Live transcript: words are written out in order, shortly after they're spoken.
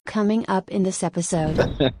coming up in this episode.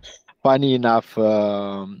 Funny enough,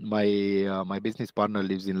 my business partner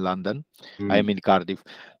lives in London. I am in Cardiff,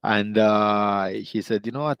 and he said,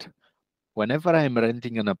 "You know what? Whenever I'm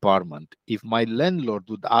renting an apartment, if my landlord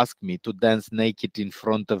would ask me to dance naked in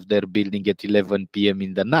front of their building at 11 p.m.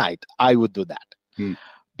 in the night, I would do that.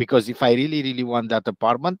 Because if I really, really want that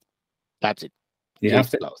apartment, that's it. You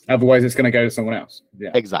have to, otherwise it's going to go to someone else.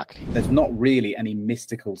 Yeah, exactly. There's not really any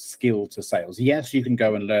mystical skill to sales. Yes, you can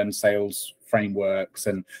go and learn sales frameworks,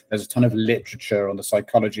 and there's a ton of literature on the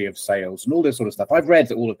psychology of sales and all this sort of stuff. I've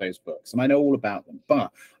read all of those books and I know all about them,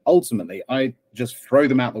 but ultimately I just throw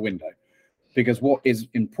them out the window, because what is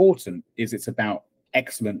important is it's about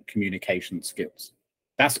excellent communication skills.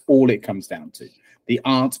 That's all it comes down to, the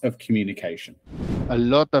art of communication. A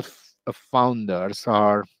lot of founders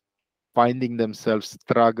are finding themselves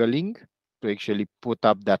struggling to actually put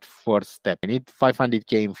up that first step. You need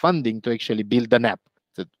 500K in funding to actually build an app.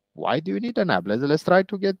 So why do you need an app? Let's try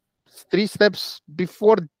to get 3 steps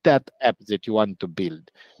before that app that you want to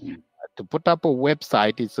build. To put up a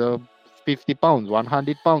website is a 50 pounds,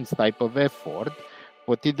 100 pounds type of effort.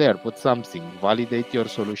 Put it there, put something, validate your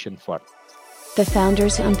solution first. The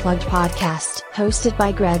Founders Unplugged podcast, hosted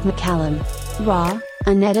by Greg McCallum. Raw,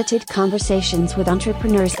 unedited conversations with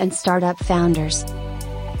entrepreneurs and startup founders.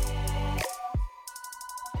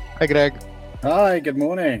 Hi, Greg. Hi, good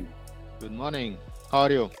morning. Good morning. How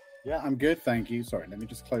are you? Yeah, I'm good, thank you. Sorry, let me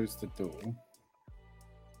just close the door.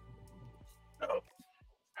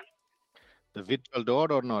 The virtual door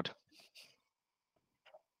or not?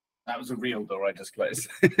 That was a real door I just closed.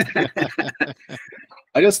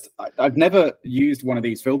 I've never used one of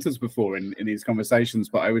these filters before in these conversations,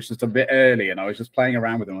 but I was just a bit early and I was just playing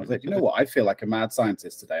around with them. I was like, you know what? I feel like a mad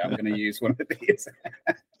scientist today. I'm going to use one of these.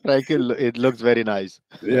 Like it looks very nice.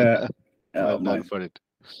 Yeah. Well done for it.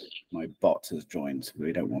 My bot has joined.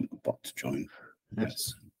 We don't want the bot to join.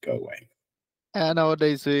 Let's go away. And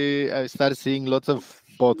nowadays I start seeing lots of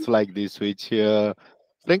bots like this, which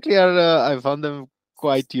frankly I found them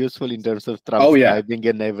quite useful in terms of transcribing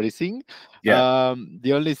and everything.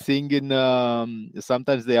 The only thing in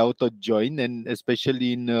sometimes they auto join, and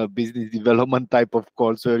especially in business development type of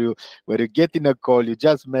calls where you get in a call, you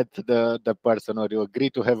just met the person or you agree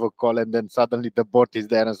to have a call, and then suddenly the bot is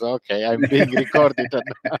there and say, okay, I'm being recorded.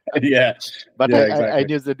 But exactly. I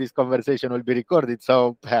knew that this conversation will be recorded,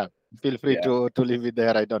 so feel free to leave it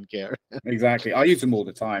there. I don't care. Exactly. I use them all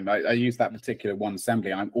the time. I use that particular one,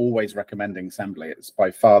 Assembly. I'm always recommending Assembly. It's by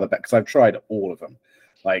far the best, because I've tried all of them,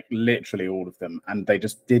 like literally all of them, and they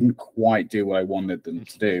just didn't quite do what I wanted them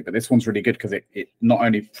to do. But this one's really good because it not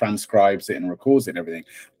only transcribes it and records it and everything,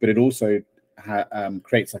 but it also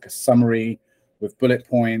creates like a summary with bullet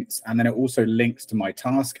points, and then it also links to my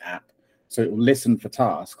task app. So it will listen for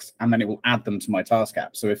tasks, and then it will add them to my task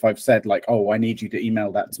app. So if I've said like, oh, I need you to email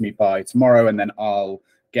that to me by tomorrow, and then I'll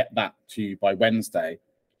get that to you by Wednesday,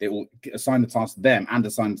 it will assign the task to them and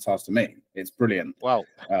assign the task to me. It's brilliant. Wow.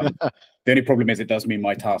 The only problem is it does mean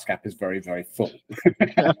my task app is very, very full.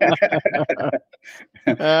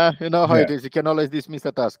 You know how it is. You can always dismiss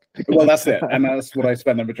a task. Well, that's it. And that's what I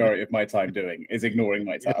spend the majority of my time doing, is ignoring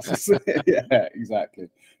my tasks. Yeah, exactly.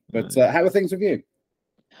 But how are things with you?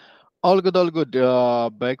 All good, all good.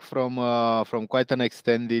 Back from quite an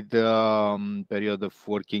extended period of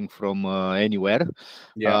working from anywhere.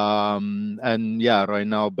 And right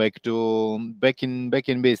now back in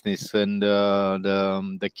business, and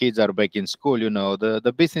the kids are back in school. You know,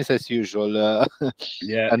 the business as usual.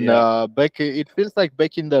 Back. It feels like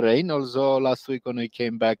back in the rain. Although last week when we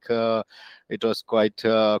came back, it was quite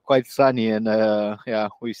sunny, and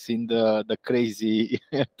we've seen the crazy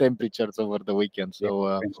temperatures over the weekend.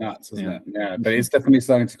 So nuts, isn't it? Yeah, but it's definitely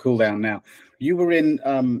starting to cool down now. You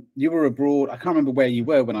were abroad. I can't remember where you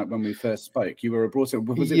were when we first spoke. You were abroad. So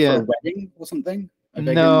was it for a wedding or something?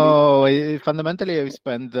 No, fundamentally I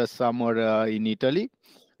spent the summer in Italy.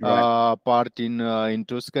 Part in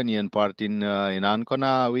Tuscany and part in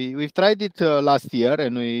Ancona. We've tried it last year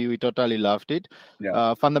and we totally loved it.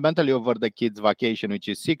 Fundamentally over the kids' vacation, which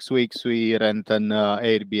is 6 weeks, we rent an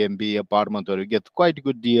Airbnb apartment where we get quite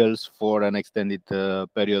good deals for an extended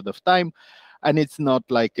period of time. And it's not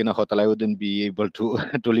like in a hotel. I wouldn't be able to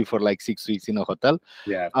live for like 6 weeks in a hotel.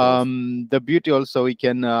 The beauty also, we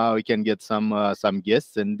can get some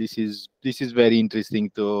guests, and this is very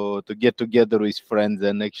interesting to get together with friends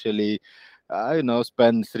and actually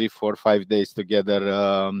spend 3, 4, 5 days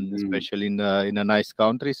together, especially in a nice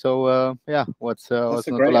country. So what's not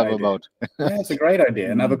to love about? It's a great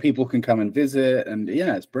idea, and other people can come and visit, and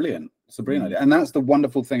it's brilliant. It's a brilliant idea, and that's the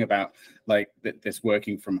wonderful thing about like this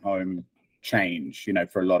working from home change, you know,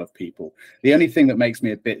 for a lot of people. The only thing that makes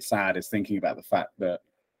me a bit sad is thinking about the fact that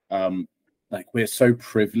like we're so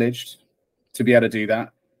privileged to be able to do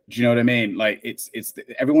that. Do you know what I mean? Like it's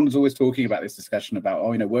everyone is always talking about this discussion about,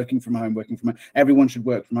 oh, you know, working from home. Everyone should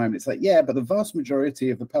work from home. It's like, yeah, but the vast majority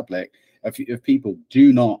of the public of people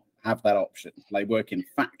do not have that option. They work in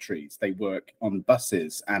factories, they work on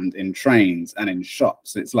buses and in trains and in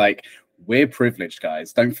shops. It's like, we're privileged,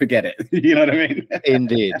 guys. Don't forget it. You know what I mean?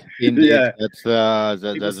 Indeed. Yeah. That's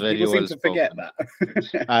very people well seem to forget spoken.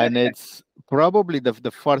 that. And it's probably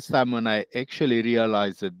the first time when I actually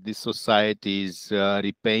realized that this society is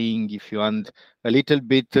repaying, if you want, a little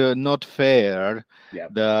bit not fair, Yeah.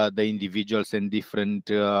 the individuals and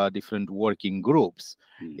different working groups.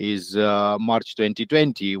 Is March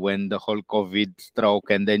 2020 when the whole COVID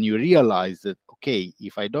struck, and then you realize that, okay,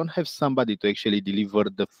 if I don't have somebody to actually deliver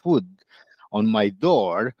the food on my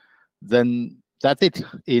door, then that's it.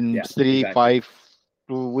 In 3, 5,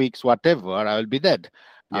 2 weeks, whatever, I will be dead.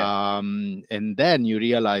 Yeah. And then you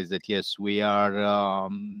realize that, yes, we are,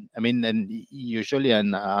 I mean, and usually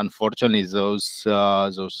and unfortunately, those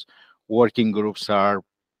working groups are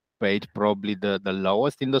paid probably the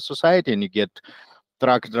lowest in the society, and you get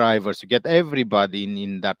truck drivers, you get everybody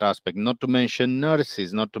in that aspect, not to mention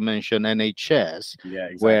nurses, not to mention NHS, Yeah,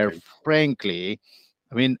 exactly. where frankly,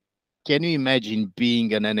 I mean, can you imagine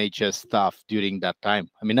being an NHS staff during that time?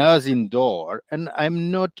 I mean, I was indoor and I'm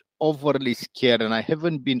not overly scared and I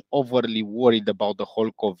haven't been overly worried about the whole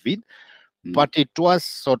COVID, but it was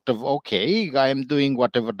sort of, okay, I'm doing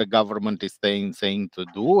whatever the government is saying to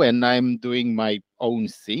do, and I'm doing my own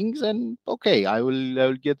things, and okay,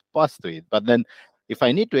 I'll get past to it. But then if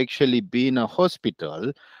I need to actually be in a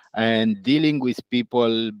hospital and dealing with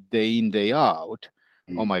people day in, day out,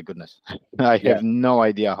 oh my goodness, I have no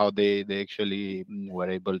idea how they actually were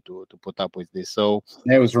able to put up with this. So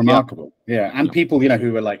it was remarkable. Yeah. And people, you know,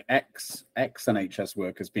 who were like ex NHS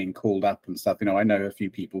workers being called up and stuff. You know, I know a few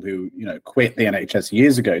people who, you know, quit the NHS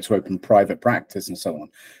years ago to open private practice and so on.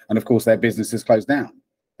 And of course, their businesses closed down.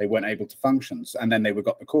 They weren't able to function. And then they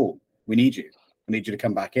got the call. We need you to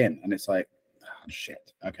come back in. And it's like, oh,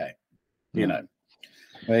 shit. Okay. You know,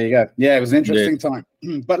 there you go. Yeah, it was an interesting time.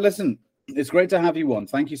 But listen, it's great to have you on.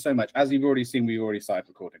 Thank you so much. As you've already seen, we already started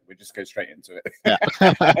recording. We just go straight into it.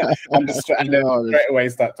 And then straight away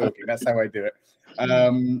start talking. That's how I do it.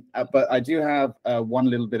 But I do have one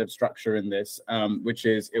little bit of structure in this, which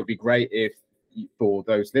is, it would be great if, for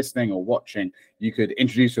those listening or watching, you could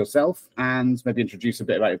introduce yourself and maybe introduce a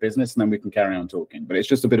bit about your business, and then we can carry on talking. But it's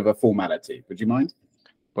just a bit of a formality. Would you mind?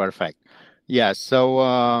 Perfect. Yeah, so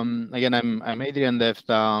again, I'm Adrian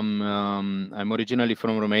Defta. I'm originally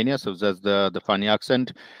from Romania, so that's the funny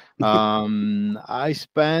accent. I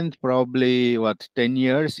spent probably 10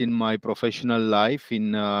 years in my professional life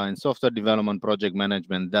in software development, project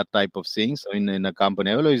management, that type of thing. So in a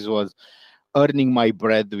company, I always was earning my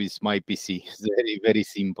bread with my PC. Very, very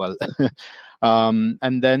simple.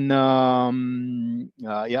 And then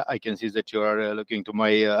yeah, I can see that you are looking to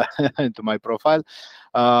my to my profile.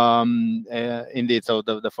 Indeed, so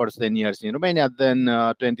the first 10 years in Romania, then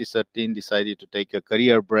 2013 decided to take a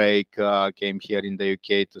career break, came here in the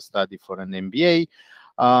UK to study for an MBA.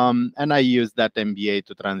 And I used that MBA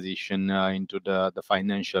to transition into the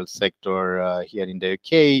financial sector here in the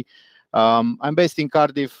UK. I'm based in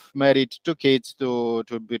Cardiff, married, 2 kids, two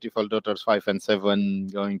beautiful daughters, 5 and 7,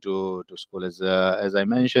 going to school as I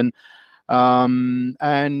mentioned. And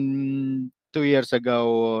 2 years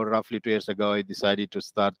ago, roughly 2 years ago, I decided to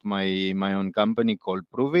start my own company called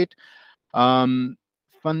ProveIT.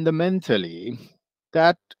 Fundamentally,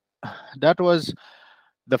 that was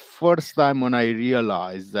the first time when I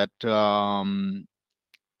realized that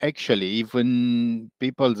actually, even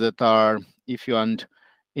people that are, if you want,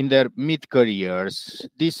 in their mid-careers,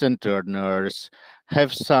 decent earners,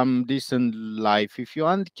 have some decent life, if you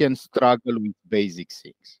want, can struggle with basic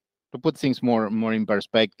things. To put things more in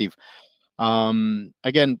perspective,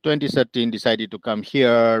 again, 2013 decided to come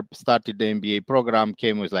here, started the MBA program,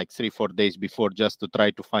 came with like 3-4 days before just to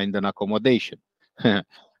try to find an accommodation.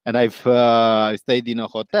 And I've stayed in a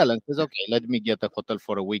hotel and says, okay, let me get a hotel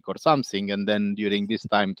for a week or something. And then during this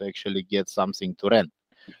time to actually get something to rent.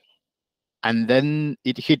 And then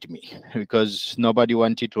it hit me because nobody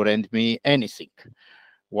wanted to rent me anything.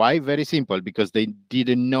 Why? Very simple, because they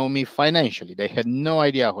didn't know me financially. They had no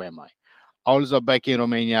idea who am I. Also, back in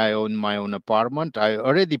Romania, I own my own apartment. I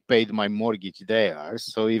already paid my mortgage there.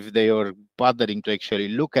 So if they were bothering to actually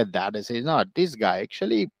look at that, they say, no, this guy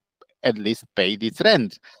actually at least paid its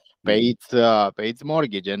rent. pay its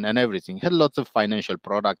mortgage and everything. Had lots of financial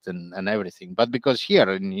products and everything. But because here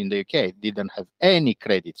in the UK it didn't have any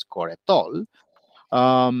credit score at all,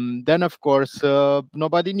 then of course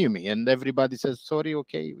nobody knew me, and everybody says, sorry,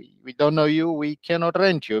 okay, we don't know you, we cannot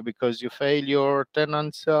rent you because you fail your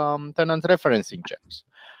tenant referencing checks.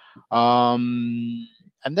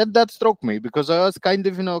 And then that struck me because I was kind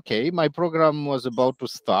of, okay, my program was about to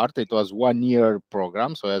start. It was 1 year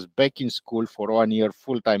program, so I was back in school for 1 year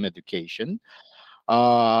full-time education.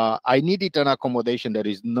 I needed an accommodation. There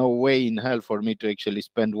is no way in hell for me to actually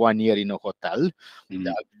spend 1 year in a hotel.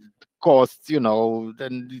 Costs,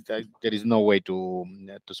 then there is no way to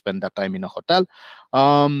spend that time in a hotel.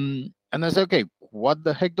 And I said, okay, what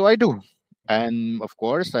the heck do I do? And of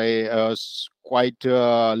course, I was quite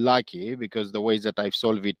lucky because the ways that I've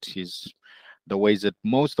solved it is the ways that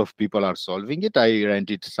most of people are solving it. I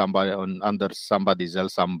rented somebody under somebody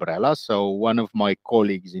else's umbrella. So one of my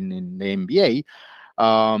colleagues in the MBA,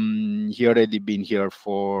 he already been here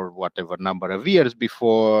for whatever number of years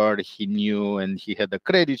before. He knew and he had a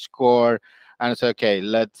credit score. And I said, okay,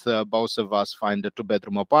 let's both of us find a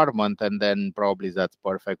 2-bedroom apartment, and then probably that's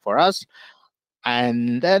perfect for us.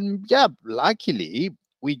 And then, yeah, luckily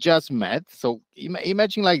we just met. So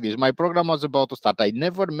imagine like this, my program was about to start. I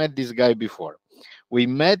never met this guy before. We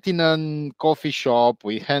met in a coffee shop.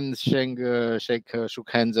 We shook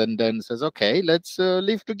hands, and then says, okay, let's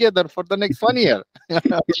live together for the next 1 year.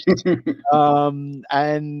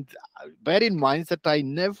 And bear in mind that I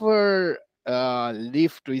never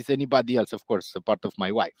lived with anybody else, of course, a part of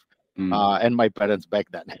my wife. And my parents back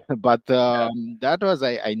then. But that was,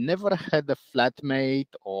 I never had a flatmate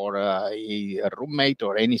or a roommate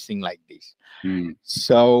or anything like this.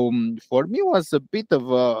 So for me was a bit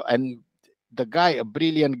of and the guy, a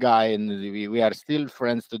brilliant guy, and we are still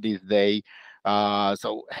friends to this day.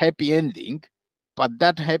 So happy ending. But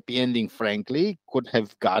that happy ending, frankly, could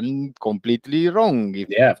have gone completely wrong.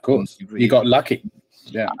 Of course. You got lucky.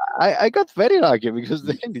 Yeah, I got very lucky because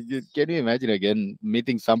then can you imagine again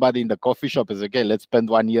meeting somebody in the coffee shop is okay, let's spend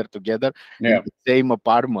 1 year together in the same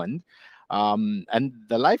apartment. And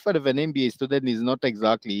the life of an MBA student is not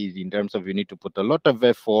exactly easy in terms of you need to put a lot of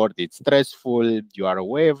effort. It's stressful. You are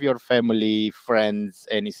away of your family, friends,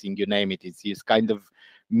 anything, you name it. It's kind of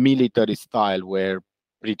military style where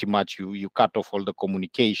pretty much you cut off all the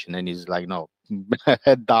communication and it's like, no,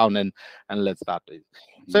 head down and let's start it.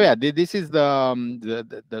 So yeah, this is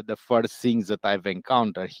the first things that I've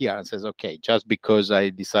encountered here. And says, okay, just because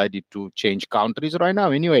I decided to change countries right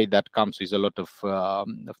now, anyway, that comes with a lot of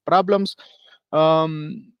problems.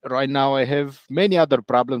 Right now, I have many other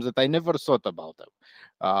problems that I never thought about them.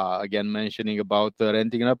 Again, mentioning about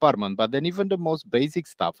renting an apartment, but then even the most basic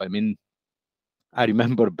stuff. I mean, I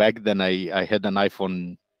remember back then I had an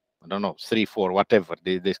iPhone, I don't know, 3, 4, whatever,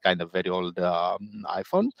 this kind of very old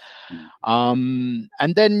iPhone. And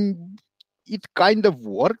then it kind of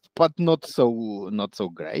worked, but not so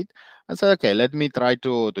great. I said, okay, let me try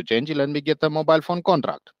to change it. Let me get a mobile phone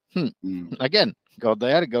contract. Again, go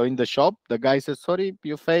there, go in the shop. The guy says, sorry,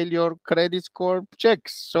 you fail your credit score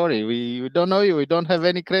checks. Sorry, we don't know you. We don't have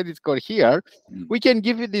any credit score here. We can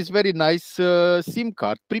give you this very nice SIM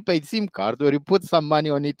card, prepaid SIM card, where you put some money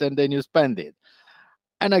on it and then you spend it.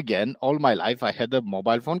 And again, all my life, I had a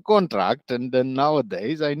mobile phone contract. And then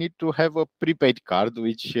nowadays, I need to have a prepaid card,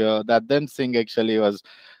 which that damn thing actually was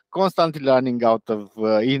constantly running out of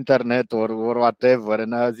internet or whatever.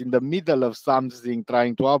 And I was in the middle of something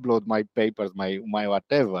trying to upload my papers, my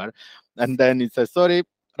whatever. And then it says, sorry,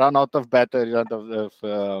 run out of battery, run out of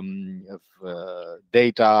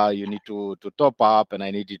data. You need to top up. And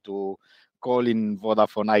I needed to call in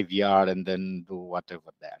Vodafone IVR and then do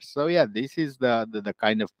whatever there. So yeah, this is the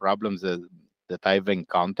kind of problems that I've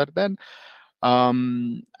encountered then.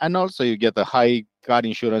 And also you get a high car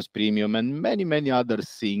insurance premium and many other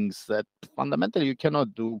things that fundamentally you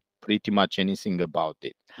cannot do pretty much anything about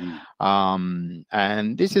it.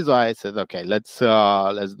 And this is why I said, okay, let's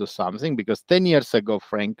do something, because 10 years ago,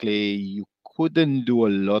 frankly, you couldn't do a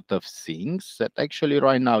lot of things that actually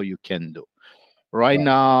right now you can do. Right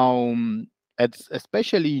now,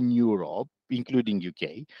 especially in Europe, including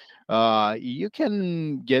UK, you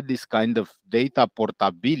can get this kind of data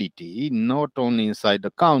portability not only inside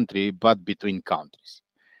the country but between countries.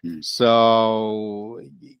 So,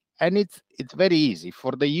 and it's very easy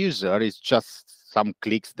for the user. It's just some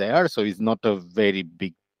clicks there, so it's not a very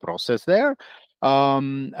big process there.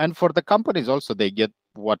 And for the companies also, they get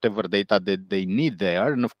whatever data that they need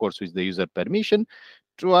there, and of course with the user permission,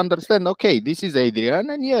 to understand, okay, this is Adrian,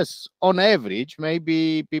 and yes, on average,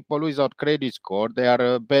 maybe people without credit score, they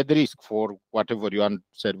are a bad risk for whatever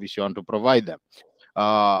service you want to provide them.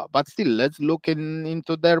 But still, let's look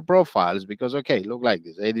into their profiles, because, okay, look like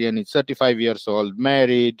this. Adrian is 35 years old,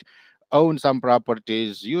 married, owns some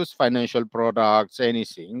properties, use financial products,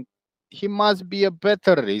 anything. He must be a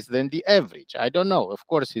better risk than the average. I don't know. Of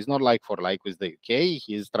course, he's not like for like with the UK.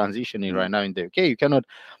 He's transitioning right now in the UK. You cannot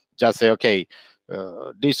just say, okay,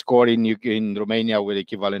 this score in Romania will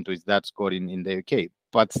equivalent to that score in the UK.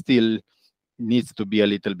 But still, needs to be a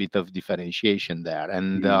little bit of differentiation there.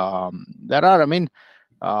 And there are, I mean,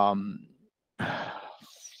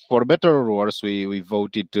 for better or worse, we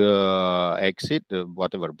voted exit,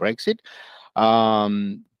 whatever, Brexit.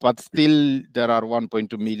 But still, there are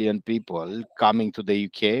 1.2 million people coming to the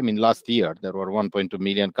UK. I mean, last year, there were 1.2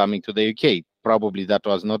 million coming to the UK. Probably that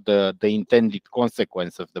was not the intended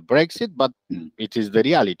consequence of the Brexit, but it is the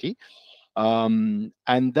reality. And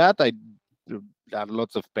that there are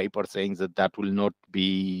lots of papers saying that will not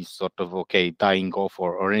be sort of, okay, dying off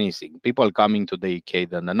or anything. People coming to the UK,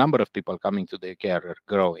 then the number of people coming to the UK are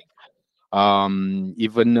growing.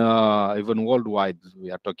 Even worldwide, we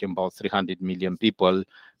are talking about 300 million people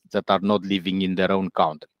that are not living in their own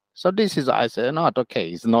country. So this is, I say, not okay.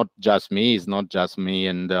 It's not just me. It's not just me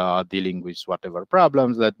and dealing with whatever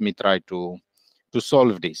problems. Let me try to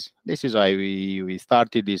solve this. This is why we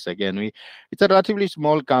started this again. It's a relatively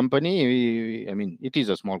small company. I mean, it is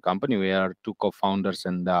a small company. We are 2 co-founders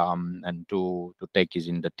and 2 techies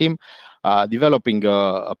in the team, developing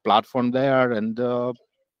a platform there and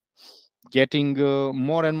getting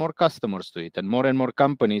more and more customers to it, and more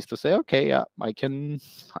companies to say, okay, yeah, I can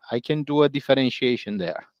do a differentiation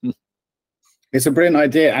there. It's a brilliant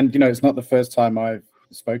idea, and it's not the first time I've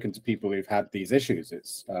spoken to people who've had these issues.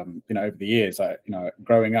 It's over the years,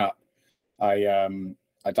 growing up,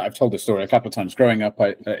 I've told this story a couple of times. Growing up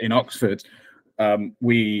in Oxford,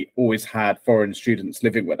 we always had foreign students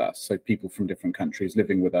living with us, so people from different countries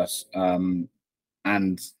living with us,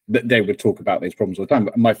 and they would talk about these problems all the time.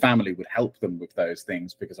 My family would help them with those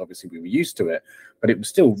things because obviously we were used to it, but it was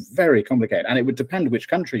still very complicated, and it would depend which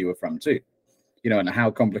country you were from too, and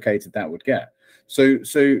how complicated that would get. So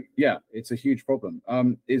yeah, it's a huge problem.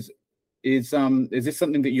 Is this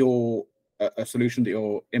something that you're a solution that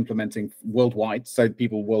you're implementing worldwide, so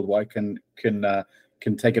people worldwide can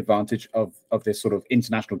take advantage of this sort of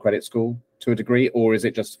international credit score to a degree, or is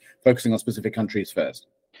it just focusing on specific countries first?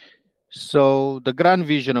 So the grand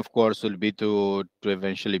vision, of course, will be to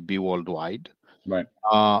eventually be worldwide. Right.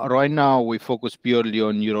 Right now, we focus purely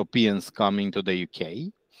on Europeans coming to the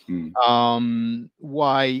UK.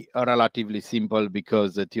 Why? Relatively simple,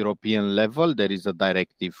 because at European level, there is a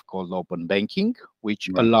directive called open banking, which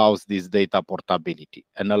allows this data portability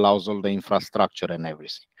and allows all the infrastructure and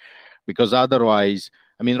everything. Because otherwise,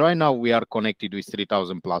 I mean, right now we are connected with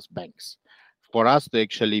 3,000 plus banks. For us to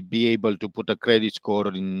actually be able to put a credit score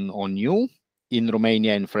on you in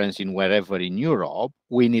Romania, in France, in wherever in Europe,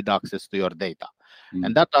 we need access to your data.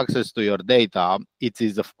 And that access to your data, it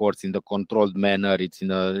is, of course, in the controlled manner. It's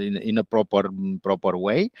in a proper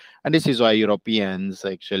way. And this is why Europeans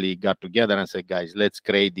actually got together and said, guys, let's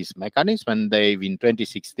create this mechanism. And in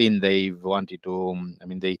 2016, they wanted to,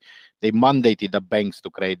 they mandated the banks to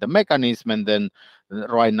create the mechanism. And then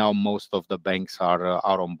right now, most of the banks are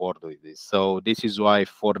on board with this. So this is why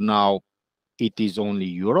for now, it is only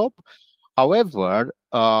Europe. However,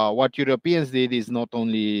 what Europeans did is not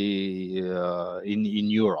only in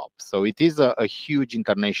Europe. So it is a huge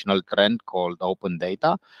international trend called open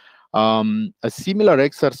data. A similar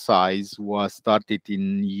exercise was started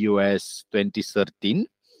in US 2013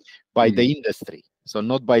 by the industry. So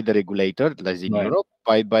not by the regulator, as in Europe,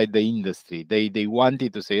 by the industry. They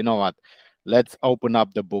wanted to say, you know what, let's open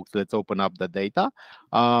up the books, let's open up the data.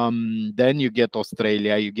 Then you get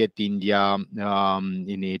Australia, you get India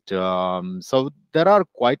in it. So there are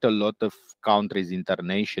quite a lot of countries,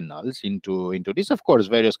 internationals, into this. Of course,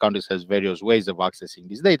 various countries has various ways of accessing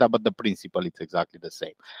this data, but the principle is exactly the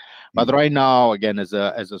same. But right now, again, as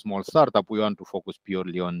a small startup, we want to focus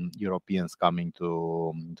purely on Europeans coming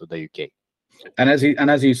to the UK. And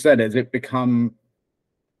as you said, has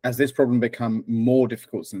this problem become more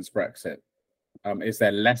difficult since Brexit? Is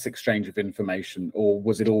there less exchange of information, or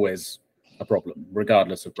was it always a problem,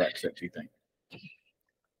 regardless of Brexit, do you think?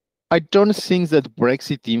 I don't think that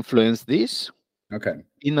Brexit influenced this. Okay.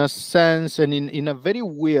 In a sense, and in a very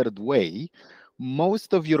weird way,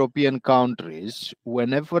 most of European countries,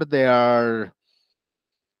 whenever they are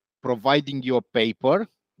providing you a paper,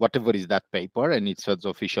 whatever is that paper, and it's an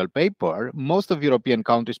official paper, most of European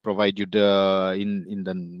countries provide you in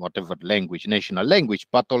the whatever language, national language,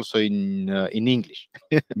 but also in English.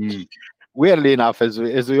 weirdly enough, as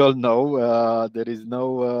we all know, there is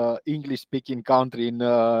no English-speaking country in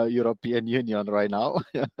European Union right now.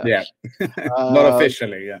 Yeah, not uh,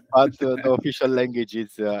 officially. Yeah, but the official language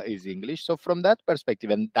is English. So from that perspective,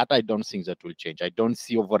 and that I don't think that will change. I don't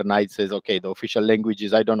see overnight says, okay, the official language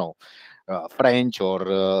is, I don't know, French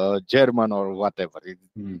or German or whatever.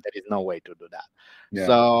 There is no way to do that. Yeah.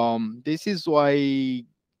 So this is why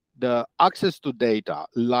the access to data,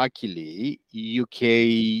 luckily,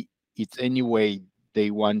 UK, it's anyway,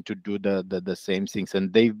 they want to do the same things.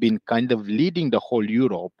 And they've been kind of leading the whole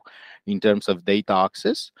Europe in terms of data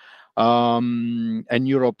access. And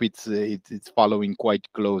Europe, it's following quite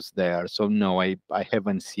close there. So no, I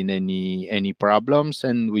haven't seen any problems.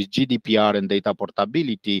 And with GDPR and data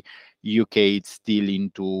portability, UK it's still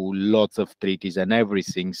into lots of treaties and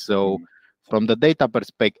everything. So from the data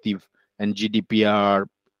perspective and GDPR,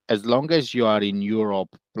 as long as you are in Europe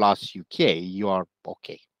plus UK, you are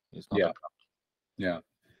okay. It's not a problem. Yeah,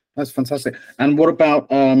 that's fantastic. And what about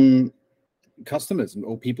customers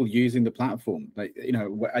or people using the platform? Like, you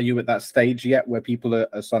know, are you at that stage yet where people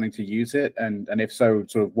are starting to use it? And if so,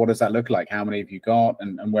 sort of what does that look like? How many have you got,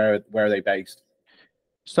 and where are they based?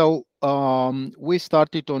 So we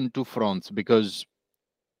started on two fronts, because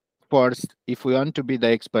first, if we want to be the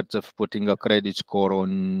experts of putting a credit score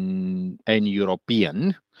on any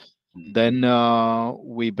European, then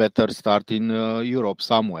we better start in Europe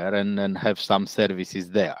somewhere and have some services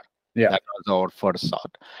there. Yeah, that was our first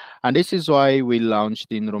thought, and this is why we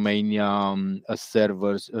launched in Romania a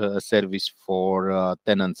service for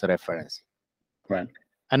tenants referencing. right.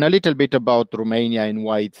 And a little bit about Romania and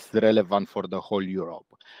why it's relevant for the whole Europe.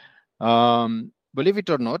 Believe it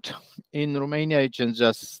or not, in Romania, you can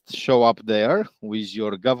just show up there with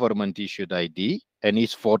your government issued ID and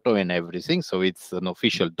its photo and everything. So it's an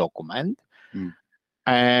official document.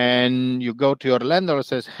 And you go to your landlord and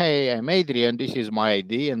says, hey, I'm Adrian, this is my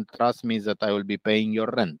ID, and trust me that I will be paying your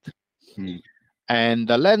rent. And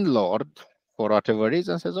the landlord, for whatever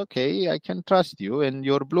reason, says, okay, I can trust you and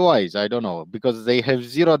your blue eyes. I don't know, because they have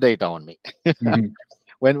zero data on me.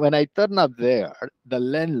 When I turn up there, the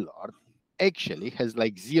landlord actually has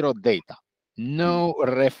like zero data, no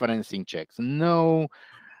referencing checks, no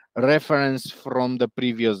reference from the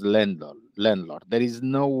previous landlord. There is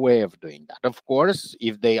no way of doing that. Of course,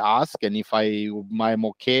 if they ask and if I'm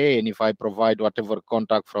okay, and if I provide whatever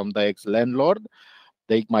contact from the ex-landlord,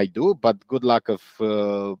 they might do, but good luck of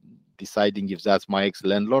deciding if that's my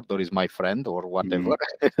ex-landlord or is my friend or whatever,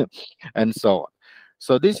 and so on.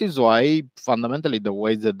 So this is why fundamentally the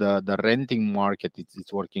way that the renting market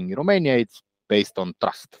it's working in Romania, it's based on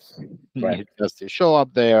trust. Right. You just show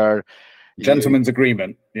up there. Gentleman's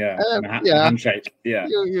agreement. Yeah. Yeah. Handshake. Yeah.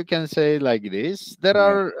 You can say like this. There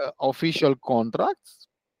are official contracts.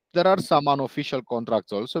 There are some unofficial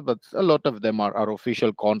contracts also, but a lot of them are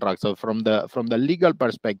official contracts. So from the legal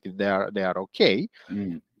perspective, they are okay.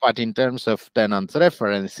 But in terms of tenants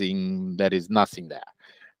referencing, there is nothing there.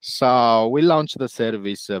 So we launched the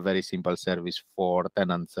service, a very simple service for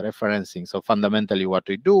tenants referencing. So fundamentally what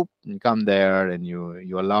we do, you come there and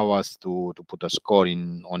you allow us to put a score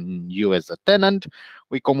on you as a tenant.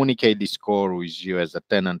 We communicate the score with you as a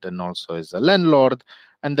tenant and also as a landlord.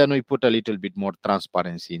 And then we put a little bit more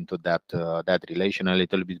transparency into that relation, a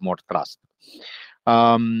little bit more trust.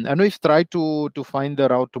 And we've tried to find the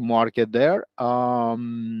route to market there.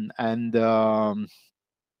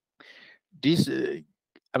 This,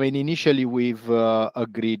 I mean, initially we've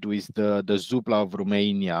agreed with the Zupla of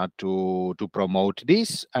Romania to promote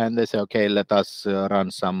this, and they say, okay, let us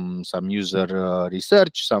run some user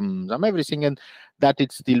research, some everything, and that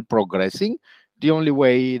it's still progressing. The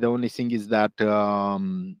only thing is that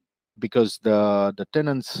because the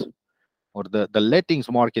tenants or the lettings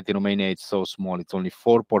market in Romania is so small, it's only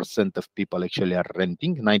 4% of people actually are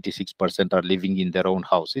renting. 96% are living in their own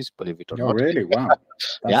houses, believe it or not. Oh, really? Wow.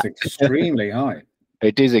 That's extremely high.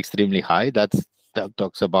 It is extremely high. That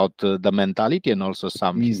talks about the mentality and also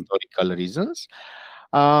some historical reasons.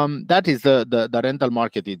 That is the rental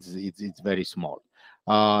market. It's very small.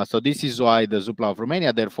 So this is why the Zupla of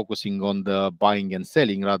Romania, they're focusing on the buying and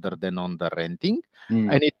selling rather than on the renting.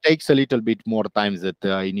 And it takes a little bit more time that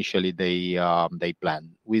initially they plan.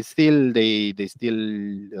 They still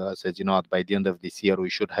said, you know what, by the end of this year we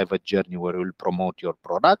should have a journey where we'll promote your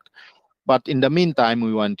product. But in the meantime,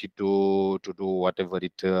 we wanted to do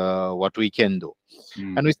what we can do.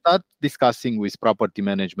 And we start discussing with property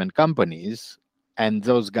management companies, and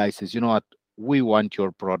those guys says, you know what, we want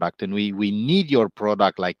your product and we need your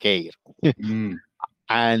product like air.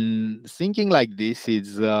 And thinking like this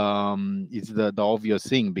is the obvious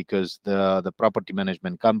thing, because the property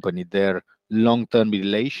management company, their long-term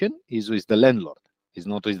relation is with the landlord, is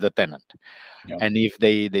not with the tenant. Yeah. And if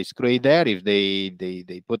they screw it there, if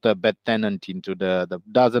they put a bad tenant into the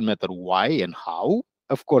doesn't matter why and how,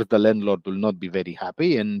 of course the landlord will not be very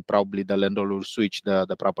happy, and probably the landlord will switch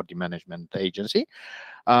the property management agency.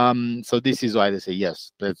 So this is why they say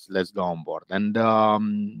yes, let's go on board. And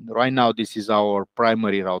right now this is our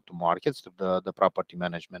primary route to markets, to the property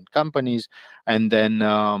management companies, and then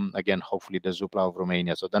again hopefully the Zoopla of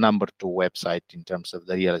Romania, so the number 2 website in terms of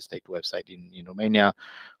the real estate website in Romania.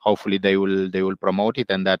 Hopefully they will promote it,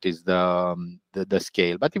 and that is the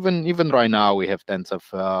scale. But even right now we have tens of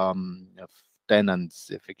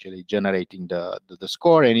tenants actually generating the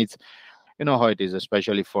score, and it's, you know how it is,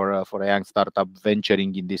 especially for a young startup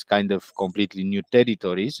venturing in this kind of completely new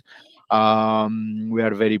territories. We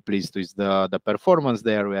are very pleased with the performance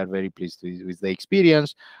there. We are very pleased with the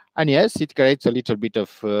experience. And yes, it creates a little bit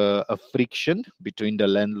of a friction between the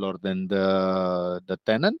landlord and the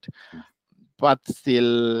tenant. But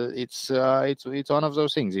still, it's one of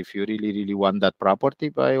those things. If you really want that property,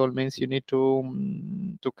 by all means, you need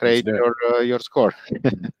to create your score.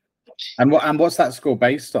 And what's that score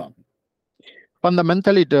based on?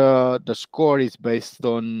 Fundamentally, the score is based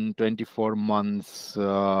on 24 months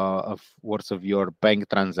of worth of your bank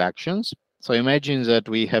transactions. So imagine that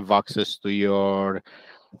we have access to your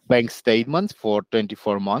bank statements for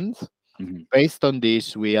 24 months. Mm-hmm. Based on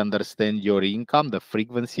this, we understand your income, the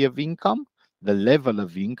frequency of income, the level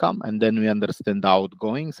of income, and then we understand the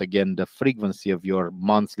outgoings, again, the frequency of your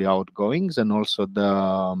monthly outgoings, and also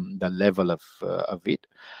the level of it.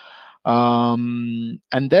 And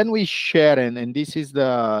then we share, and this is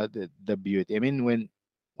the beauty. I mean,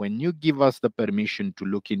 when you give us the permission to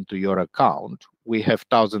look into your account, we have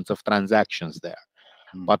thousands of transactions there.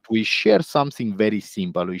 But we share something very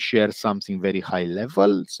simple. We share something very high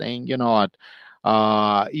level, saying, you know what,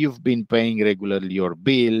 you've been paying regularly your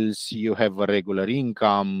bills, you have a regular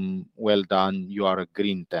income, well done, you are a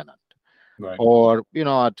green tenant. Right. Or, you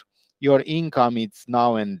know what, your income it's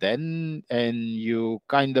now and then, and you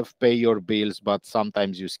kind of pay your bills, but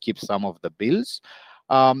sometimes you skip some of the bills.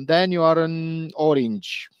 Then you are an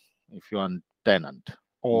orange if you're a tenant.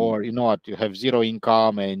 Or, you know what, you have zero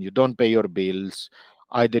income and you don't pay your bills.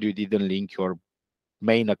 Either you didn't link your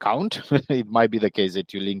main account. It might be the case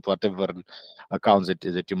that you linked whatever accounts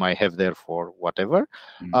that you might have there for whatever.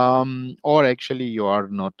 Or actually you are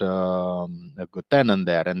not a good tenant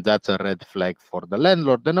there, and that's a red flag for the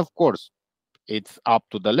landlord. Then of course it's up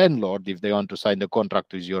to the landlord if they want to sign the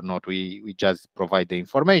contract with you or not. We just provide the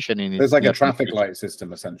information, and it's like a traffic light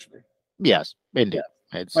system essentially. Yes, indeed.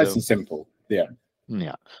 Yeah. It's nice and simple. Yeah.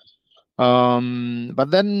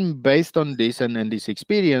 But then based on this and this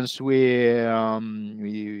experience, we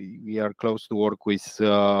are close to work with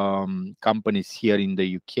companies here in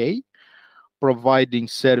the UK, providing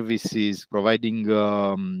services, providing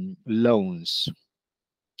loans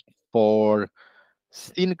for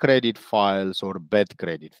thin credit files or bad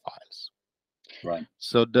credit files. Right.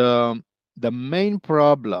 So the main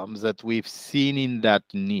problems that we've seen in that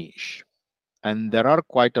niche, and there are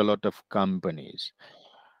quite a lot of companies,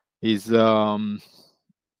 is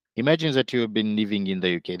imagine that you've been living in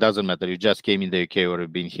the UK. Doesn't matter, you just came in the UK or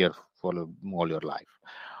you've been here for all your life.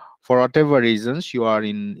 For whatever reasons, you are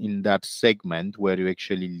in that segment where you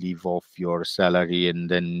actually live off your salary, and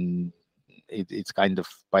then it's kind of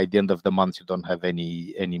by the end of the month you don't have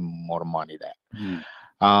any more money there.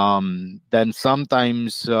 Then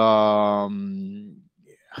sometimes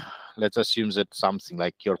let's assume that something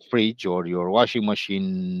like your fridge or your washing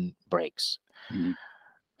machine breaks,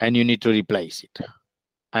 and you need to replace it.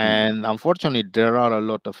 And unfortunately, there are a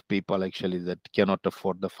lot of people actually that cannot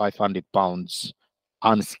afford the £500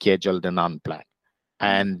 unscheduled and unplanned.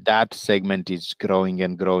 And that segment is growing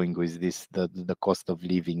and growing with this the cost of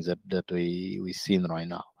living that we seen right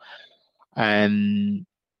now. And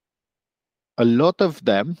a lot of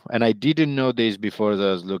them, and I didn't know this before I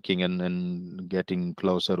was looking and getting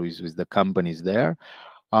closer with the companies there.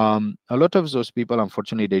 A lot of those people,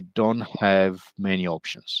 unfortunately, they don't have many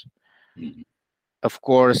options. Of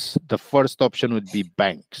course, the first option would be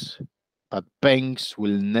banks, but banks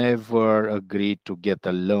will never agree to get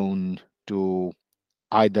a loan to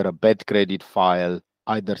either a bad credit file,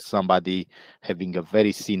 either somebody having a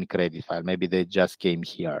very thin credit file. Maybe they just came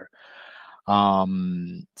here.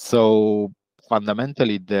 So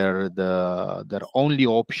fundamentally, their only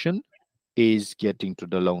option is getting to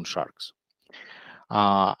the loan sharks.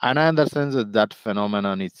 And I understand that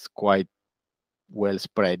phenomenon is quite well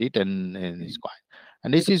spread, and it's quite.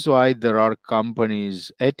 And this is why there are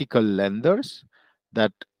companies, ethical lenders,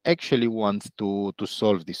 that actually wants to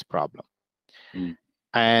solve this problem.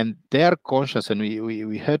 And they are conscious, and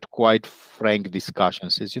we had quite frank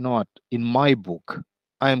discussions. Says, you know what, in my book,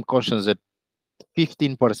 I am conscious that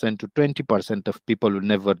 15% to 20% of people will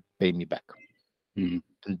never pay me back. And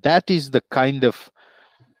that is the kind of,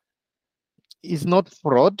 is not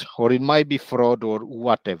fraud, or it might be fraud or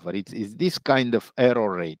whatever. It's this kind of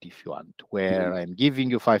error rate, if you want, where I'm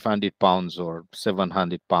giving you £500 or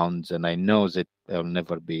 £700, and I know that I will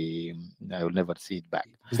never see it back.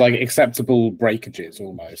 It's like acceptable breakages,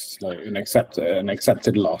 almost like an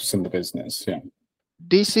accepted loss in the business. Yeah.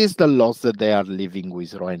 This is the loss that they are living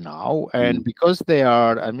with right now, and because they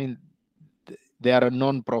are, I mean, they are a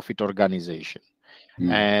non-profit organization,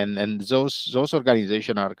 and those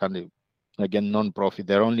organizations are kind of, again, non-profit.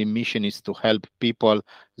 Their only mission is to help people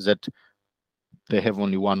that they have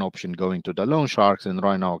only one option, going to the loan sharks, and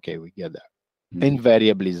right now, okay, we get there.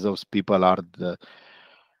 Invariably, those people are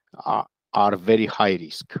very high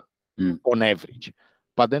risk on average.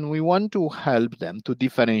 But then we want to help them to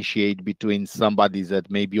differentiate between somebody that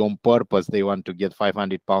maybe on purpose they want to get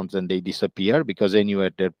 £500 and they disappear, because anyway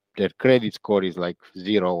their credit score is like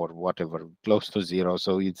 0 or whatever, close to 0.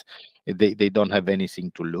 So they don't have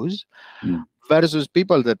anything to lose. Versus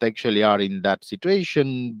people that actually are in that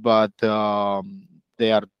situation, but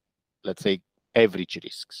they are, let's say, average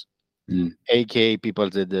risks. aka people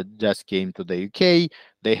that just came to the UK.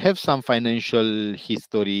 They have some financial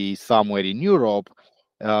history somewhere in Europe,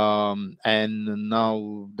 and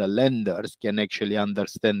now the lenders can actually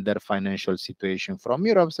understand their financial situation from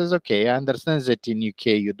Europe. Says, okay, I understand that in UK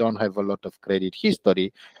you don't have a lot of credit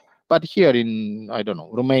history, but here in, I don't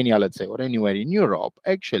know, Romania, let's say, or anywhere in Europe,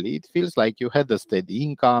 actually it feels like you had a steady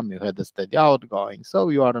income, you had a steady outgoing, so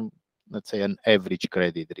you are, let's say, an average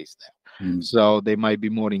credit risk there. So they might be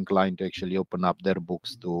more inclined to actually open up their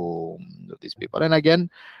books to these people. And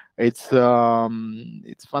again, it's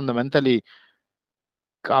fundamentally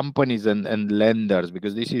companies and lenders,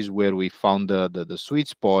 because this is where we found the sweet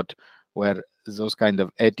spot, where those kind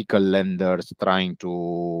of ethical lenders trying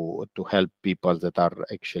to help people that are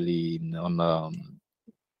actually on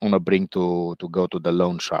a brink to go to the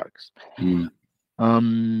loan sharks.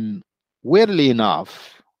 Weirdly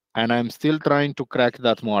enough, and I'm still trying to crack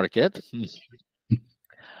that market,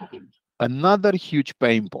 another huge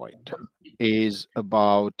pain point is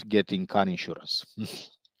about getting car insurance.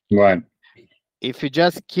 Right. If you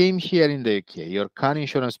just came here in the UK, your car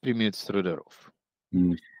insurance premium is through the roof.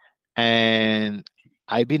 And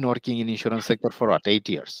I've been working in insurance sector for what, 8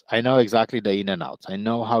 years. I know exactly the in and outs. I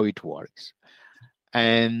know how it works.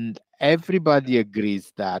 And everybody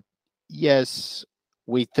agrees that, yes,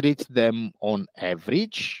 we treat them on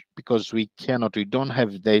average, because we don't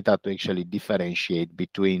have data to actually differentiate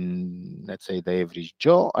between, let's say, the average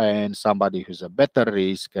Joe and somebody who's a better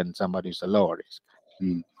risk and somebody who's a lower risk.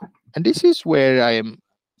 And this is where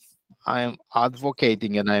I am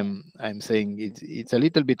advocating, and I'm saying it's a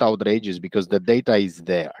little bit outrageous, because the data is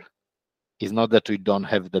there. It's not that we don't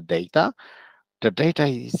have the data. The data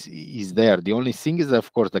is there. The only thing is,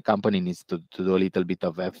 of course, the company needs to do a little bit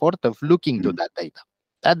of effort of looking to that data.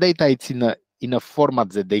 That data, it's in a format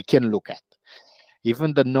that they can look at.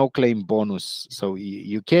 Even the no-claim bonus. So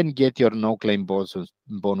you can get your no-claim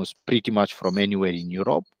bonus pretty much from anywhere in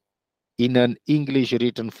Europe in an English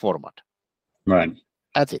written format. Right.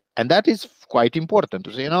 That's it. And that is quite important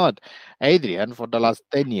to say, you know what, Adrian, for the last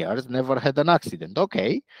 10 years, never had an accident.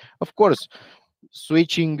 Okay, of course,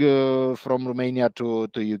 switching from Romania to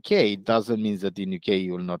UK doesn't mean that in UK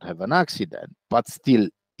you will not have an accident, but still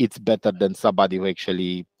it's better than somebody who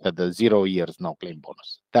actually had a 0 years no claim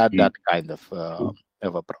bonus. That kind of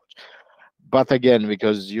approach. But again,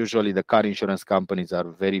 because usually the car insurance companies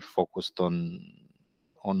are very focused on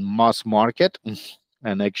mass market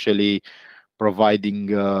and actually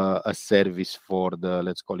providing a service for the,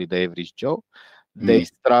 let's call it, the average Joe. They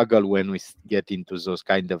struggle when we get into those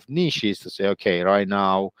kind of niches to say, okay, right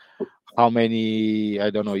now, how many,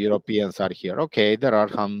 I don't know, Europeans are here? Okay, there are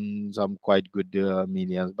some quite good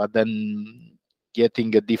millions, but then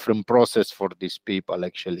getting a different process for these people,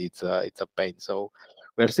 actually, it's a pain. So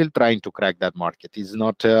we're still trying to crack that market. It's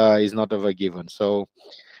not of a given. So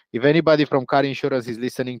if anybody from car insurance is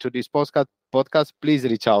listening to this podcast, please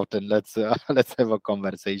reach out and let's have a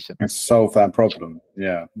conversation. And solve that problem.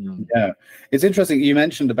 Yeah. Yeah. It's interesting. You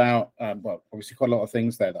mentioned about, well, obviously quite a lot of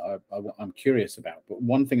things there that I'm curious about. But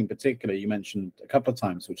one thing in particular you mentioned a couple of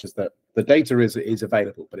times, which is that the data is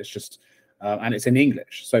available, but it's just, and it's in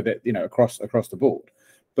English, so that, you know, across the board.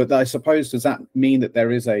 But I suppose, does that mean that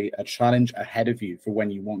there is a challenge ahead of you for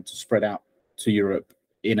when you want to spread out to Europe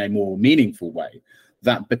in a more meaningful way,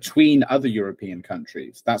 that between other European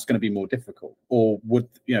countries, that's going to be more difficult? Or would,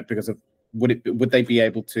 because of, would they be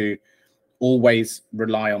able to always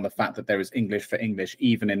rely on the fact that there is English for English,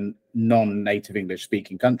 even in non-native English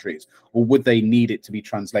speaking countries? Or would they need it to be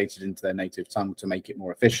translated into their native tongue to make it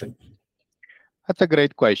more efficient? That's a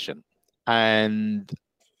great question. And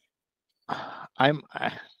I'm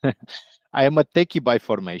I am a techie by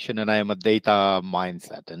formation, and I am a data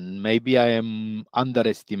mindset, and maybe I am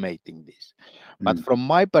underestimating this. But from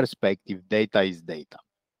my perspective, data is data.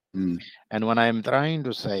 And what I'm trying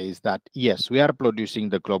to say is that, yes, we are producing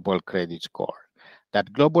the global credit score.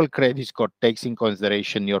 That global credit score takes in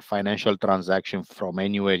consideration your financial transaction from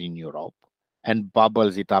anywhere in Europe and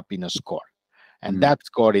bubbles it up in a score. And that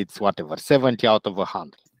score, it's whatever, 70 out of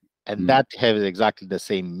 100. And that has exactly the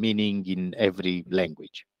same meaning in every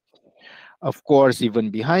language. Of course, even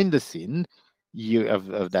behind the scene, you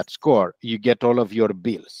of that score, you get all of your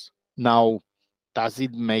bills. Now, does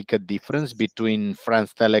it make a difference between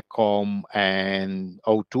France Telecom and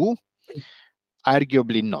O2?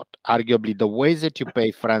 Arguably not. Arguably, the ways that you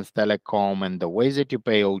pay France Telecom and the ways that you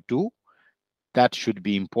pay O2, that should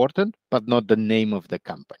be important, but not the name of the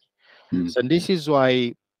company. So this is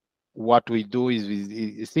why what we do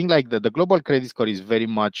is things like the global credit score is very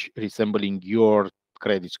much resembling your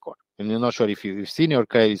credit score. And I'm not sure if you've seen your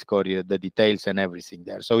credit score, the details and everything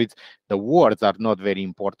there. So it's the words are not very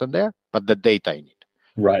important there, but the data in it.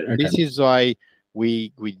 Right. Okay. This is why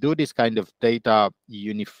we do this kind of data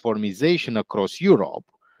uniformization across Europe.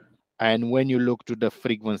 And when you look to the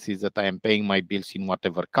frequencies that I am paying my bills in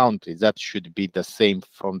whatever country, that should be the same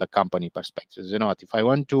from the company perspective. You know what? If I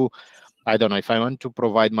want to, I don't know, if I want to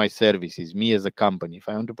provide my services, me as a company, if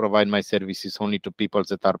I want to provide my services only to people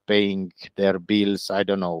that are paying their bills, I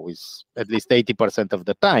don't know, with at least 80% of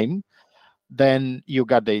the time, then you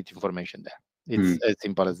got the information there. It's as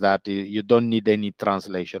simple as that. You don't need any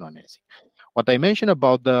translation on anything. What I mentioned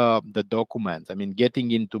about the documents, I mean, getting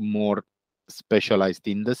into more specialized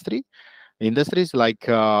industries like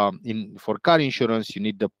for car insurance, you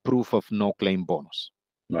need the proof of no claim bonus.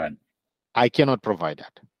 Right. I cannot provide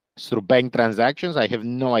that. Through bank transactions, I have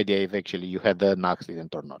no idea if actually you had an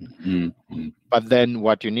accident or not. But then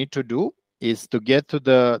what you need to do is to get to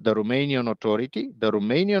the Romanian authority. The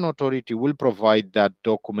Romanian authority will provide that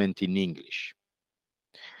document in English.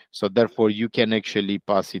 So therefore, you can actually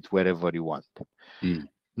pass it wherever you want.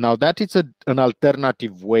 Now, that is an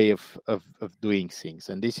alternative way of doing things.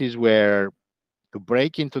 And this is where, to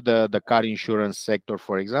break into the car insurance sector,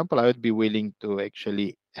 for example, I would be willing to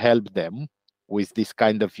actually help them with this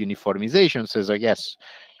kind of uniformization. Says, yes,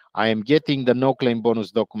 I am getting the no claim bonus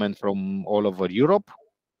document from all over Europe,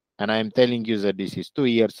 and I am telling you that this is 2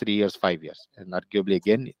 years, 3 years, 5 years. And arguably,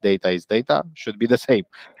 again, data is data, should be the same.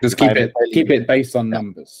 Just keep it based on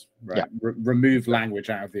numbers, right? Remove language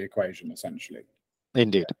out of the equation, essentially.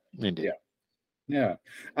 Indeed. Yeah.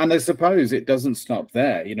 And I suppose it doesn't stop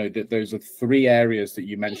there. Those are 3 areas that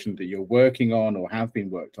you mentioned that you're working on or have been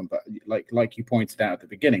worked on. But like you pointed out at the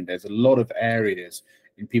beginning, there's a lot of areas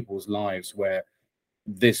in people's lives where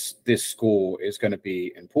this score is going to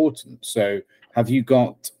be important. So have you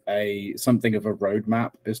got something of a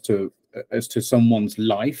roadmap as to someone's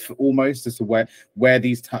life, almost, as to where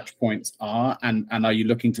these touch points are, and are you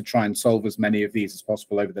looking to try and solve as many of these as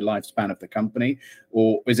possible over the lifespan of the company?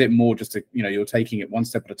 Or is it more just you're taking it one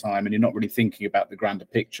step at a time and you're not really thinking about the grander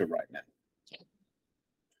picture right now?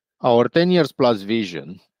 Our 10 years plus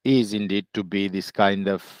vision is indeed to be this kind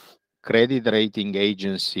of credit rating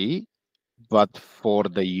agency, but for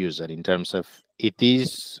the user, in terms of it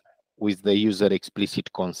is with the user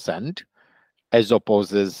explicit consent, as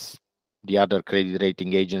opposed as the other credit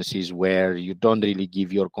rating agencies where you don't really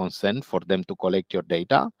give your consent for them to collect your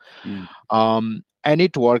data. And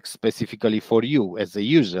it works specifically for you as a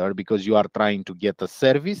user because you are trying to get a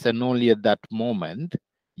service, and only at that moment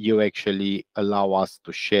you actually allow us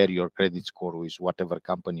to share your credit score with whatever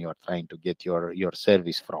company you are trying to get your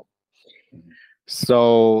service from.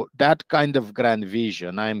 So that kind of grand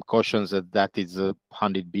vision, I'm cautious that is a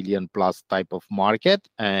 100 billion plus type of market,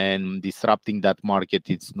 and disrupting that market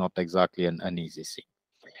is not exactly an easy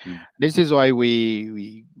thing. This is why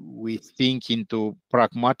we think into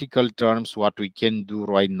pragmatical terms what we can do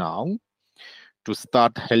right now to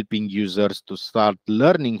start helping users, to start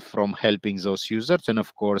learning from helping those users, and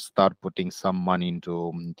of course start putting some money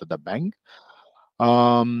into the bank.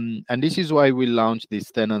 And this is why we launched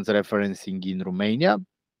this tenants referencing in Romania,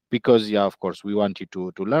 because, of course, we want you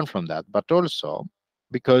to learn from that, but also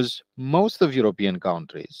because most of European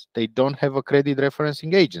countries, they don't have a credit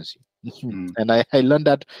referencing agency. And I learned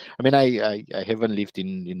that. I mean, I haven't lived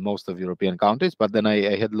in most of European countries, but then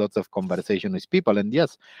I had lots of conversation with people, and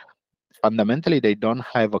yes, fundamentally they don't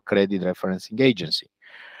have a credit referencing agency,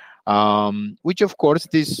 which of course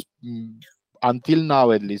this until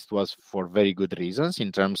now at least was for very good reasons.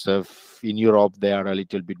 In terms of in Europe they are a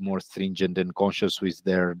little bit more stringent and conscious with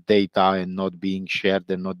their data and not being shared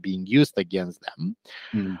and not being used against them.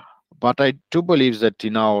 But I do believe that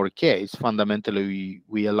in our case, fundamentally,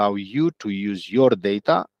 we allow you to use your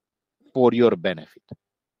data for your benefit.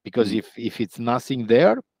 Because if it's nothing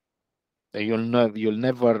there, you'll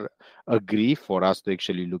never agree for us to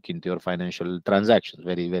actually look into your financial transactions.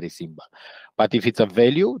 Very, very simple. But if it's a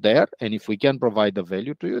value there, and if we can provide a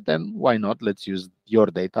value to you, then why not? Let's use your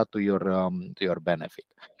data to your benefit.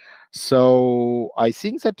 So I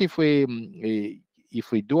think that if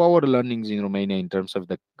we do our learnings in Romania in terms of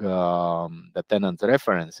the tenants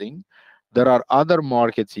referencing, there are other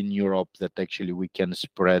markets in Europe that actually we can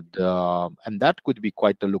spread, and that could be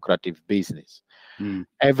quite a lucrative business.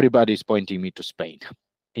 Everybody is pointing me to Spain.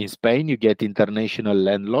 In Spain, you get international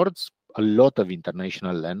landlords, a lot of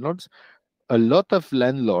international landlords. A lot of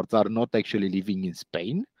landlords are not actually living in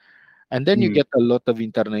Spain. And then you get a lot of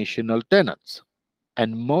international tenants.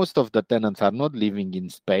 And most of the tenants are not living in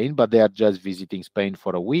Spain, but they are just visiting Spain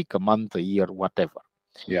for a week, a month, a year, whatever.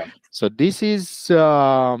 Yeah. So this is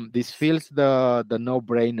this feels the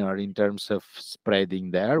no-brainer in terms of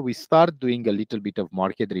spreading there. We start doing a little bit of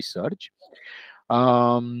market research.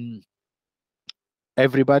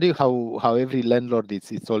 Everybody, how every landlord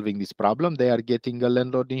is solving this problem, they are getting a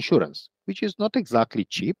landlord insurance, which is not exactly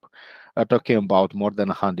cheap. Talking about more than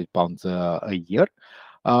 £100 a year.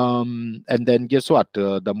 And then guess what?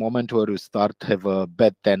 The moment where you start have a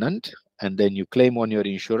bad tenant, and then you claim on your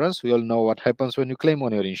insurance, we all know what happens when you claim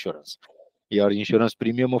on your insurance. Your insurance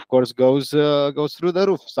premium, of course, goes through the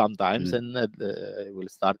roof sometimes, and it will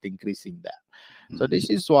start increasing there. So this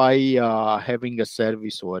is why having a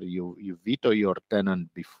service where you veto your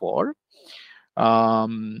tenant before. I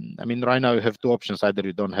mean, right now you have two options: either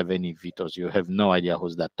you don't have any vetoes, you have no idea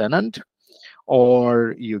who's that tenant,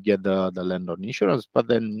 or you get the landlord insurance, but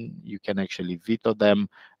then you can actually veto them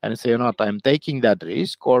and say, you know what, I'm taking that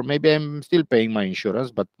risk, or maybe I'm still paying my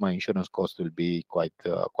insurance, but my insurance cost will be quite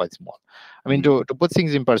small. I mean, to put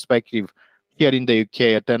things in perspective, here in the UK,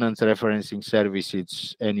 a tenant's referencing service,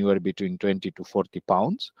 it's anywhere between 20 to 40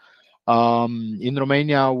 pounds. In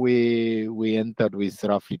Romania, we entered with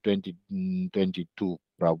roughly 22,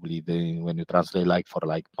 probably, when you translate like for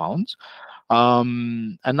like pounds.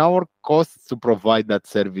 And our cost to provide that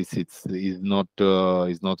service is not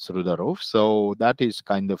through the roof. So that is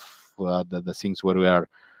kind of the things where we are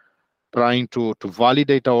trying to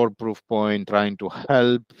validate our proof point, trying to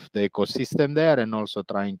help the ecosystem there, and also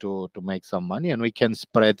trying to make some money. And we can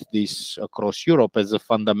spread this across Europe as a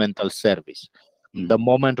fundamental service. The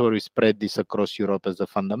moment where we spread this across Europe as a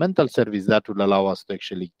fundamental service, that will allow us to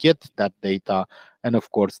actually get that data and,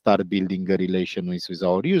 of course, start building a relation with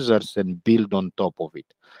our users and build on top of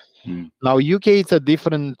it. Now, UK, it's a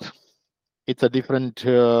different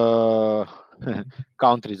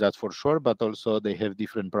countries, that's for sure, but also they have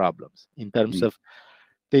different problems in terms of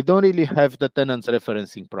they don't really have the tenants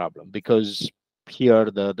referencing problem, because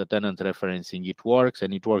here the tenant referencing, it works,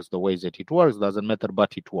 and it works the way that it works, doesn't matter,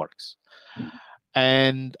 but it works.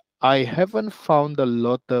 And I haven't found a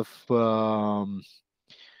lot of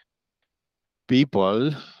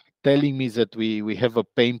people telling me that we have a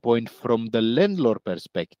pain point from the landlord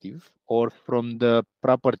perspective or from the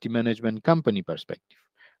property management company perspective.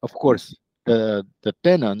 Of course, the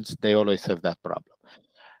tenants, they always have that problem.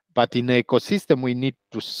 But in the ecosystem, we need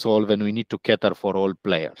to solve and we need to cater for all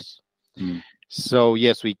players. So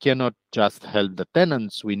yes, we cannot just help the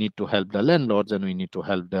tenants. We need to help the landlords, and we need to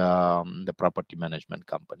help the property management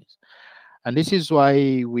companies. And this is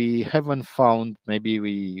why we haven't found, maybe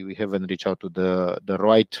we haven't reached out to the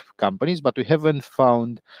right companies, but we haven't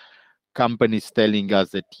found companies telling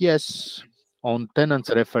us that, yes, on tenants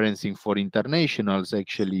referencing for internationals,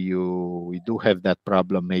 actually, we do have that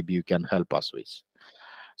problem. Maybe you can help us with.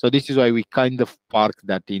 So this is why we kind of parked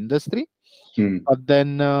that industry. But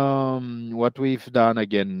then what we've done,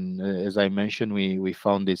 again, as I mentioned, we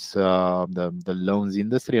found this the loans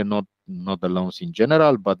industry, and not the loans in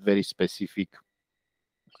general, but very specific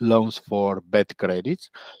loans for bad credits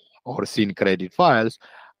or thin credit files.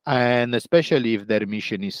 And especially if their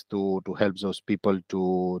mission is to help those people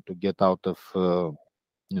to get out of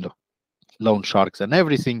loan sharks and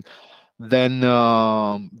everything, then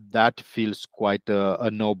that feels quite a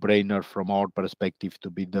no-brainer from our perspective to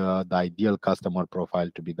be the ideal customer profile,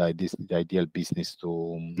 to be the ideal business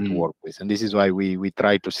to work with. And this is why we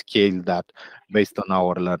try to scale that based on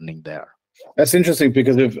our learning there. That's interesting,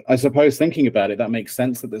 because I suppose thinking about it, that makes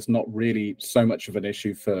sense that there's not really so much of an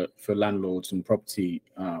issue for landlords and property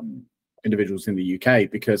individuals in the UK,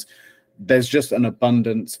 because there's just an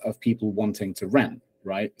abundance of people wanting to rent,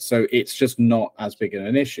 right? So it's just not as big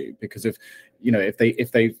an issue, because if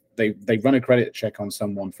they run a credit check on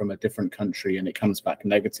someone from a different country and it comes back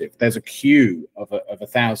negative, there's a queue of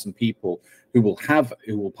 1,000 people who will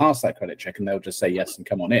pass that credit check, and they'll just say yes and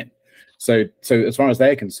come on in. So as far as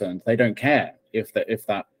they're concerned, they don't care if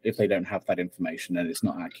they don't have that information and it's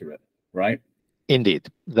not accurate, right? Indeed,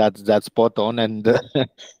 that's spot on. And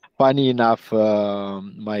funny enough,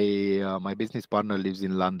 my business partner lives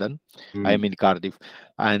in London. I'm in Cardiff,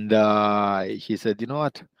 and he said, you know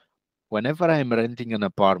what? Whenever I'm renting an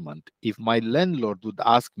apartment, if my landlord would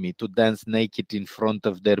ask me to dance naked in front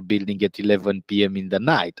of their building at 11 p.m. in the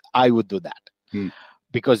night, I would do that.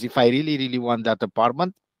 Because if I really, really want that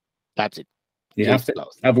apartment, that's it. You have to.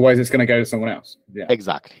 Otherwise, it's going to go to someone else. Yeah,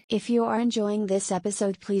 exactly. If you are enjoying this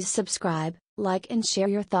episode, please subscribe, like, and share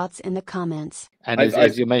your thoughts in the comments. And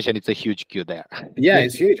as you mentioned, it's a huge queue there. Yeah,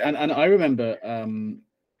 it's huge. And I remember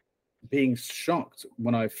being shocked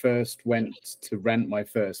when I first went to rent my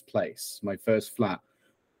first place, my first flat.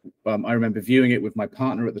 I remember viewing it with my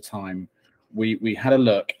partner at the time. We had a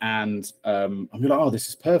look, and I'm like, oh, this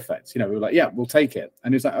is perfect. We were like, yeah, we'll take it.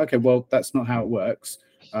 And he's like, okay, well, that's not how it works.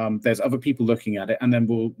 There's other people looking at it, and then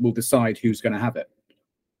we'll decide who's going to have it.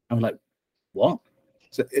 I'm like, what?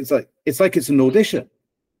 So it's like it's an audition,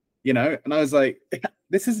 And I was like,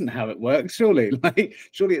 this isn't how it works. Surely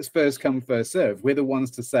it's first come, first serve. We're the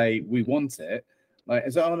ones to say we want it. Like,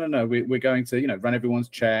 it's oh no, we're going to run everyone's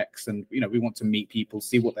checks, and we want to meet people,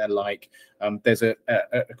 see what they're like. There's a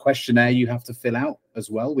questionnaire you have to fill out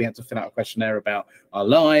as well. We have to fill out a questionnaire about our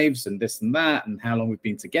lives and this and that, and how long we've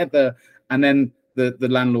been together, and then the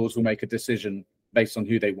landlords will make a decision based on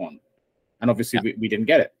who they want. And obviously we didn't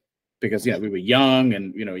get it, because we were young,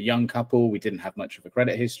 and a young couple. We didn't have much of a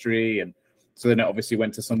credit history, and so then it obviously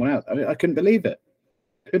went to someone else. I couldn't believe it.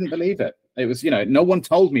 It was no one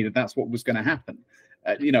told me that that's what was going to happen.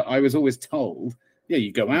 I was always told, yeah,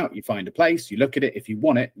 you go out, you find a place, you look at it. If you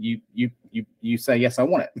want it, you say yes, I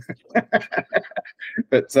want it.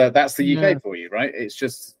 But that's the UK for you, right? It's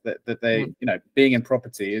just that they, being in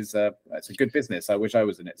property is it's a good business. I wish I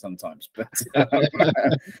was in it sometimes,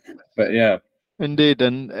 but yeah. Indeed,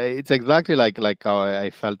 and it's exactly like how I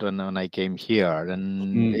felt when I came here,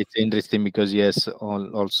 and it's interesting because yes,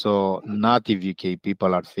 also native UK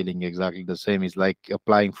people are feeling exactly the same. It's like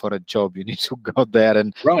applying for a job. You need to go there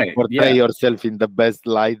and portray yourself in the best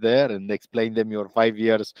light there, and explain them your 5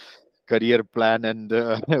 years career plan and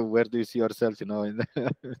where do you see yourself,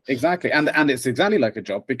 Exactly, and it's exactly like a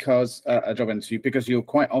job, because a job interview, because you're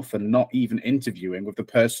quite often not even interviewing with the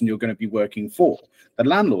person you're going to be working for. The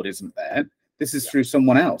landlord isn't there. This is through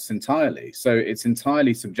someone else entirely, so it's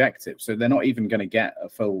entirely subjective. So they're not even going to get a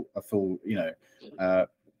full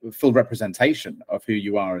representation of who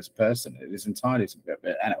you are as a person. It is entirely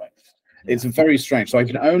subjective. Anyway, it's very strange. So I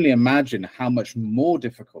can only imagine how much more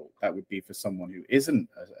difficult that would be for someone who isn't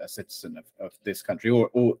a citizen of this country,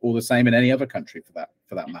 or the same in any other country for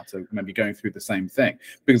that matter, maybe going through the same thing.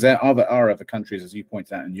 Because there are other countries, as you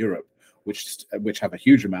pointed out, in Europe, which have a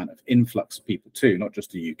huge amount of influx of people too, not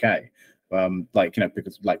just the UK.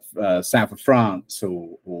 Because south of France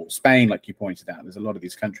or Spain, like you pointed out, there's a lot of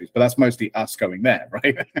these countries, but that's mostly us going there,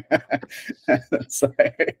 right? so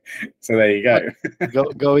there you go.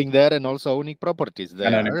 Going there and also owning properties there,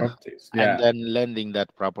 and owning properties, and then lending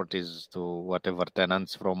that properties to whatever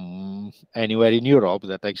tenants from anywhere in Europe.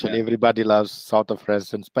 That actually everybody loves south of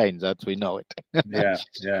France and Spain. That we know it.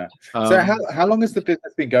 yeah. So how long has the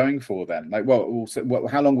business been going for then? Like,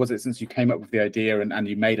 how long was it since you came up with the idea and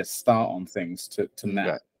you made a start on things to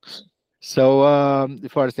now? Right. So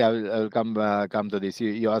first I will come to this.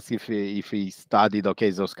 You ask if we studied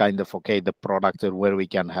those kind of the product or where we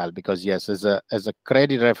can help, because yes, as a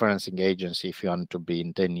credit referencing agency, if you want to be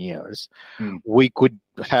in 10 years, we could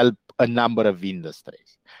help a number of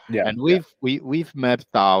industries. And we've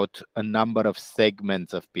mapped out a number of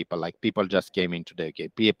segments of people, like people just came into the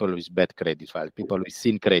UK, people with bad credit files, people with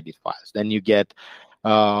thin credit files. Then you get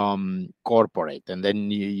corporate, and then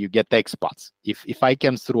you get expats. If I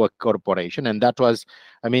came through a corporation, and that was,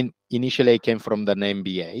 initially I came from an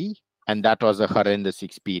MBA, and that was a horrendous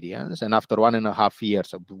experience. And after 1.5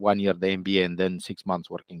 years, 1 year the MBA, and then 6 months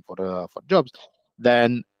working for jobs,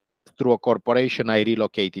 then through a corporation, I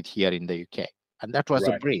relocated here in the UK. And that was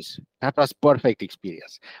a Right. breeze. That was perfect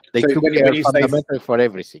experience. They So took when care you say fundamentally for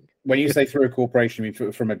everything. when you say through a corporation, you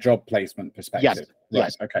mean from a job placement perspective? Yes.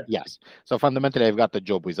 Right. Okay. Yes. So fundamentally, I've got a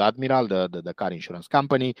job with Admiral, the car insurance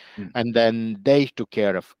company, Mm. and then they took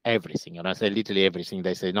care of everything. And I say literally everything.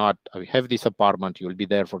 They say, "No, we have this apartment. You'll be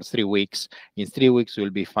there for 3 weeks. In 3 weeks, we'll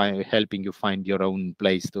be helping you find your own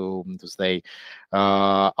place to stay,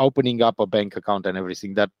 opening up a bank account and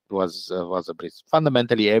everything." That was a breeze.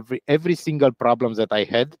 Fundamentally, every single problem that I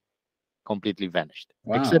had completely vanished,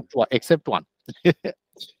 Wow. except one.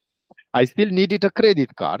 I still needed a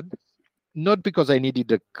credit card. Not because I needed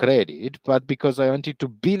the credit, but because I wanted to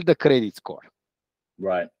build a credit score.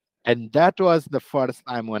 Right. And that was the first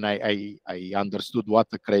time when I understood what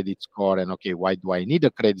the credit score and, okay, why do I need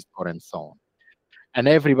a credit score and so on. And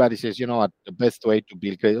everybody says, you know what, the best way to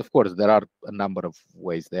build credit, of course, there are a number of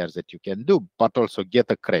ways there that you can do, but also get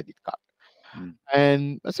a credit card. Mm.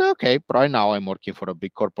 And I said, okay, right now I'm working for a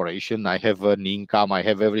big corporation. I have an income. I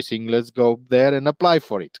have everything. Let's go there and apply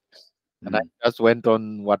for it. And I just went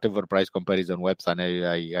on whatever price comparison website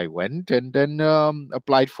I went and then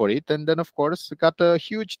applied for it. And then, of course, got a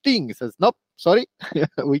huge thing. It says, nope, sorry,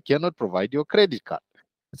 we cannot provide you a credit card.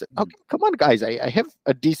 I said, okay, come on, guys. I have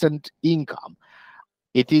a decent income.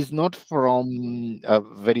 It is not from a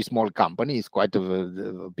very small company. It's quite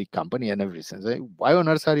a big company and everything. So why on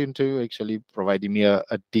earth are you into actually providing me a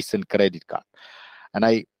decent credit card?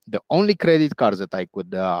 And the only credit cards that I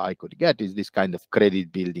could get is this kind of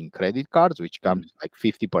credit building credit cards, which comes like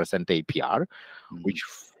 50% APR, which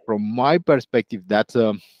from my perspective, that's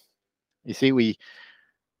you see,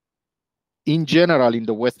 in general, in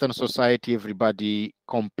the Western society, everybody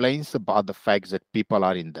complains about the fact that people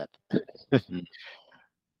are in debt.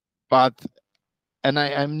 But, and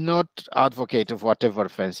I'm not advocate of whatever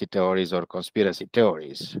fancy theories or conspiracy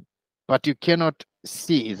theories, but you cannot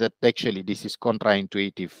see that actually this is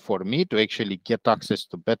counterintuitive. For me to actually get access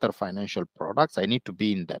to better financial products, I need to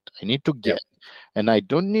be in debt. I need to get, and I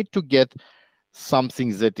don't need to get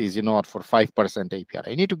something that is, you know, for 5% APR.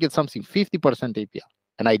 I need to get something 50% APR.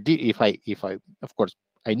 And I did, if I, of course,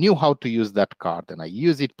 I knew how to use that card and I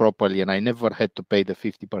use it properly and I never had to pay the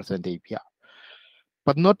 50% APR.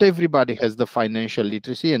 But not everybody has the financial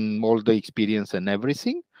literacy and all the experience and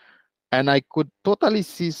everything. And I could totally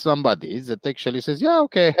see somebody that actually says, yeah,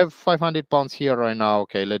 okay, I have 500 pounds here right now.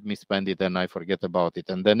 Okay, let me spend it and I forget about it.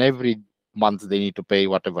 And then every month they need to pay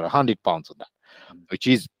whatever, 100 pounds on that, which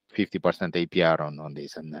is 50% APR on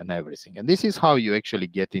this and everything. And this is how you actually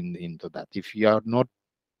get into that if you are not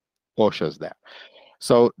cautious there.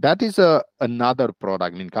 So that is another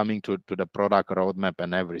product. I mean, coming to the product roadmap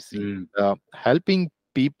and everything, helping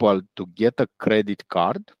people to get a credit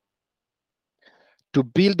card, to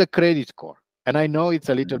build a credit score. And I know it's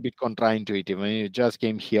a little bit counterintuitive. When you just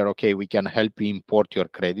came here, okay, we can help you import your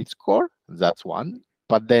credit score. That's one.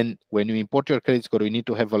 But then when you import your credit score, we need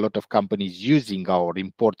to have a lot of companies using our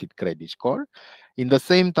imported credit score. In the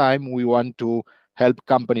same time, we want to help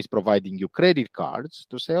companies providing you credit cards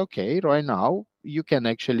to say, okay, right now you can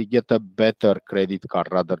actually get a better credit card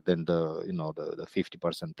rather than the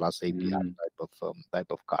 50% plus APR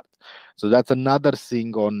type of card. So that's another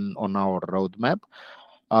thing on our roadmap.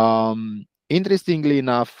 Interestingly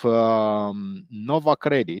enough, Nova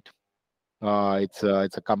Credit, it's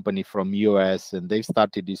a company from US, and they've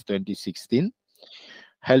started this 2016,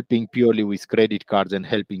 helping purely with credit cards and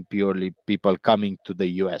helping purely people coming to the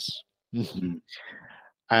US.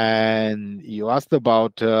 And you asked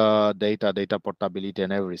about data portability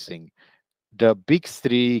and everything. The big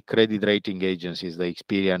three credit rating agencies, the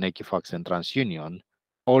Experian, Equifax, and TransUnion,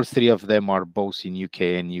 all three of them are both in UK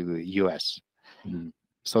and US.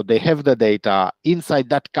 So they have the data inside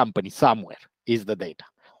that company somewhere is the data.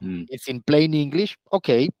 It's in plain English.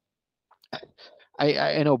 Okay.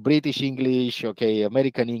 I know British English, okay,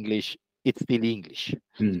 American English, it's still English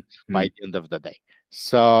by the end of the day.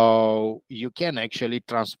 So you can actually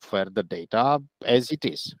transfer the data as it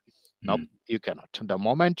is. Nope, you cannot. The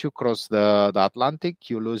moment you cross the Atlantic,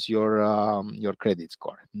 you lose your credit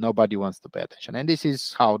score. Nobody wants to pay attention. And this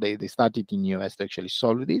is how they started in US to actually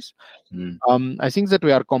solve this. I think that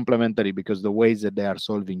we are complementary because the ways that they are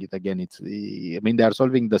solving it, again, they are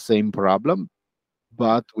solving the same problem,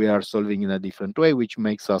 but we are solving in a different way, which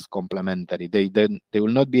makes us complementary. They will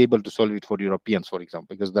not be able to solve it for Europeans, for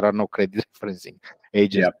example, because there are no credit referencing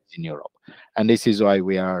agencies in Europe, and this is why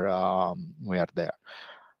we are there.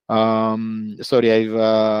 Sorry,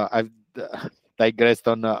 I've digressed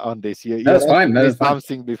on this. That's fine. There's That's fine.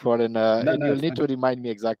 something before, and you'll need to remind me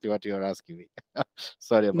exactly what you're asking me.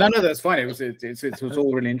 Sorry about No, that's fine. It was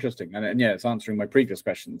all really interesting, and yeah, it's answering my previous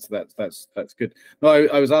questions. That's good. No,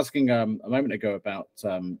 I was asking a moment ago about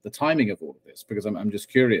the timing of all of this, because I'm just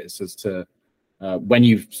curious as to when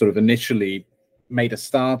you've sort of initially made a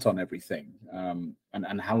start on everything,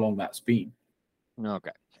 and how long that's been.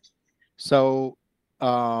 Okay. So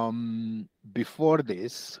before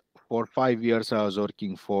this, for 5 years, I was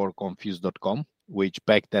working for Confused.com, which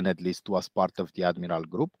back then at least was part of the Admiral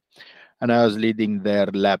Group, and I was leading their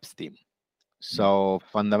labs team. So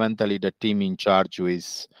fundamentally, the team in charge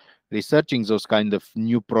was researching those kind of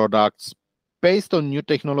new products based on new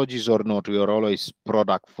technologies or not. We are always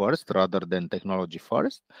product first rather than technology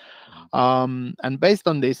first. And based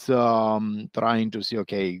on this, trying to see,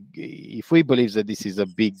 okay, if we believe that this is a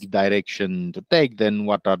big direction to take, then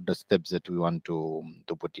what are the steps that we want to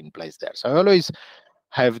put in place there? So I always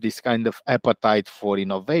have this kind of appetite for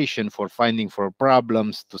innovation, for finding for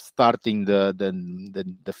problems, to starting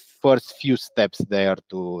the first few steps there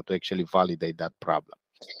to actually validate that problem.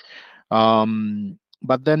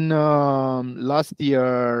 But then last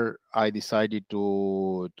year I decided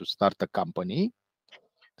to start a company.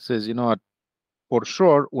 Says, you know what, for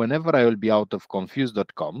sure, whenever I will be out of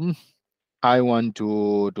Confused.com, I want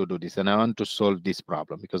to do this, and I want to solve this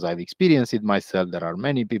problem because I've experienced it myself. There are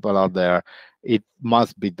many people out there. It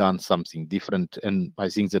must be done something different, and I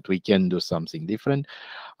think that we can do something different.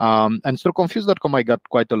 And through Confused.com, I got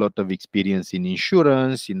quite a lot of experience in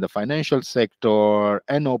insurance, in the financial sector,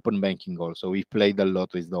 and open banking also. We played a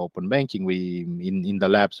lot with the open banking. In the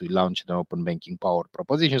labs, we launched an open banking power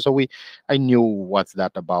proposition. So I knew what's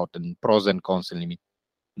that about, and pros and cons and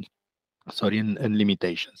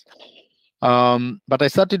limitations. But I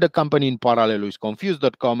started a company in parallel with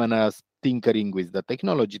Confused.com, and I was tinkering with the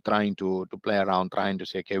technology, trying to play around, trying to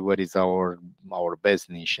say, okay, where is our best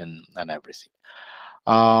niche and everything.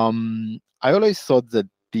 I always thought that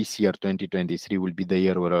this year, 2023, will be the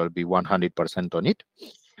year where I'll be 100% on it.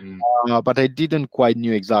 But I didn't quite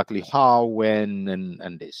knew exactly how, when,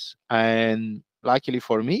 and this. And luckily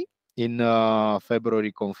for me, in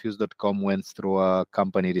February, Confused.com went through a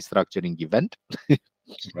company restructuring event.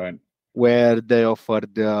 Right. Where they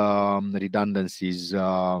offered redundancies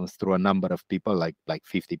through a number of people, like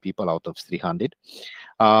 50 people out of 300.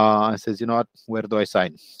 I says, you know what, where do I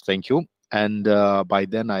sign? Thank you. And by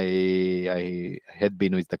then I had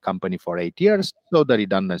been with the company for 8 years, so the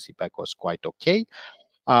redundancy pack was quite okay.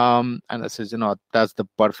 And I says, you know what, that's the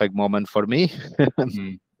perfect moment for me.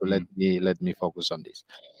 Let me focus on this.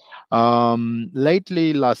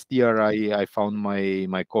 Lately, last year, I found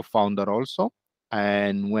my co-founder also.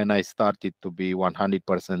 And when I started to be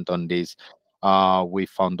 100% on this, we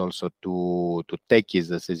found also to take it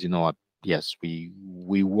that says, you know what, yes, we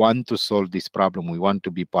want to solve this problem. We want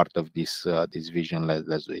to be part of this vision.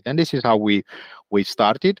 Let's do it. And this is how we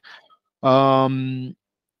started. I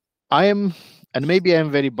am, and maybe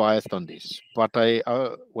I'm very biased on this, but I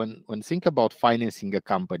when think about financing a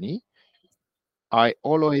company, I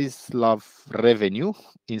always love revenue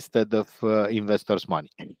instead of investors' money.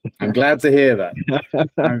 I'm glad to hear that.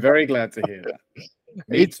 I'm very glad to hear that.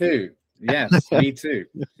 Me too. Yes, me too.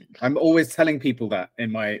 I'm always telling people that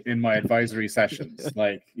in my advisory sessions,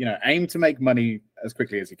 like, you know, aim to make money as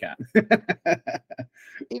quickly as you can.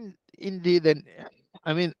 Indeed, and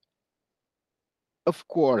I mean, of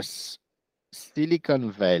course,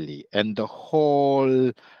 Silicon Valley and the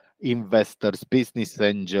whole investors, business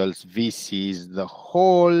angels, VCs, the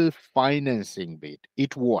whole financing bit,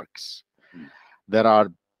 it works. There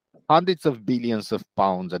are hundreds of billions of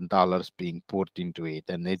pounds and dollars being put into it,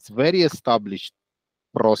 and it's very established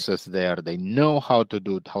process there. They know how to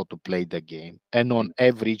do it, how to play the game, and on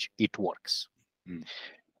average, it works.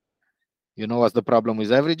 You know what's the problem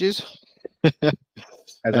with averages?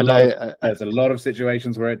 There's a lot of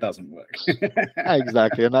situations where it doesn't work.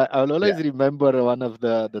 Exactly. And I'll always remember one of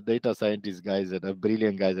the data scientist guys, a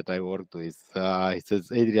brilliant guy that I worked with. He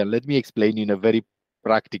says, Adrian, let me explain in a very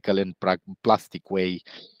practical and plastic way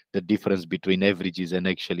the difference between averages and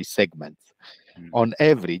actually segments. On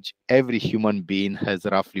average, every human being has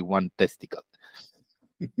roughly one testicle.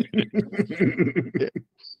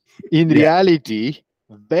 In reality,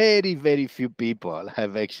 very, very few people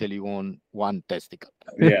have actually one testicle.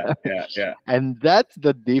 Yeah. And that's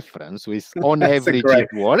the difference with on average it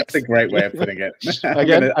works. That's a great way of putting it.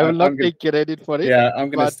 Again, I will not take credit for it. Yeah, I'm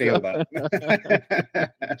going to steal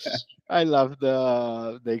that. I love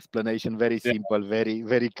the explanation. Very simple, very,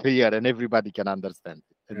 very clear, and everybody can understand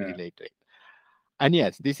it and relate to it. And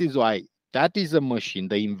yes, this is why that is a machine.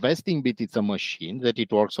 The investing bit is a machine that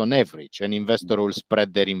it works on average. An investor will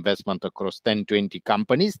spread their investment across 10, 20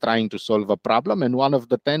 companies trying to solve a problem, and one of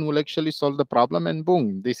the 10 will actually solve the problem, and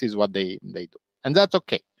boom, this is what they do. And that's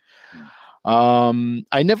okay.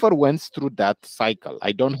 I never went through that cycle.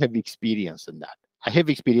 I don't have experience in that. I have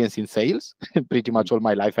experience in sales. Pretty much all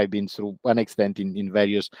my life I've been through one extent in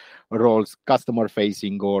various roles, customer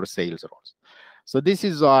facing or sales roles. So this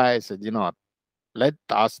is why I said, let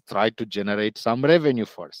us try to generate some revenue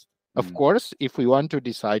first. Of course, if we want to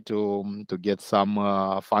decide to get some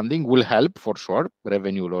funding, will help for sure.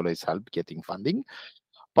 Revenue will always help getting funding.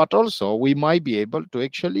 But also we might be able to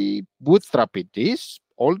actually bootstrap it this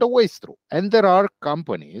all the way through. And there are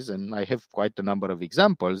companies, and I have quite a number of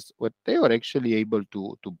examples, where they are actually able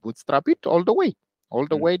to bootstrap it all the way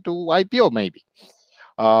to IPO maybe.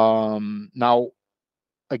 Now,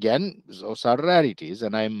 again, those are rarities,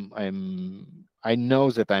 and I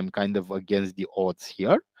know that I'm kind of against the odds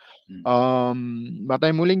here. But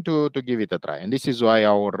I'm willing to give it a try. And this is why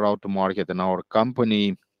our route to market and our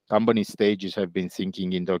company stages have been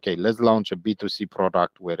thinking into, okay, let's launch a B2C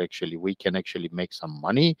product where actually we can actually make some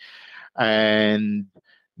money. And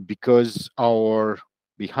because our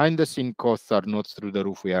behind the scene costs are not through the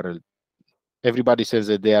roof, everybody says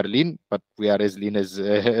that they are lean, but we are as lean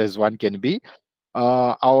as one can be.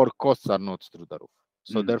 Our costs are not through the roof.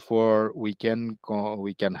 So therefore, we can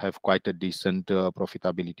have quite a decent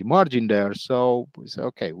profitability margin there. So we say,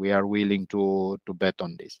 okay, we are willing to bet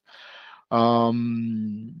on this.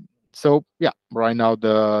 So yeah, right now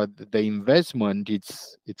the investment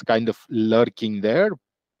it's kind of lurking there,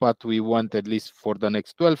 but we want at least for the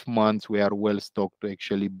next 12 months we are well stocked to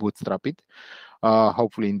actually bootstrap it.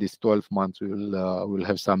 Hopefully in these 12 months we'll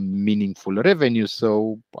have some meaningful revenue.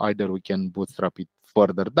 So either we can bootstrap it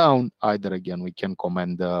further down, either again we can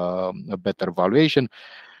command a better valuation.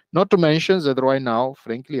 Not to mention that right now,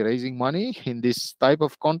 frankly, raising money in this type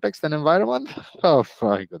of context and environment, oh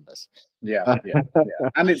my goodness. Yeah.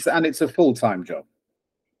 And it's a full-time job,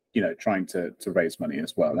 trying to raise money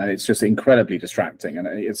as well, and it's just incredibly distracting. And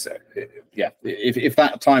if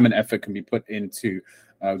that time and effort can be put into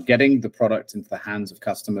getting the product into the hands of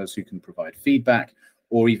customers who can provide feedback,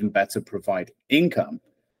 or even better, provide income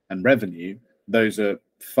and revenue, those are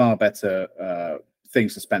far better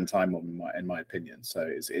things to spend time on, in my opinion. So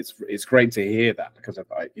it's great to hear that, because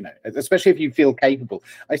especially if you feel capable.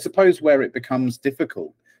 I suppose where it becomes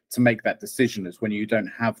difficult to make that decision is when you don't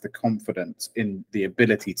have the confidence in the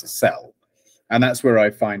ability to sell. And that's where I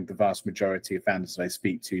find the vast majority of founders that I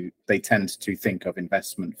speak to, they tend to think of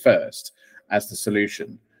investment first as the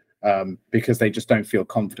solution, because they just don't feel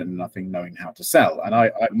confident enough in knowing how to sell.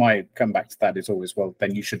 And my comeback to that is always, well,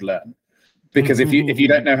 then you should learn. Because if you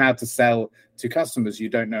don't know how to sell to customers, you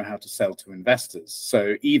don't know how to sell to investors.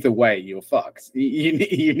 So either way, you're fucked. You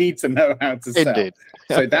need to know how to sell. Indeed.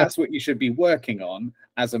 So that's what you should be working on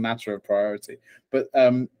as a matter of priority. But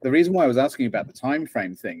the reason why I was asking about the time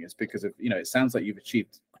frame thing is because of, it sounds like you've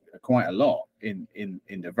achieved quite a lot in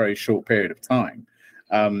a very short period of time.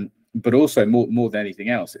 But also more than anything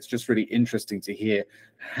else, it's just really interesting to hear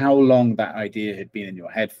how long that idea had been in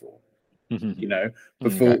your head for.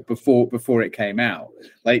 Before it came out.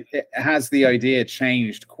 Like, has the idea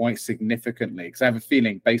changed quite significantly? Because I have a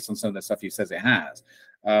feeling, based on some of the stuff you says it has,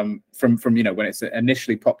 from when it's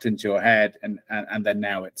initially popped into your head and then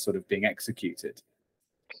now it's sort of being executed.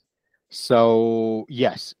 So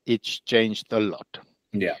yes, it's changed a lot.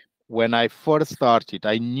 Yeah. When I first started,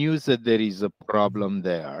 I knew that there is a problem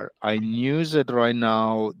there. I knew that right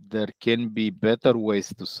now there can be better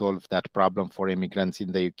ways to solve that problem for immigrants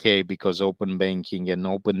in the UK, because open banking and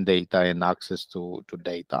open data and access to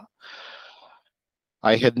data.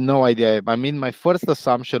 I had no idea. I mean, my first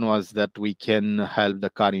assumption was that we can help the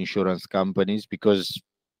car insurance companies because,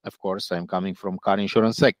 of course, I'm coming from car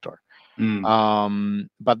insurance sector.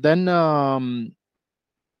 But then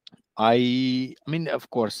I mean, of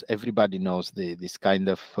course, everybody knows this kind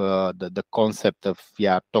of the concept of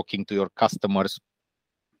talking to your customers,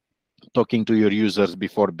 talking to your users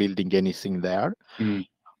before building anything there.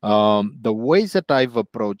 The ways that I've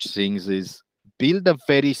approached things is build a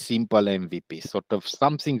very simple MVP, sort of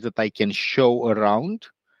something that I can show around,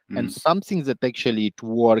 and something that actually it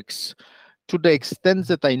works to the extent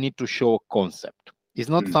that I need to show a concept. It's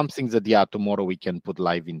not something that tomorrow we can put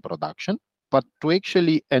live in production, but to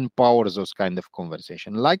actually empower those kind of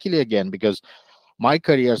conversation. Luckily, again, because my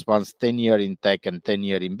career spans 10 years in tech and 10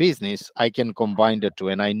 years in business, I can combine the two,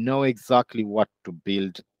 and I know exactly what to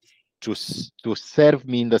build to serve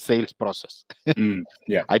me in the sales process.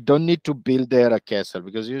 Yeah. I don't need to build there a castle,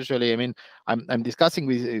 because usually, I mean, I'm discussing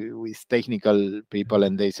with technical people,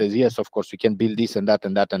 and they say, yes, of course we can build this and that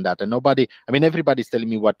and that and that, and nobody, I mean, everybody's telling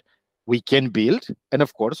me what we can build, and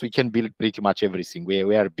of course we can build pretty much everything. We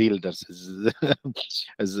are builders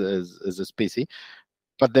as a species,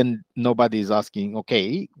 but then nobody is asking,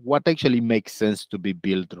 okay, what actually makes sense to be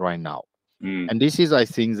built right now? And this is, I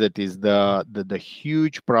think, that is the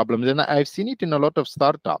huge problem. And I've seen it in a lot of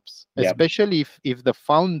startups, especially if the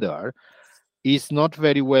founder is not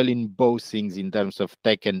very well in both things in terms of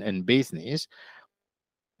tech and business.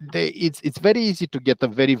 It's very easy to get a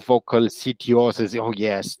very vocal CTO says, oh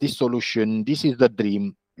yes, this solution, this is the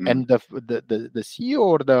dream. And the CEO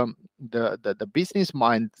or the business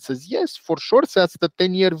mind says, yes, for sure, that's the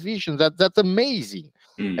 10-year vision. That's amazing.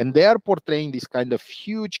 And they are portraying this kind of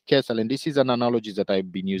huge castle. And this is an analogy that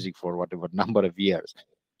I've been using for whatever number of years.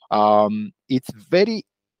 It's very,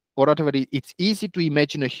 or whatever, it's easy to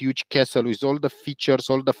imagine a huge castle with all the features,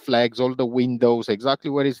 all the flags, all the windows,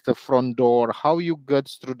 exactly where is the front door, how you get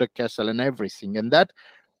through the castle and everything. And that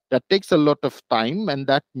takes a lot of time, and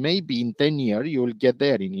that maybe in 10 years, you will get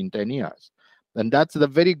there in 10 years. And that's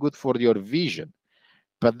very good for your vision.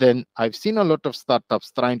 But then I've seen a lot of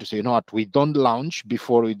startups trying to say, you know what, we don't launch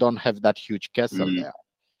before we don't have that huge castle there.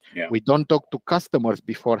 Yeah. We don't talk to customers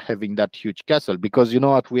before having that huge castle, because you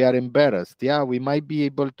know what, we are embarrassed. Yeah, we might be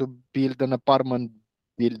able to build an apartment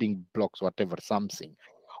building blocks, whatever, something,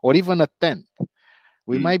 or even a tent.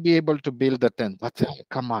 We might be able to build a tent, but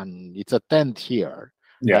come on, it's a tent here.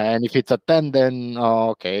 And if it's a tent, then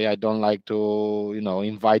okay, I don't like to,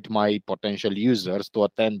 invite my potential users to a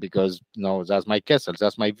tent, because that's my castle,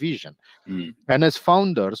 that's my vision. And as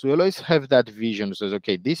founders, we always have that vision. Says,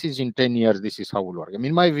 okay, this is in 10 years, this is how we'll work. I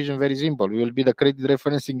mean, my vision very simple. We will be the credit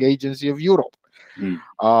referencing agency of Europe.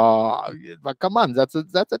 But come on, that's a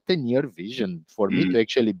 10-year vision for me to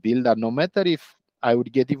actually build that. No matter if I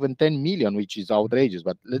would get even 10 million, which is outrageous.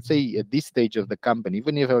 But let's say at this stage of the company,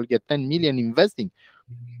 even if I will get 10 million investing,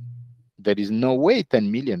 there is no way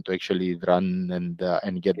 10 million to actually run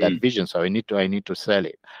and get that vision. So I need to sell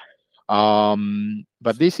it.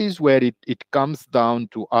 But this is where it comes down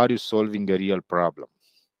to, are you solving a real problem?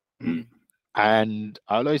 And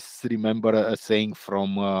I always remember a saying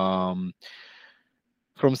from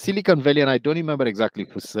Silicon Valley, and I don't remember exactly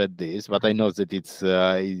who said this, but I know that it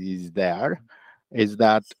is there, is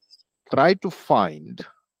that try to find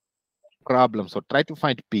problems, or try to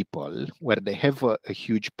find people where they have a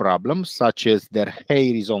huge problem, such as their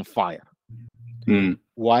hair is on fire.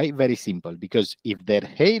 Why? Very simple. Because if their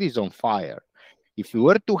hair is on fire, if you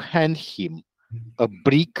were to hand him a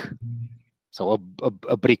brick, so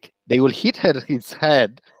a brick, they will hit his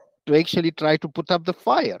head to actually try to put up the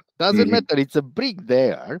fire. Doesn't matter, it's a brick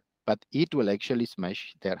there, but it will actually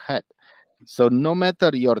smash their head. So no matter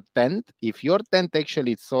your tent, if your tent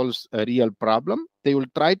actually solves a real problem, they will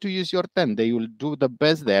try to use your tent. They will do the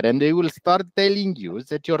best there, and they will start telling you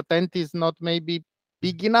that your tent is not maybe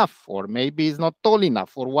big enough, or maybe it's not tall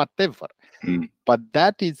enough, or whatever. But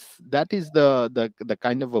that is the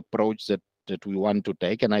kind of approach that we want to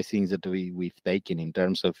take, and I think that we've taken in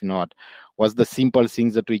terms of, what's the simple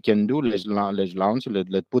things that we can do. Let's launch.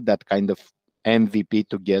 Let's put that kind of MVP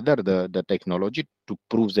together, the technology, to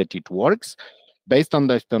prove that it works. Based on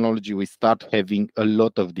the technology, we start having a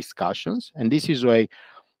lot of discussions, and this is why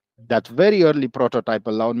that very early prototype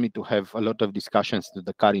allowed me to have a lot of discussions to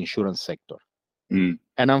the car insurance sector. And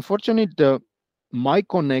unfortunately, my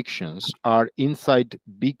connections are inside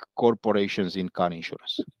big corporations in car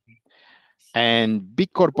insurance. And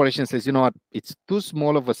big corporations says, you know what, it's too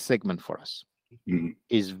small of a segment for us.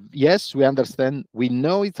 Yes, we understand, we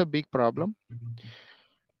know it's a big problem,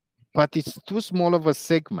 but it's too small of a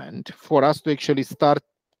segment for us to actually start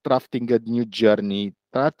drafting a new journey,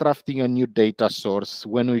 start drafting a new data source.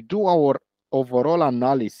 When we do our overall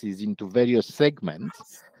analysis into various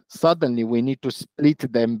segments, suddenly we need to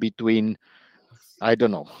split them between, I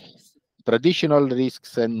don't know, traditional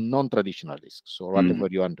risks and non-traditional risks, or whatever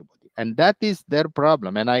you want to put it. And that is their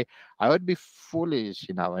problem. And I would be foolish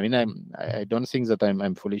enough. I mean, I don't think that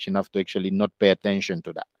I'm foolish enough to actually not pay attention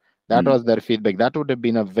to that. That was their feedback. That would have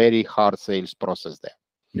been a very hard sales process there.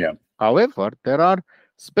 Yeah. However, there are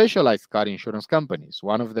specialized car insurance companies.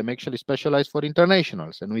 One of them actually specialized for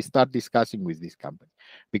internationals. And we start discussing with this company,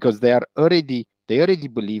 because they already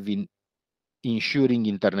believe in insuring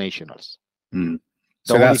internationals.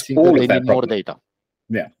 So that's all they of their need more problem. data.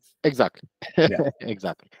 Yeah. Exactly. Yeah.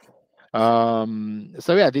 Exactly.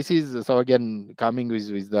 So yeah, this is, so again, coming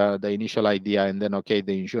with the initial idea, and then, okay,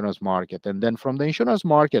 the insurance market. And then from the insurance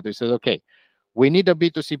market, we said, okay, we need a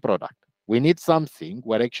B2C product. We need something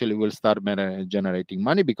where actually we'll start generating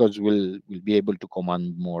money, because we'll be able to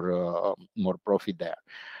command more profit there.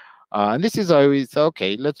 And this is how we say,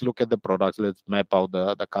 okay, let's look at the products, let's map out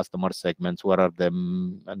the customer segments, what are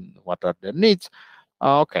them and what are their needs.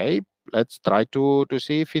 Okay, let's try to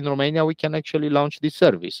see if in Romania we can actually launch this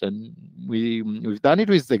service. And we've done it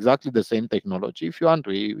with exactly the same technology. If you want,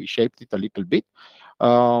 we shaped it a little bit.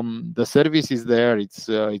 The service is there, it's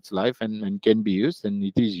live and can be used, and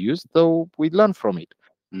it is used, so we learn from it.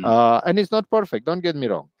 And it's not perfect, don't get me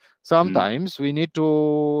wrong. Sometimes we need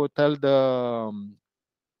to tell the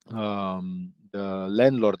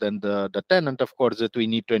landlord and the tenant, of course, that we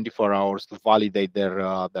need 24 hours to validate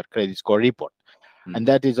their credit score report. And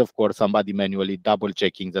that is, of course, somebody manually double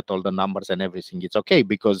checking that all the numbers and everything is okay,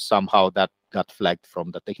 because somehow that got flagged from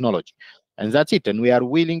the technology. And that's it. And we are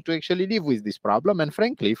willing to actually live with this problem. And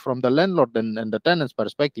frankly, from the landlord and the tenant's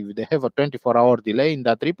perspective, if they have a 24-hour delay in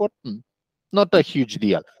that report, not a huge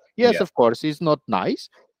deal. Yes, of course, it's not nice.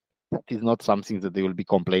 It's not something that they will be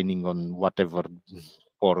complaining on whatever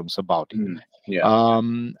forums about it.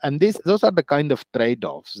 And those are the kind of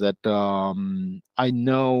trade-offs that I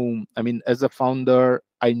know. I mean, as a founder,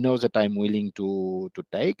 I know that I'm willing to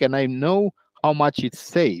take, and I know how much it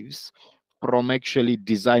saves from actually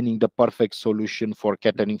designing the perfect solution for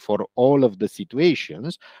catering for all of the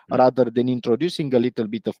situations, rather than introducing a little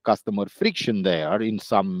bit of customer friction there to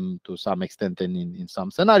some extent and in some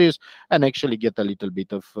scenarios, and actually get a little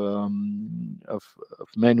bit of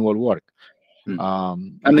manual work.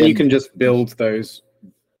 And then you can just build those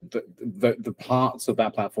the parts of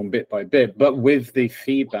that platform bit by bit, but with the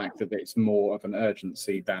feedback that it's more of an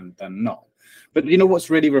urgency than not. But you know what's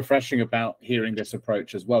really refreshing about hearing this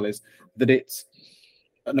approach as well is that it's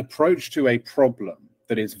an approach to a problem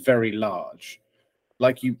that is very large.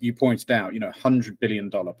 Like you pointed out, $100 billion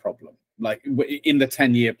problem, like in the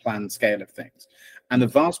 10-year plan scale of things. And the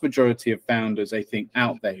vast majority of founders, I think,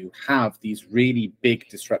 out there who have these really big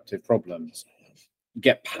disruptive problems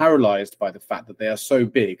get paralyzed by the fact that they are so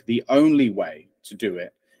big. The only way to do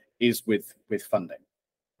it is with funding,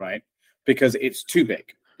 right? Because it's too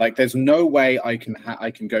big. Like, there's no way I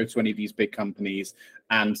can go to any of these big companies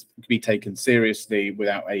and be taken seriously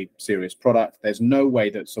without a serious product. There's no way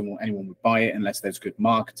that anyone would buy it unless there's good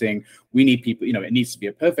marketing. We need people, it needs to be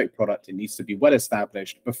a perfect product. It needs to be well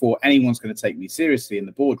established before anyone's going to take me seriously in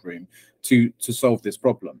the boardroom to solve this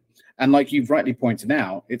problem. And like you've rightly pointed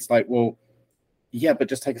out, it's like, well, yeah, but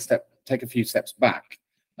just take a few steps back.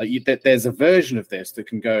 There's a version of this that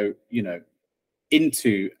can go,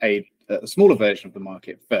 into a smaller version of the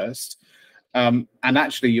market first, and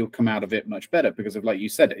actually you'll come out of it much better because of, like you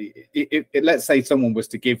said, let's say someone was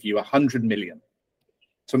to give you 100 million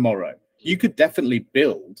tomorrow, you could definitely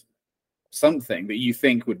build something that you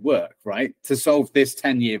think would work, right, to solve this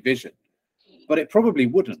 10-year vision. But it probably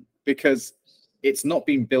wouldn't, because it's not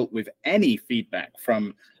been built with any feedback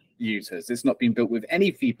from users. It's not been built with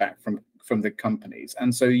any feedback from the companies,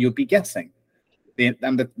 and so you'll be guessing. The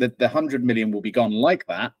 100 million will be gone like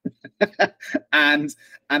that, and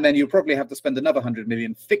then you'll probably have to spend another 100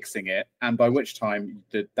 million fixing it, and by which time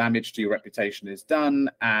the damage to your reputation is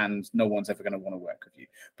done, and no one's ever going to want to work with you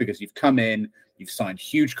because you've come in, you've signed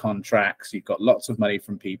huge contracts, you've got lots of money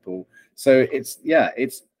from people. So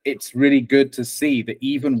it's really good to see that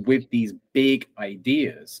even with these big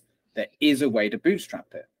ideas, there is a way to bootstrap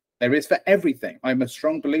it. There is for everything. I'm a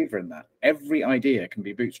strong believer in that. Every idea can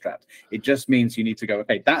be bootstrapped. It just means you need to go,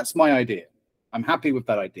 okay, that's my idea. I'm happy with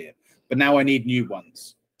that idea. But now I need new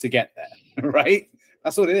ones to get there, right?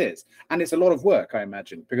 That's what it is. And it's a lot of work, I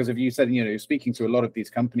imagine, because if you said, you're speaking to a lot of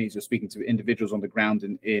these companies, you're speaking to individuals on the ground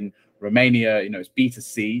in Romania, it's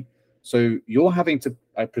B2C. So you're having to,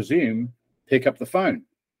 I presume, pick up the phone,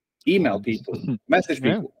 email people, message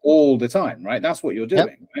people all the time, right? That's what you're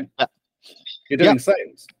doing, right? You're doing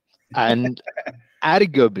sales. And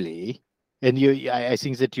arguably, and I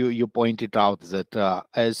think that you pointed out that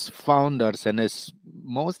as founders and as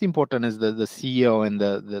most important as the CEO and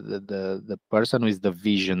the person with the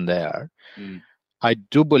vision there, I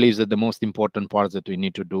do believe that the most important part that we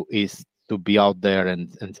need to do is to be out there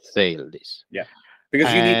and sell this. Yeah,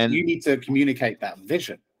 because you need to communicate that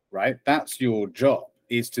vision, right? That's your job,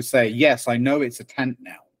 is to say, yes, I know it's a tent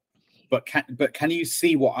now, but can you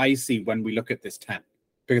see what I see when we look at this tent?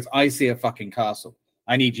 Because I see a fucking castle.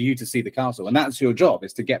 I need you to see the castle. And that's your job,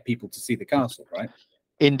 is to get people to see the castle, right?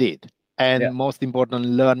 Indeed. And most important,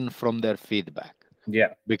 learn from their feedback.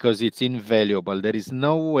 Yeah. Because it's invaluable. There is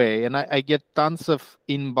no way. And I get tons of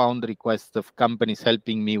inbound requests of companies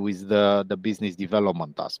helping me with the business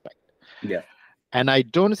development aspect. Yeah. And I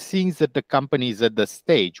don't think that the company is at the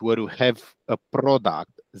stage where you have a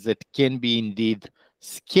product that can be indeed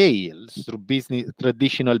scaled through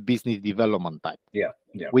traditional business development type. Yeah.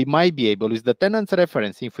 We might be able, with the tenants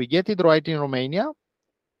reference, if we get it right in Romania,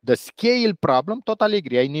 the scale problem, totally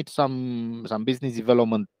agree. I need some business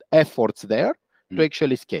development efforts there to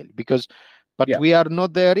actually scale, but we are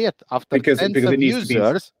not there yet. After tens of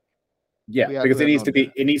users, because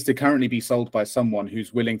it needs to currently be sold by someone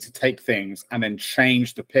who's willing to take things and then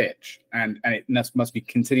change the pitch, and it must be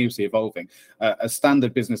continuously evolving. A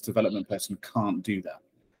standard business development person can't do that.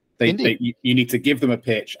 You need to give them a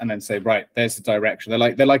pitch and then say, right, there's the direction.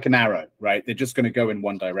 They're like an arrow, right? They're just going to go in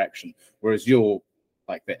one direction, whereas you're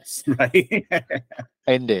like this, right?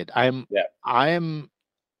 Indeed. I'm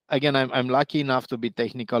lucky enough to be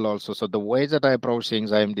technical also. So the way that I approach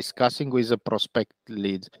things, I am discussing with the prospect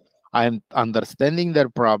leads. I am understanding their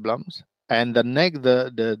problems, and the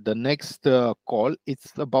next call,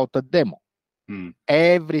 it's about a demo.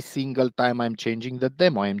 Every single time I'm changing the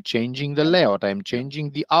demo, I'm changing the layout, I'm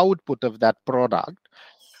changing the output of that product,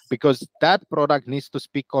 because that product needs to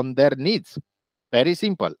speak on their needs. Very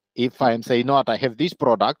simple. If I'm saying, no, I have this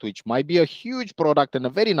product, which might be a huge product and a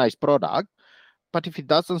very nice product, but if it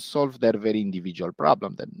doesn't solve their very individual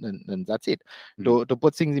problem, then that's it. To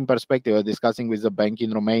put things in perspective, I was discussing with a bank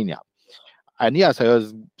in Romania. And yes, I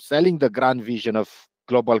was selling the grand vision of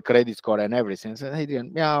global credit score and everything. I said,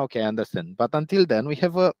 Adrian, yeah, okay, I understand. But until then, we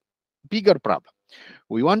have a bigger problem.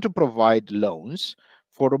 We want to provide loans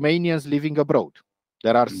for Romanians living abroad.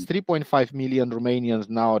 There are 3.5 million Romanians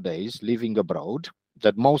nowadays living abroad,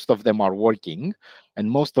 that most of them are working and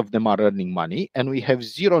most of them are earning money, and we have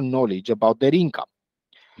zero knowledge about their income.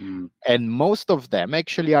 And most of them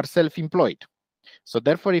actually are self-employed. So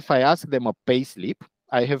therefore, if I ask them a pay slip,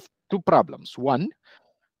 I have two problems. One,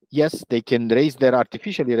 yes, they can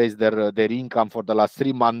artificially raise their income for the last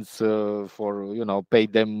 3 months pay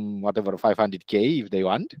them whatever 500K if they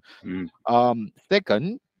want.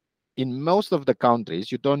 Second, in most of the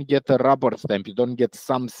countries, you don't get a rubber stamp, you don't get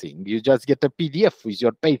something, you just get a PDF with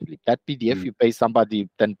your payslip. That PDF, you pay somebody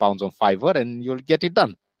 £10 on Fiverr and you'll get it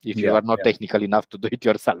done if you are not technical enough to do it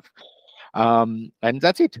yourself. And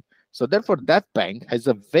that's it. So therefore, that bank has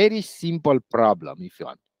a very simple problem, if you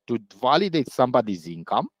want, to validate somebody's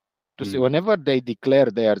income, to say whenever they declare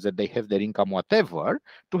theirs that they have their income, whatever,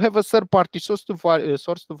 to have a third-party source to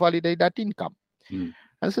validate that income.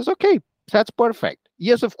 And says, okay, that's perfect.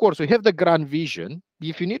 Yes, of course, we have the grand vision.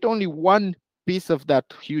 If you need only one piece of that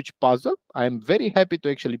huge puzzle, I'm very happy to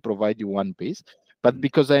actually provide you one piece. But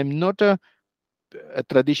because I'm not a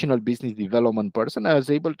traditional business development person, I was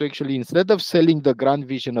able to actually, instead of selling the grand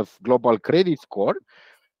vision of global credit score,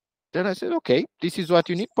 then I said, okay, this is what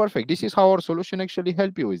you need. Perfect. This is how our solution actually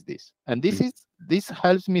help you with this. And this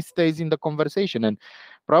helps me stays in the conversation. And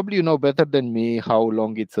probably you know better than me how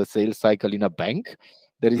long it's a sales cycle in a bank.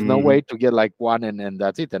 There is no way to get like one and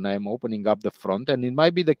that's it. And I'm opening up the front. And it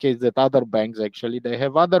might be the case that other banks actually, they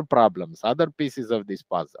have other problems, other pieces of this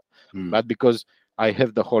puzzle. But because I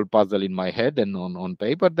have the whole puzzle in my head and on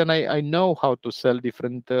paper, then I know how to sell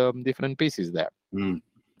different pieces there.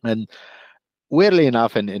 And weirdly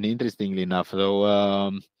enough and interestingly enough,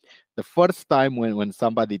 so the first time when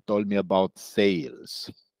somebody told me about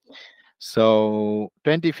sales, so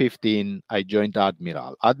 2015, I joined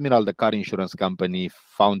Admiral, the car insurance company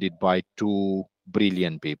founded by two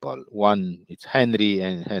brilliant people. One, it's Henry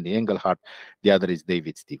Engelhardt. The other is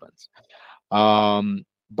David Stevens.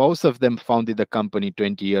 Both of them founded the company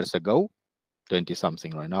 20 years ago,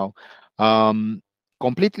 20-something right now.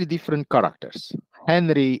 Completely different characters.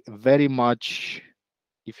 Henry, very much,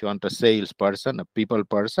 if you want, a salesperson, a people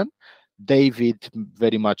person. David,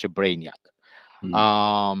 very much a brainiac.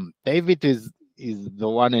 David is the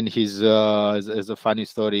one, and he's is a funny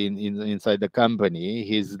story inside the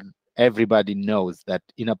company. Everybody knows that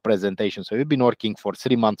in a presentation. So we've been working for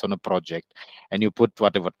 3 months on a project, and you put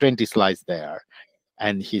whatever 20 slides there,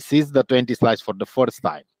 and he sees the 20 slides for the first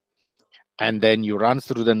time, and then you run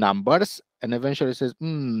through the numbers, and eventually says,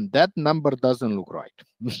 that number doesn't look right.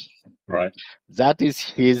 Right. That is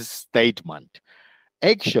his statement.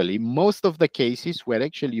 Actually, most of the cases where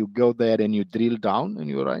actually you go there and you drill down and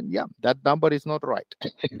you're like, yeah, that number is not right.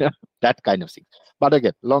 That kind of thing. But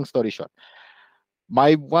again, long story short,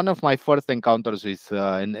 one of my first encounters with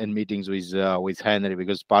and meetings with Henry,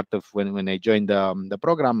 because part of when I joined the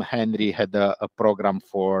program, Henry had a program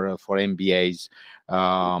for MBAs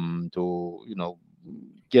to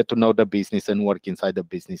get to know the business and work inside the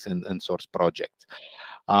business and source projects.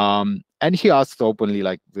 And he asked openly,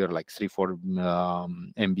 like we're like 3-4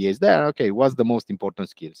 MBAs there. Okay, what's the most important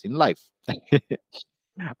skills in life?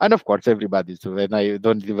 And of course, everybody. So when I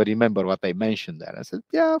don't even remember what I mentioned there, I said,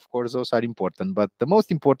 yeah, of course, those are important, but the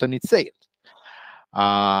most important is sales.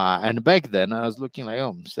 And back then I was looking like,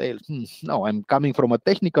 oh, sales. No, I'm coming from a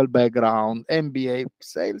technical background, MBA,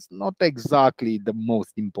 sales, not exactly the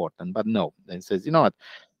most important, but no. Then it says, you know what?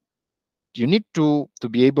 You need to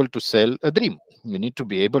be able to sell a dream. You need to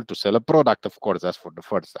be able to sell a product, of course, that's for the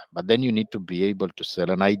first time. But then you need to be able to sell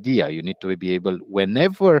an idea. You need to be able,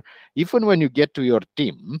 whenever, even when you get to your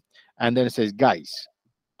team, and then it says, guys,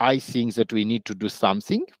 I think that we need to do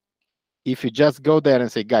something. If you just go there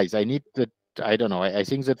and say, guys, I need that, I don't know, I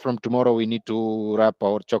think that from tomorrow we need to wrap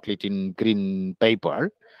our chocolate in green paper.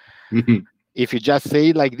 If you just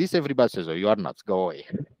say like this, everybody says, oh, you are nuts, go away.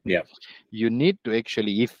 Yeah. You need to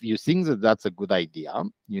actually, if you think that that's a good idea,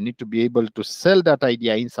 you need to be able to sell that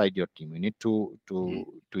idea inside your team. You need to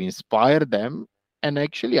inspire them and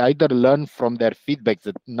actually either learn from their feedback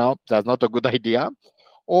that no, that's not a good idea,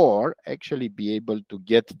 or actually be able to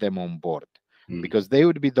get them on board, because they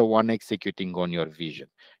would be the one executing on your vision.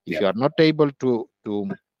 If you are not able to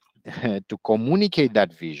to communicate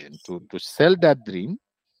that vision, to sell that dream,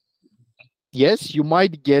 yes, you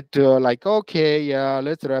might get like, okay, yeah,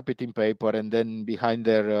 let's wrap it in paper, and then behind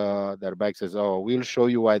their back says, oh, we'll show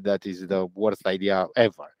you why that is the worst idea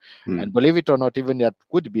ever. And believe it or not, even that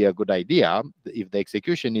could be a good idea. If the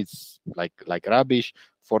execution is like rubbish,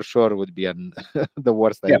 for sure would be the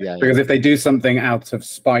worst idea because ever. if they do something out of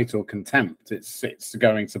spite or contempt, it's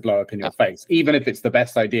going to blow up in your face. Even if it's the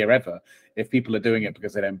best idea ever, if people are doing it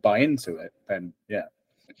because they don't buy into it, then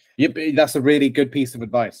that's a really good piece of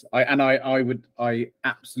advice. I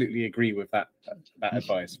absolutely agree with that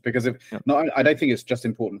advice, because I don't think it's just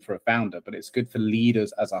important for a founder, but it's good for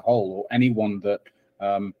leaders as a whole, or anyone that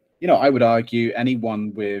I would argue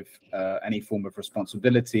anyone with any form of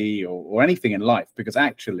responsibility or anything in life, because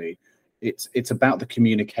actually it's about the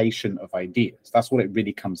communication of ideas. That's what it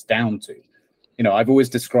really comes down to. I've always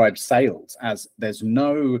described sales as there's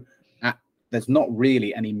not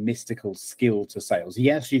really any mystical skill to sales.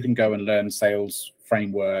 Yes, you can go and learn sales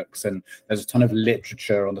frameworks, and there's a ton of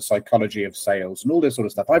literature on the psychology of sales and all this sort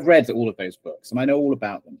of stuff. I've read all of those books and I know all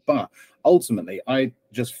about them, but ultimately I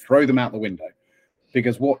just throw them out the window,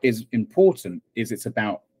 because what is important is it's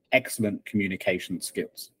about excellent communication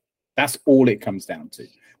skills. That's all it comes down to,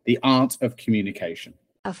 the art of communication.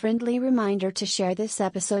 A friendly reminder to share this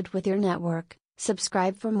episode with your network,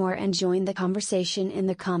 subscribe for more, and join the conversation in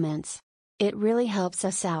the comments. It really helps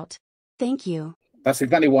us out. Thank you. That's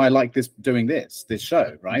exactly why I like doing this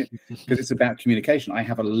show, right? Because it's about communication. I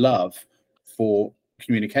have a love for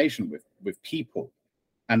communication with people,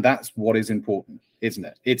 and that's what is important, isn't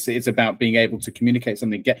it? It's about being able to communicate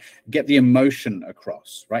something, get the emotion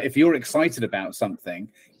across, right? If you're excited about something,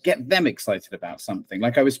 get them excited about something.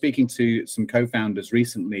 Like I was speaking to some co-founders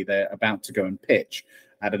recently. They're about to go and pitch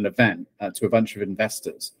at an event to a bunch of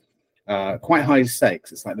investors. Quite high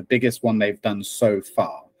stakes. It's like the biggest one they've done so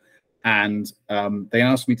far. And they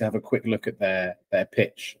asked me to have a quick look at their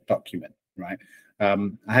pitch document, right? I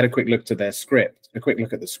had a quick look at the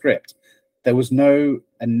script. There was no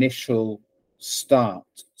initial start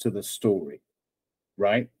to the story,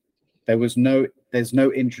 right? There's no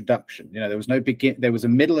introduction. There was no begin. There was a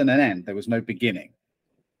middle and an end. There was no beginning.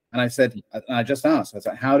 And I just asked, I was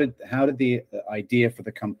like, how did the idea for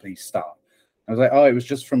the company start? I was like, oh, it was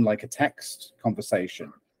just from like a text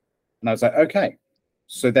conversation. And I was like, okay,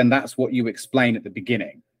 so then that's what you explain at the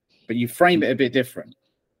beginning, but you frame it a bit different.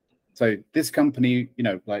 So this company,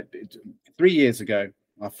 like 3 years ago,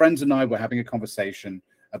 our friends and I were having a conversation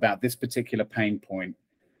about this particular pain point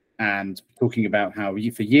and talking about how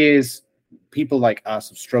for years, people like us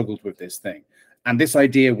have struggled with this thing. And this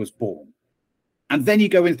idea was born. And then you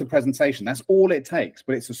go into the presentation. That's all it takes,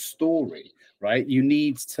 but it's a story, right? You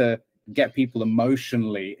need to get people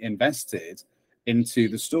emotionally invested into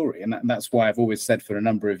the story, and that's why I've always said for a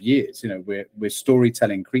number of years, we're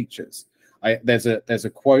storytelling creatures. There's a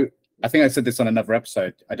quote. I think I said this on another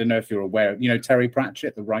episode. I don't know if you're aware. Terry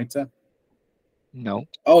Pratchett, the writer. No.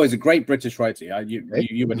 Oh, he's a great British writer.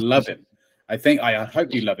 You would love him. I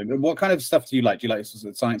hope you love him. What kind of stuff do you like? Do you like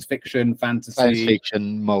science fiction, fantasy? Science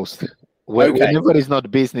fiction most. Okay. Whenever it's not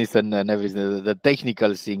business and everything, the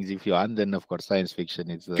technical things, if you want, then of course science fiction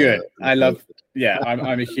is good. I love. Yeah,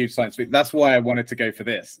 I'm a huge science fiction. That's why I wanted to go for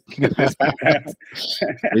this background.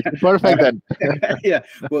 It's perfect then. Yeah.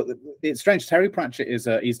 Well, it's strange. Terry Pratchett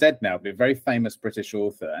he's dead now, but a very famous British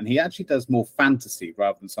author, and he actually does more fantasy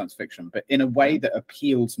rather than science fiction, but in a way that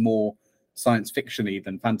appeals more science fiction-y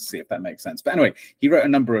than fantasy, if that makes sense. But anyway, he wrote a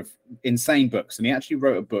number of insane books, and he actually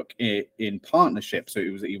wrote a book in partnership. So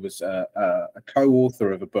he was a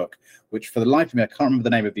co-author of a book, which for the life of me, I can't remember the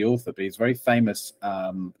name of the author, but he's a very famous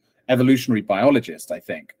evolutionary biologist, I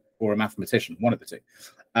think, or a mathematician, one of the two.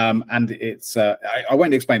 And it's, I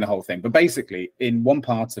won't explain the whole thing, but basically in one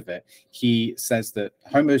part of it, he says that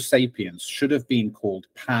Homo sapiens should have been called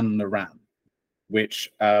Pan Naran,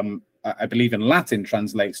 which I believe in Latin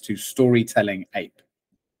translates to storytelling ape.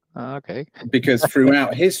 Okay. Because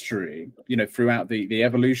throughout history, you know, throughout the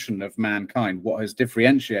evolution of mankind, what has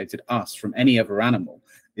differentiated us from any other animal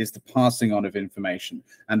is the passing on of information.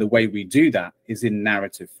 And the way we do that is in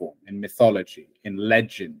narrative form, in mythology, in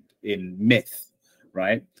legend, in myth,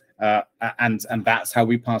 right? And that's how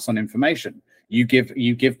we pass on information. You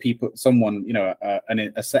give people, someone, you know,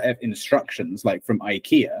 a set of instructions like from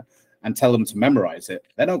IKEA and tell them to memorize it.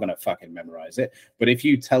 They're not going to fucking memorize it. But if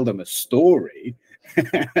you tell them a story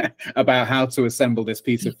about how to assemble this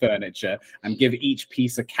piece of furniture and give each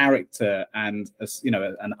piece a character and you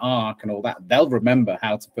know, an arc and all that, they'll remember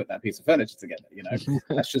how to put that piece of furniture together. You know,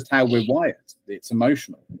 that's just how we're wired. It's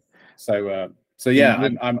emotional. So yeah,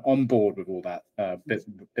 I'm on board with all that.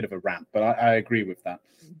 Bit of a rant, but I agree with that.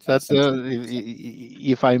 That's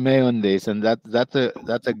if I may on this, and that's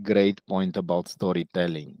a great point about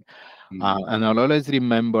storytelling. And I'll always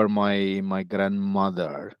remember my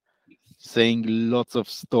grandmother saying lots of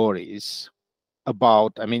stories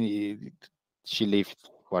about, I mean, she lived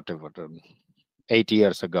whatever 8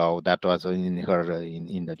 years ago. That was in her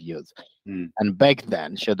in the years, and back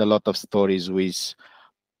then she had a lot of stories with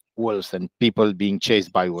wolves and people being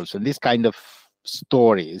chased by wolves and this kind of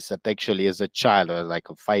stories that actually as a child, or like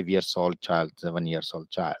a 5 years old child, 7 years old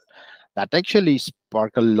child, that actually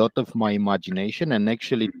sparked a lot of my imagination and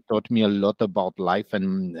actually taught me a lot about life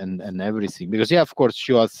and everything. Because yeah, of course,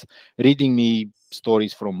 she was reading me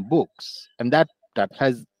stories from books, and that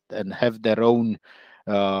has and have their own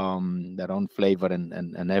flavor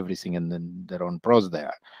and everything, and then their own prose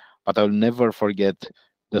there. But I'll never forget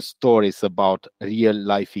the stories about real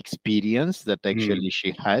life experience that actually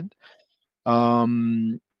she had.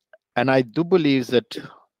 And I do believe that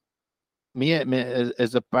me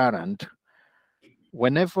as a parent,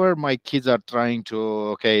 whenever my kids are trying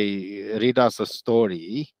to read us a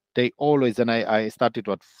story, they always, and I started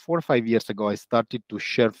 4 or 5 years ago, I started to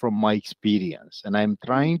share from my experience, and I'm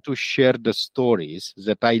trying to share the stories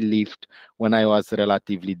that I lived when I was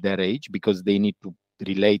relatively their age, because they need to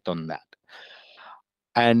relate on that.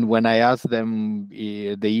 And when I ask them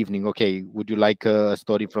the evening, okay, would you like a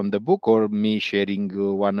story from the book or me sharing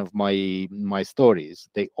one of my stories?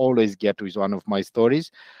 They always get with one of my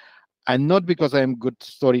stories. And not because I'm good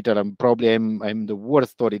storyteller. I'm the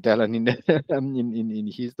worst storyteller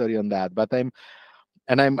in history on that. But I'm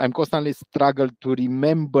constantly struggle to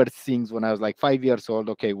remember things when I was like 5 years old.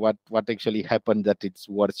 Okay, what actually happened that it's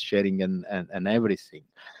worth sharing and everything.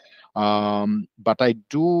 But I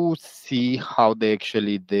do see how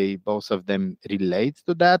they both of them relates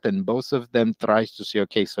to that, and both of them tries to say,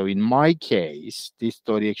 okay, so in my case, this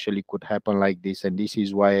story actually could happen like this, and this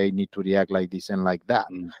is why I need to react like this and like that.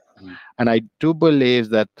 And I do believe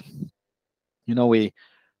that, you know,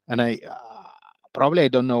 probably I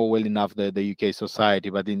don't know well enough the UK society,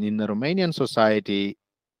 but in the Romanian society,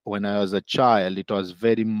 when I was a child, it was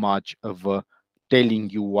very much of a telling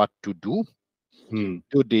you what to do.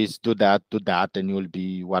 Do this, do that, and you'll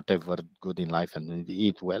be whatever good in life and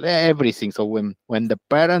eat well, everything. So when the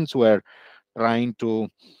parents were trying to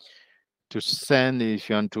send, if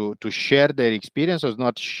you want to share their experience, was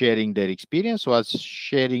not sharing their experience, was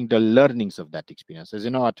sharing the learnings of that experience. As you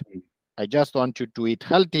know what, I just want you to eat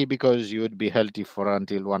healthy because you would be healthy for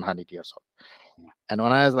until 100 years old. And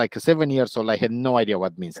when I was like 7 years old, I had no idea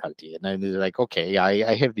what means healthy. And I was like, okay,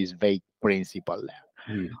 I have this vague principle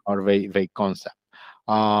there, or vague concept.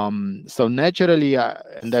 So naturally,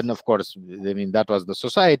 and then of course, I mean, that was the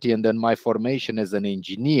society. And then my formation as an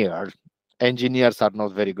engineer, engineers are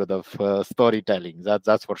not very good of storytelling.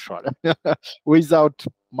 That's for sure, without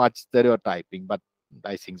much stereotyping. But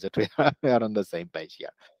I think that we are on the same page here.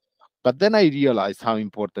 But then I realized how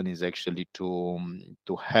important is actually to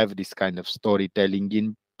have this kind of storytelling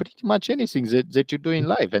in pretty much anything that you do in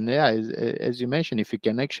life. And yeah, as you mentioned, if you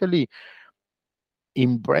can actually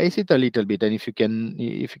embrace it a little bit, and if you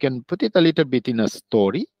can put it a little bit in a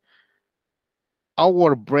story,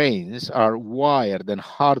 our brains are wired and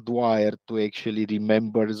hardwired to actually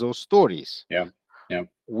remember those stories.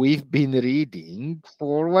 we've been reading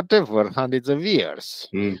for whatever, hundreds of years.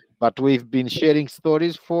 But we've been sharing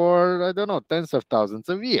stories for, I don't know, tens of thousands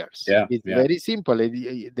of years. It's very simple.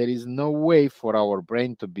 There is no way for our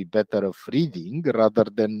brain to be better of reading rather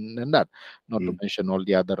than that. Not to mention all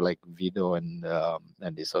the other like video and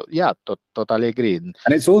this. So yeah, totally agree. And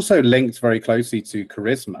it's also linked very closely to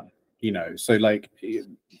charisma, you know. So like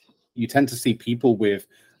you tend to see people with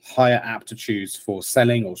higher aptitudes for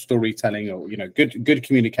selling or storytelling or, you know, good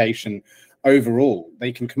communication overall.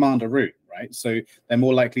 They can command a room. Right, so they're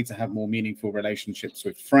more likely to have more meaningful relationships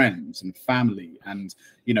with friends and family, and,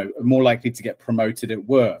 you know, more likely to get promoted at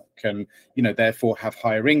work, and, you know, therefore have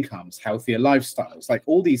higher incomes, healthier lifestyles. Like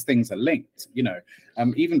all these things are linked. You know,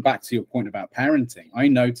 even back to your point about parenting, I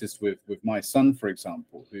noticed with my son, for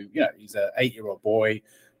example, who, you know, he's an 8-year-old boy.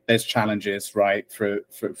 There's challenges, right,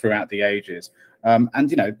 throughout the ages. And,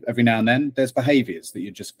 you know, every now and then there's behaviors that you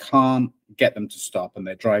just can't get them to stop, and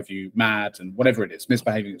they drive you mad, and whatever it is,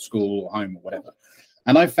 misbehaving at school or home or whatever.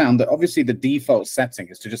 And I found that obviously the default setting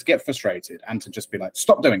is to just get frustrated and to just be like,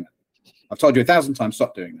 stop doing that. I've told you 1,000 times,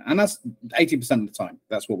 stop doing that. And that's 80% of the time.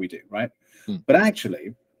 That's what we do, right? But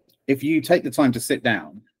actually, if you take the time to sit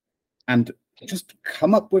down and just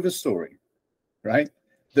come up with a story, right,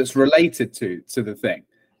 that's related to the thing.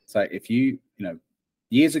 So if you know,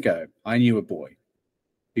 years ago, I knew a boy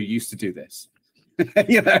who used to do this,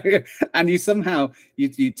 you know, and you somehow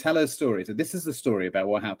you tell a story. So this is the story about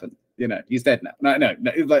what happened. You know, he's dead now. No,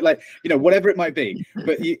 like you know, whatever it might be.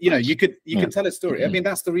 But you know, you could tell a story. I mean,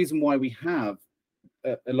 that's the reason why we have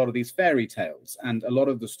a lot of these fairy tales, and a lot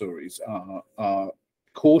of the stories are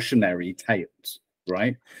cautionary tales,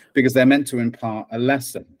 right? Because they're meant to impart a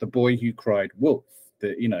lesson. The boy who cried wolf.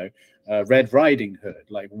 You know, Red Riding Hood,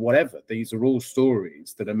 like whatever. These are all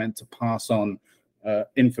stories that are meant to pass on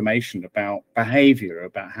information about behavior,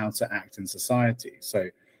 about how to act in society. So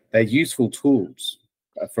they're useful tools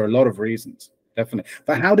for a lot of reasons, definitely.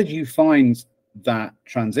 But how did you find that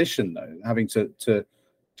transition, though, having to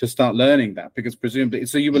start learning that? Because presumably,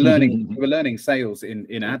 so you were learning sales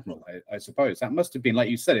in Admiral, I suppose. That must have been, like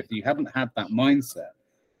you said, if you hadn't had that mindset,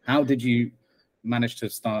 how did you manage to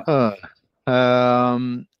start?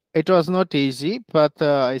 It was not easy, but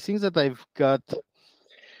I think that I've got,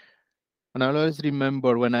 and I'll always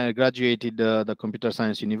remember when I graduated the computer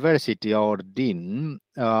science university, our dean,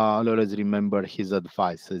 I'll always remember his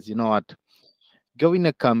advice. You know what, go in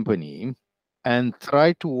a company and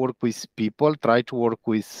try to work with people, try to work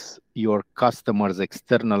with your customers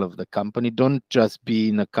external of the company. Don't just be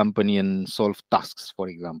in a company and solve tasks, for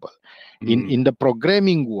example. In the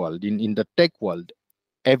programming world, in the tech world,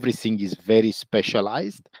 everything is very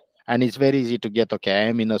specialized, and it's very easy to get, okay,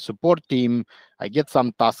 I'm in a support team, I get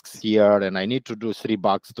some tasks here, and I need to do 3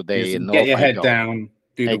 bucks today. And get your head down,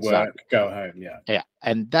 do the work, go home. Yeah,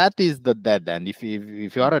 and that is the dead end. If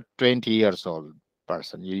you are a 20 years old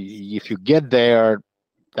person, if you get there,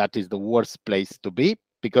 that is the worst place to be,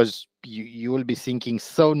 because you will be thinking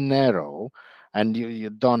so narrow, and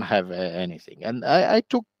you don't have anything. And I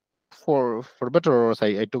took, for better or worse,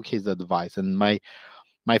 I took his advice. And my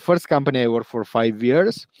first company, I worked for 5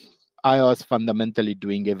 years. I was fundamentally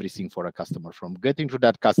doing everything for a customer, from getting to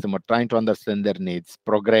that customer, trying to understand their needs,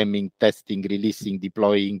 programming, testing, releasing,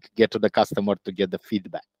 deploying, get to the customer to get the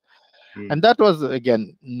feedback. And that was,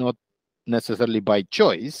 again, not necessarily by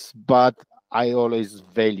choice, but I always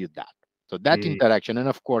valued that. So that interaction, and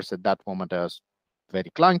of course, at that moment, I was very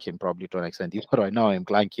clunky, and probably to an extent, even right now, I'm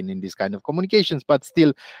clunky in this kind of communications, but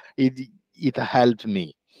still, it helped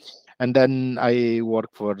me. And then I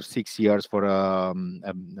worked for 6 years for a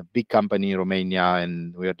big company in Romania,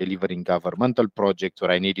 and we were delivering governmental projects where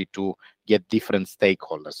I needed to get different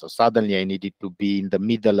stakeholders. So suddenly I needed to be in the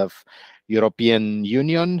middle of European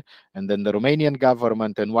Union, and then the Romanian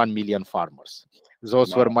government, and 1 million farmers.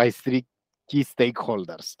 Those were my 3 key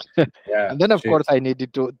stakeholders. And then, of course, I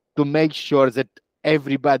needed to make sure that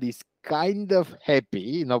everybody's kind of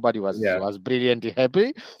happy. Nobody was brilliantly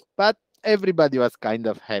happy, but everybody was kind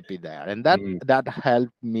of happy there, and that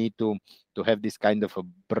helped me to have this kind of a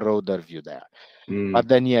broader view there. But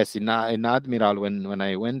then, yes, in Admiral, when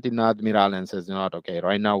I went in Admiral and says, you know what, okay,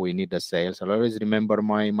 right now we need the sales, I'll always remember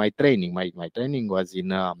my training. My training was in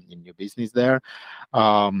new business there,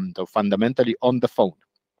 so fundamentally on the phone.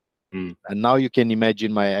 And now you can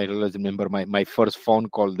imagine I always remember my first phone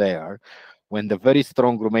call there when the very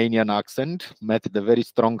strong Romanian accent met the very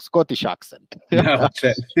strong Scottish accent. No,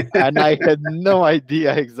 shit. And I had no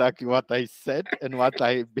idea exactly what I said and what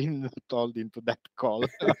I've been told into that call.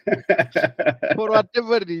 For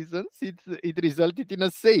whatever reasons, it resulted in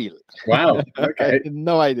a sale. Wow. I Okay. had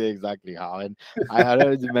no idea exactly how. And I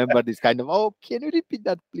always remember this kind of, oh, can you repeat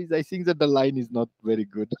that, please? I think that the line is not very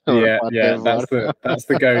good. Yeah, whatever. that's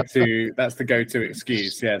the go-to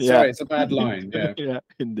excuse. Yeah, Yeah. sorry, it's a bad line. Yeah. Yeah,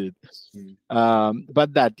 indeed.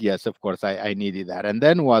 But that, yes, of course, I needed that. And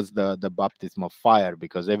then was the baptism of fire,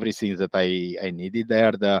 because everything that I needed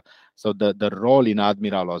there, the role in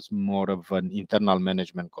Admiral was more of an internal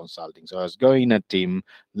management consulting. So I was going in a team,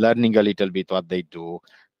 learning a little bit what they do,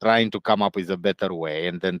 trying to come up with a better way,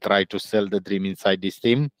 and then try to sell the dream inside this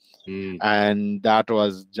team. And that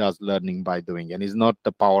was just learning by doing. And it's not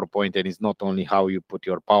the PowerPoint, and it's not only how you put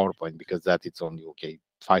your PowerPoint, because that it's only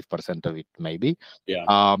 5% of it maybe.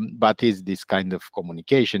 But it's this kind of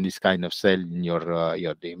communication, this kind of selling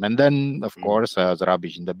your team. And then of course I was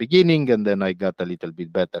rubbish in the beginning, and then I got a little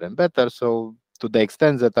bit better and better. So to the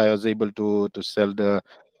extent that I was able to sell the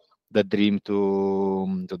dream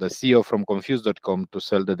to the CEO from confused.com, to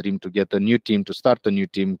sell the dream to get a new team, to start a new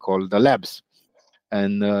team called the Labs.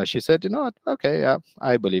 And she said, you know what? Okay, yeah,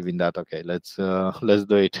 I believe in that. Okay, let's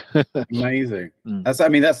do it. Amazing.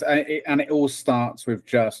 And it all starts with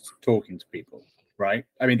just talking to people, right?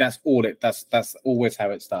 I mean, that's always how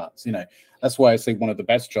it starts. You know, that's why I say one of the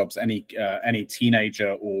best jobs any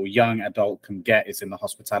teenager or young adult can get is in the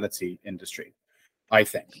hospitality industry, I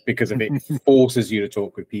think, because it forces you to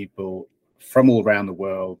talk with people from all around the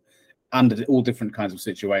world under all different kinds of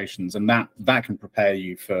situations, and that can prepare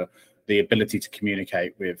you for the ability to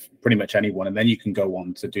communicate with pretty much anyone. And then you can go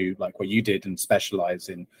on to do like what you did and specialize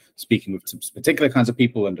in speaking with some particular kinds of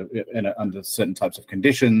people under certain types of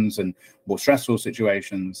conditions and more stressful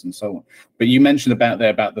situations and so on. But you mentioned about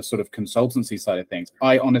the sort of consultancy side of things.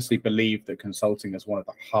 I honestly believe that consulting is one of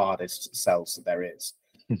the hardest sells that there is.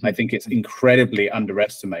 I think it's incredibly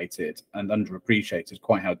underestimated and underappreciated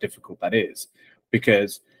quite how difficult that is,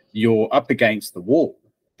 because you're up against the wall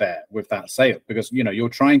there with that sale, because you're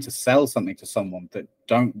trying to sell something to someone that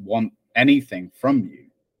don't want anything from you,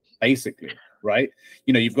 basically, right?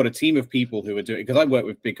 You've got a team of people who are doing, because I work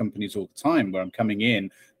with big companies all the time where I'm coming in,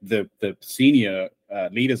 the senior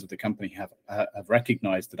leaders of the company have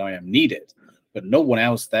recognized that I am needed, but no one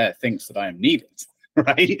else there thinks that I am needed.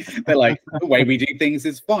 Right? They're like, the way we do things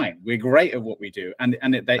is fine. We're great at what we do, and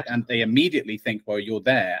they immediately think, well, you're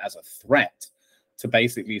there as a threat to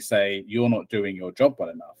basically say you're not doing your job well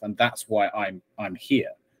enough, and that's why I'm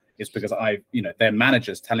here. It's because their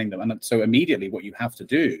managers telling them, and so immediately what you have to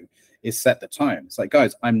do is set the tone. It's like,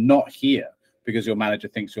 guys, I'm not here because your manager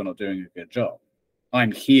thinks you're not doing a good job.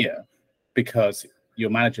 I'm here because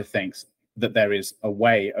your manager thinks that there is a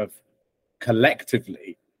way of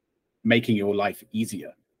collectively making your life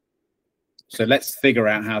easier. So let's figure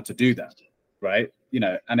out how to do that, right?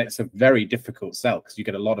 And it's a very difficult sell because you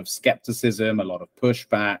get a lot of skepticism, a lot of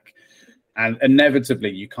pushback, and inevitably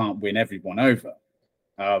you can't win everyone over.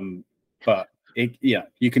 But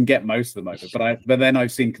you can get most of them over. But then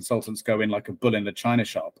I've seen consultants go in like a bull in the china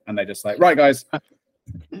shop, and they're just like, right, guys,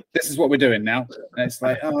 this is what we're doing now. And it's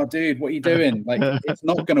like, oh, dude, what are you doing? Like, it's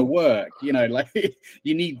not going to work. Like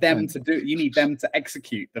you need them to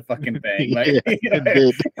execute the fucking thing. Like,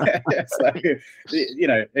 so,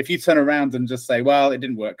 if you turn around and just say, well, it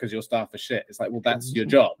didn't work because your staff are shit. It's like, well, that's your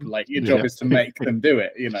job. Like, your job is to make them do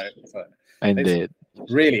it, So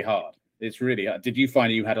it's really hard. It's really hard. Did you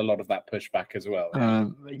find you had a lot of that pushback as well?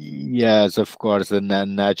 Yes, of course, and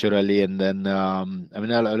then naturally, and then I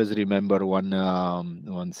always remember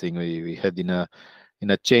one thing we had in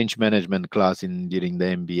a change management class during the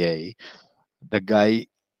MBA. The guy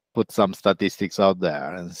put some statistics out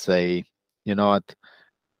there and say, you know what,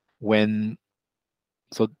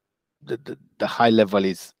 the high level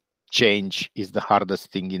is change is the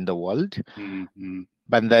hardest thing in the world,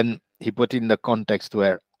 but then he put in the context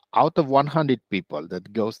where out of 100 people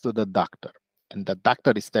that goes to the doctor, and the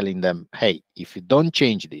doctor is telling them, hey, if you don't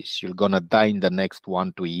change this, you're going to die in the next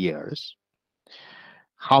 1-2 years.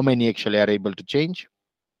 How many actually are able to change?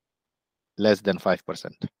 Less than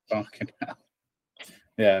 5%. Fucking hell.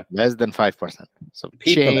 Yeah. Less than 5%. So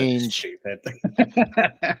people change. Are stupid.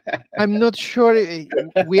 I'm not sure.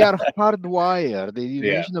 We are hardwired. You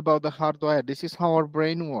mentioned about the hardwired. This is how our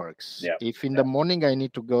brain works. Yeah. If in the morning I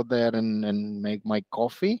need to go there and make my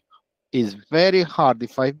coffee, it's very hard.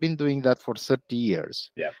 If I've been doing that for 30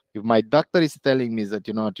 years, if my doctor is telling me that,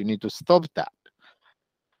 you need to stop that.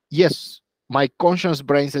 Yes, my conscious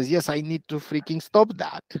brain says, yes, I need to freaking stop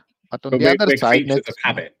that. But on But the other we're side, creatures of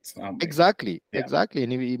habit, aren't we? exactly, Yeah. exactly.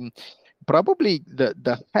 And probably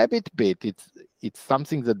the habit bit, it's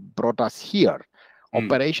something that brought us here.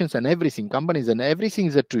 Operations and everything, companies and everything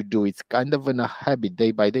that we do, it's kind of in a habit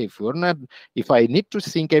day by day. If I need to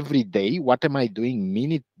think every day, what am I doing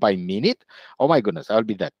minute by minute? Oh my goodness, I'll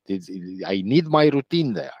be that. I need my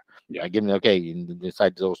routine there. Yeah. Again, okay,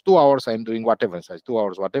 inside those 2 hours, I'm doing whatever, inside 2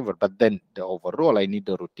 hours, whatever. But then the overall, I need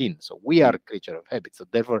the routine. So we are a creature of habit. So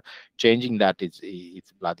therefore, changing that,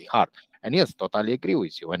 it's bloody hard. And yes, totally agree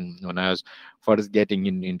with you. When I was first getting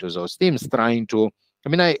into those teams, trying to,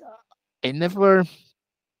 I never,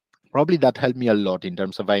 probably that helped me a lot in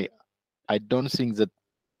terms of, I don't think that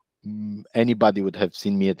anybody would have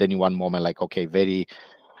seen me at any one moment like, okay, very,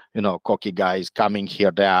 cocky guys coming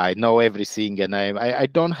here, there, I know everything. And I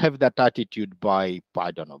don't have that attitude by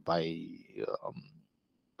I don't know, by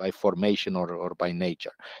formation or by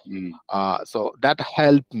nature. So that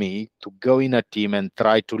helped me to go in a team and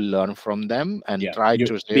try to learn from them and try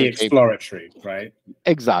to say, be exploratory, right?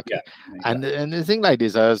 Exactly. Yeah, And the thing like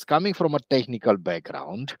this, I was coming from a technical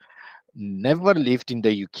background, never lived in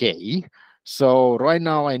the UK. So right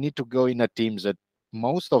now I need to go in a team that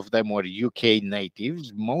most of them were UK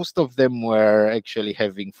natives. Most of them were actually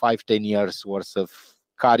having 5-10 years worth of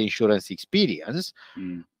car insurance experience.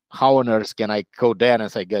 How on earth can I go there and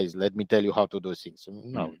say, guys, let me tell you how to do things?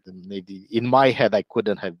 No, maybe in my head, I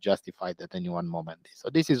couldn't have justified that in one moment. So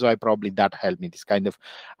this is why probably that helped me, this kind of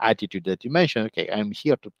attitude that you mentioned. Okay, I'm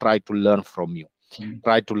here to try to learn from you.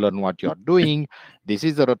 Try to learn what you're doing. This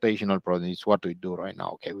is a rotational process. It's what we do right now.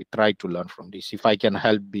 Okay, we try to learn from this. If I can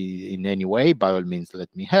help in any way, by all means,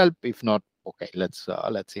 let me help. If not, okay, let's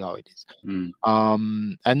see how it is.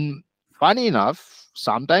 And funny enough,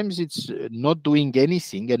 sometimes it's not doing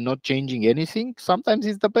anything and not changing anything. Sometimes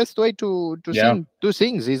it's the best way to do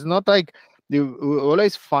things. It's not like you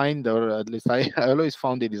always find, or at least I always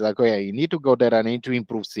found it is like, okay, you need to go there and I need to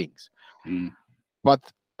improve things. But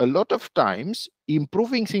a lot of times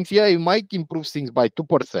improving things, you might improve things by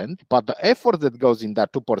 2%, but the effort that goes in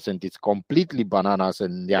that 2% is completely bananas.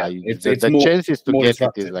 And the chances to get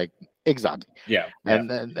disruptive. It is like, exactly.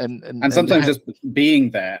 And sometimes just being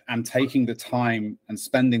there and taking the time and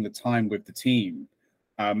spending the time with the team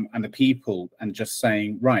and the people and just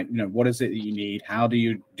saying, right, what is it that you need? How do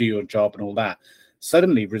you do your job and all that?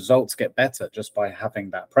 Suddenly results get better just by having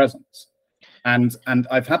that presence. And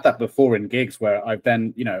I've had that before in gigs where I've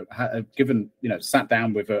then, sat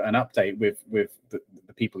down with an update with the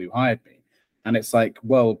people who hired me. And it's like,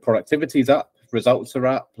 well, productivity's up, results are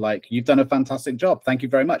up. Like, you've done a fantastic job. Thank you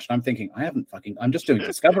very much. And I'm thinking, I'm just doing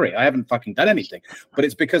discovery. I haven't fucking done anything. But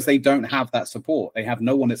it's because they don't have that support. They have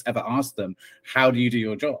no one that's ever asked them, how do you do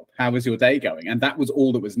your job? How is your day going? And that was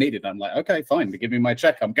all that was needed. I'm like, okay, fine. Give me my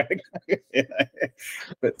check. I'm going.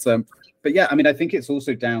 But yeah, I think it's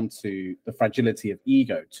also down to the fragility of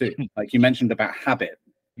ego too. Like you mentioned about habit,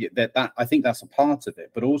 that I think that's a part of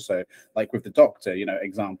it. But also, like with the doctor,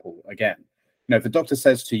 example again, if the doctor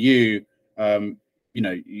says to you,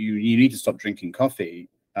 you need to stop drinking coffee,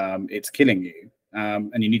 it's killing you,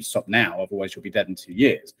 and you need to stop now, otherwise you'll be dead in 2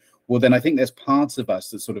 years. Well, then I think there's parts of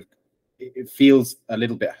us that sort of it feels a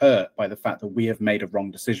little bit hurt by the fact that we have made a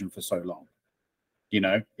wrong decision for so long.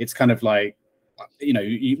 It's kind of like,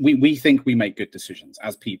 we think we make good decisions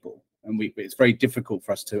as people, and it's very difficult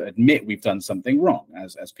for us to admit we've done something wrong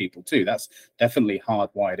as people too. That's definitely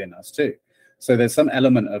hardwired in us too. So there's some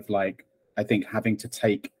element of, like, I think having to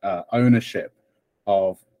take ownership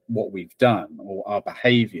of what we've done or our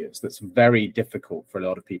behaviors that's very difficult for a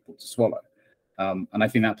lot of people to swallow. And I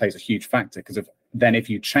think that plays a huge factor, because if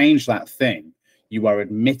you change that thing, you are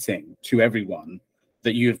admitting to everyone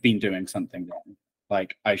that you have been doing something wrong.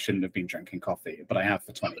 Like, I shouldn't have been drinking coffee, but I have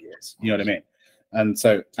for 20 years. You know what I mean? And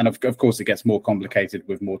so, and of course, it gets more complicated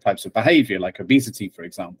with more types of behavior, like obesity, for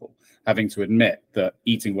example, having to admit that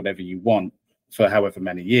eating whatever you want for however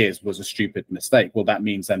many years was a stupid mistake. Well, that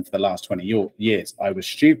means then for the last 20 years, I was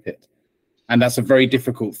stupid. And that's a very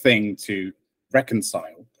difficult thing to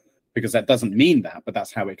reconcile, because that doesn't mean that, but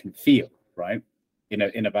that's how it can feel, right?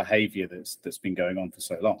 In a behavior that's been going on for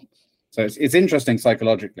so long. So it's interesting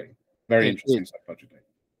psychologically. Very interesting psychologically.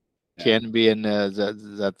 Can be, and that's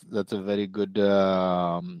a very good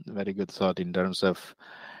thought in terms of,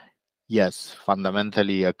 yes,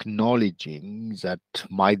 fundamentally acknowledging that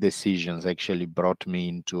my decisions actually brought me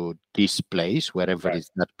into this place, wherever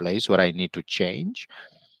is that place where I need to change.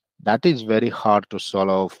 That is very hard to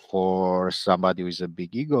swallow for somebody with a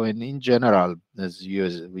big ego, and in general, as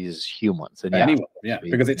humans. And anyone,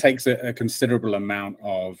 because it takes a considerable amount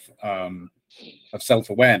of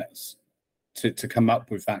self-awareness to come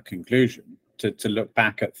up with that conclusion, to look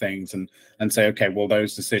back at things and say, okay, well,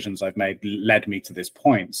 those decisions I've made led me to this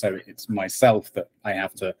point. So it's myself that I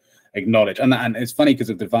have to acknowledge. And it's funny because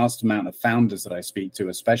of the vast amount of founders that I speak to,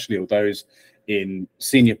 especially or those in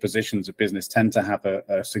senior positions of business, tend to have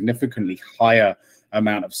a significantly higher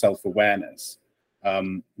amount of self-awareness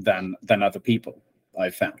than other people,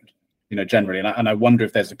 I've found, generally. And I wonder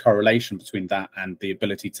if there's a correlation between that and the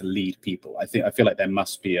ability to lead people. I feel like there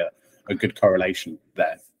must be a good correlation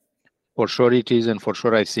there. For sure it is, and for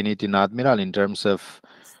sure I've seen it in Admiral in terms of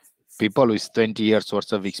people with 20 years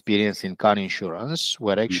worth of experience in car insurance.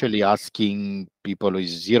 We're actually asking people with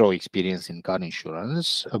zero experience in car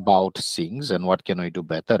insurance about things and what can we do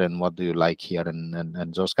better and what do you like here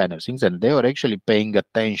and those kind of things. And they were actually paying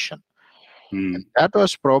attention. And that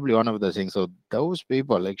was probably one of the things. So those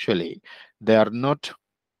people actually, they are not,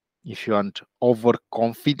 if you want,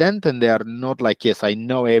 overconfident, and they are not like, yes, I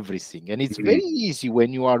know everything. And it's very easy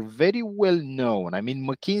when you are very well known. I mean,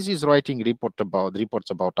 McKinsey is writing reports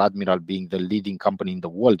about Admiral being the leading company in the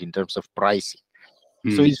world in terms of pricing.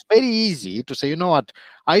 So it's very easy to say, you know what,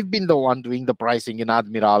 I've been the one doing the pricing in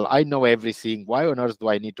Admiral. I know everything. Why on earth do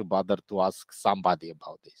I need to bother to ask somebody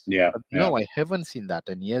about this? But no, I haven't seen that.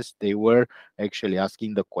 And yes, they were actually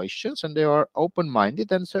asking the questions and they are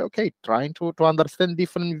open-minded and say, okay, trying to understand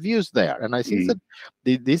different views there. And I think that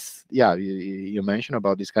this, you mentioned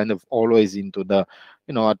about this kind of always into the,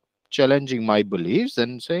 challenging my beliefs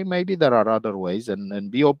and say maybe there are other ways and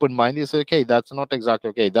be open-minded. Say, okay, that's not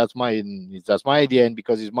exactly okay. That's my idea, and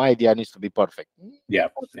because it's my idea, it needs to be perfect.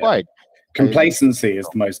 Right. Complacency is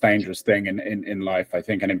the most dangerous thing in life, I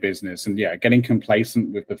think, and in business. And getting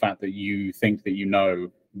complacent with the fact that you think that you know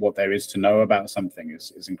what there is to know about something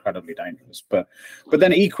is incredibly dangerous. But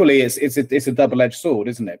then equally, it's a double-edged sword,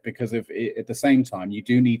 isn't it? Because at the same time, you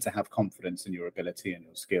do need to have confidence in your ability and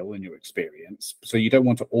your skill and your experience. So you don't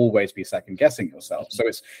want to always be second-guessing yourself. So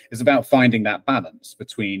it's about finding that balance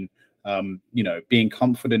between being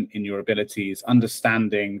confident in your abilities,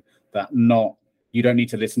 understanding that you don't need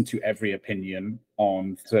to listen to every opinion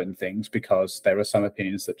on certain things because there are some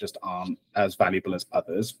opinions that just aren't as valuable as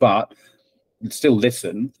others, but still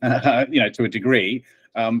listen, to a degree.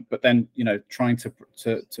 But then, trying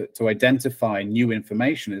to identify new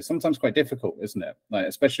information is sometimes quite difficult, isn't it? Like,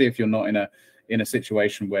 especially if you're not in a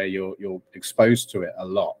situation where you're exposed to it a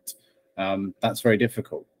lot. That's very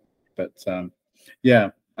difficult. But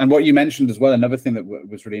and what you mentioned as well, another thing that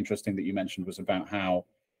was really interesting that you mentioned was about how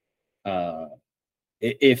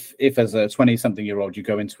if as a 20-something-year-old you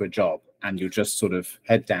go into a job and you're just sort of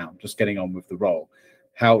head down, just getting on with the role,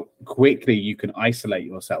 how quickly you can isolate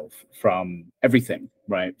yourself from everything,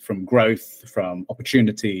 right? From growth, from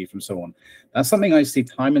opportunity, from so on. That's something I see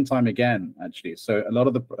time and time again, actually. So a lot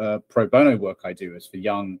of the pro bono work I do is for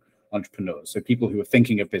young entrepreneurs, so people who are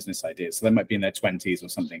thinking of business ideas. So they might be in their 20s or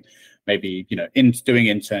something, maybe doing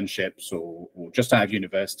internships or just out of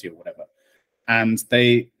university or whatever. And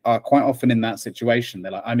they are quite often in that situation.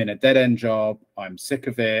 They're like, I'm in a dead-end job. I'm sick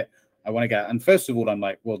of it. I want to get. And first of all, I'm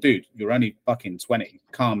like, well, dude, you're only fucking 20.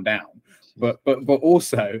 Calm down. But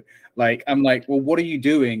also, like, I'm like, well, what are you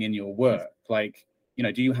doing in your work? Like,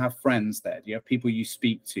 do you have friends there? Do you have people you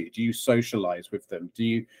speak to? Do you socialize with them? Do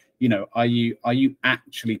you, are you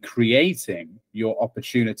actually creating your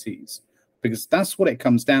opportunities? Because that's what it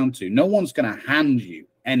comes down to. No one's going to hand you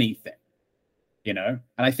anything. And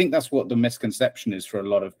I think that's what the misconception is for a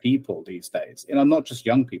lot of people these days. Not just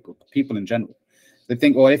young people, but people in general. They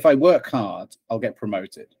think, well, if I work hard, I'll get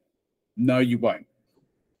promoted. No, you won't.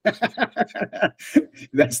 I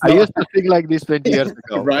used to think like this 20 years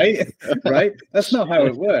ago. Right? That's not how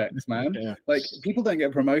it works, man. Like, people don't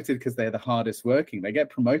get promoted because they're the hardest working. They get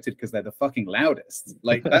promoted because they're the fucking loudest.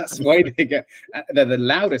 Like, that's why they're the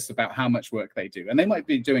loudest about how much work they do. And they might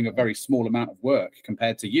be doing a very small amount of work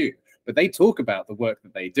compared to you. But they talk about the work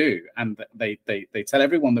that they do, and they tell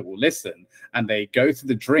everyone that will listen, and they go to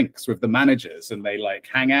the drinks with the managers, and they like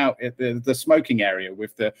hang out at the smoking area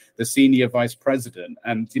with the senior vice president,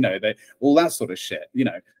 and they all that sort of shit.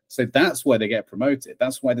 So that's why they get promoted.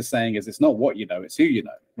 That's why the saying is, it's not what you know, it's who you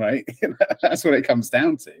know, right? That's what it comes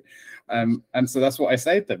down to. And so that's what I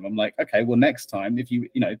say to them. I'm like, okay, well, next time, if you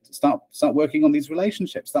start working on these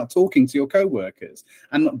relationships, start talking to your coworkers.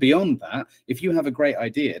 And beyond that, if you have a great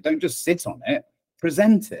idea, don't just sit on it,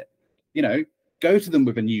 present it. Go to them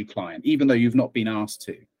with a new client, even though you've not been asked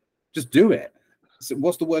to. Just do it. So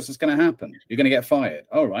what's the worst that's going to happen? You're going to get fired.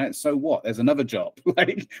 All right. So what? There's another job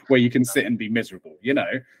where you can sit and be miserable,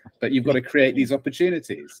 but you've got to create these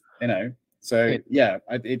opportunities, So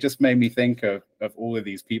it just made me think of all of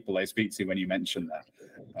these people I speak to when you mentioned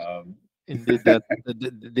that. Indeed,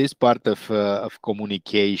 this part of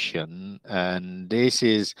communication, and this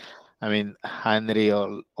is, I mean, Henry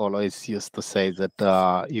always used to say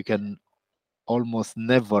that you can almost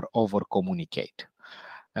never over communicate.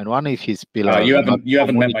 And one of his pillars, you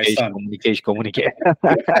haven't met my son. Communicate.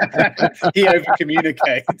 He over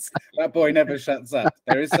communicates. That boy never shuts up.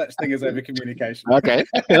 There is such thing as over communication. Okay.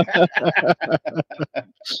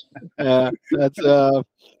 That's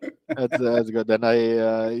good. Then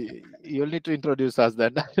you'll need to introduce us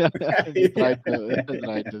then. Try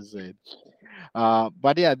to say it.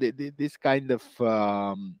 But yeah, this kind of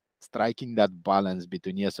striking that balance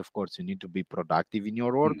between, yes, of course, you need to be productive in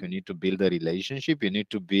your work, you need to build a relationship, you need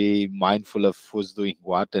to be mindful of who's doing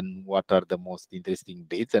what and what are the most interesting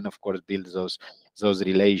bits, and of course build those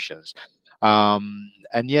relations.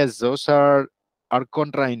 And yes, those are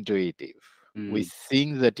counterintuitive. We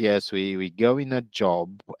think that yes, we go in a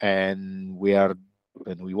job and we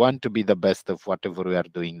want to be the best of whatever we are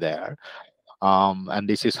doing there. And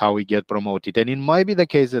this is how we get promoted. And it might be the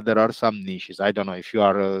case that there are some niches. I don't know, if you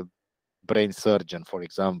are a brain surgeon, for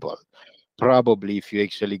example, probably if you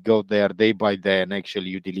actually go there day by day and actually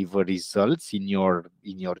you deliver results in your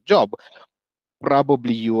job,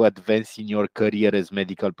 probably you advance in your career as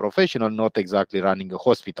medical professional, not exactly running a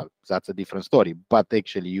hospital. That's a different story, but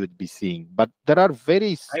actually you'd be seeing. But there are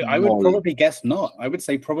very small... I would probably guess not. I would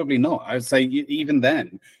say probably not. I would say even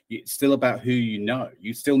then, it's still about who you know.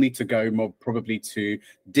 You still need to go more probably to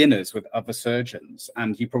dinners with other surgeons,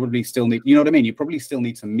 and you probably still need, you know what I mean? You probably still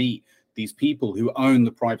need to meet these people who own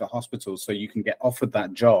the private hospitals so you can get offered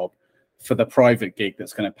that job for the private gig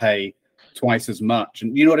that's going to pay twice as much.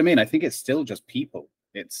 And you know what I mean? I think it's still just people.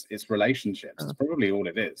 It's relationships. It's probably all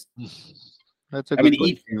it is. That's a good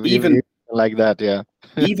point. Even like that, yeah.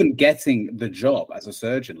 Even getting the job as a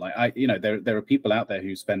surgeon, like there are people out there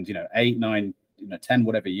who spend 8, 9, 10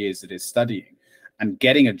 whatever years it is studying, and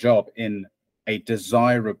getting a job in a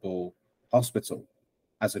desirable hospital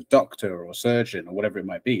as a doctor or surgeon or whatever it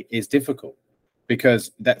might be is difficult,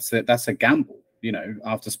 because that's a gamble.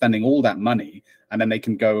 After spending all that money, and then they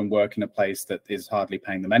can go and work in a place that is hardly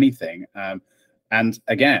paying them anything. And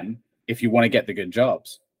again, if you want to get the good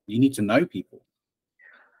jobs, you need to know people.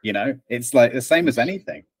 It's like the same as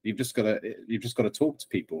anything. You've just got to talk to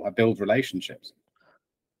people, build relationships.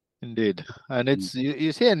 Indeed, and it's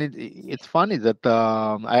you see, and it's funny that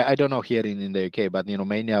I don't know here in the UK, but in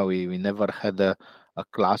Romania we never had a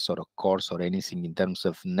class or a course or anything in terms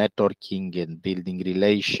of networking and building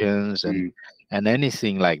relations and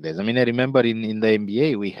anything like this. I mean, I remember in the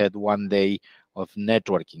MBA we had one day of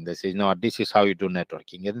networking. They say, no, this is how you do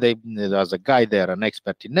networking. And there was a guy there, an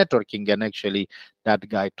expert in networking, and actually that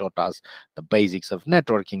guy taught us the basics of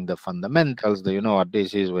networking, the fundamentals. What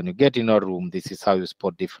this is when you get in a room, this is how you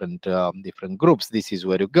spot different groups, this is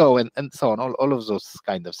where you go, and so on, all of those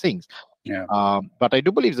kind of things. Yeah. But I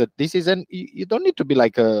do believe that this is you don't need to be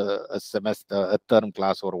like a semester, a term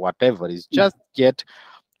class or whatever. It's just get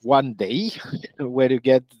one day where you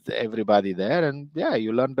get everybody there, and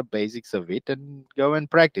you learn the basics of it and go and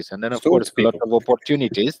practice, and then of course a lot of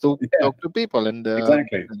opportunities to talk to people and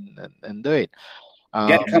exactly and do it.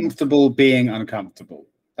 Get comfortable being uncomfortable.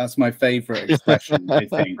 That's my favorite expression. I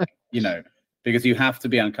think because you have to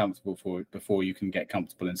be uncomfortable before you can get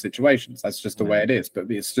comfortable in situations. That's just the way it is. But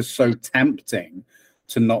it's just so tempting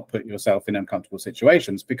to not put yourself in uncomfortable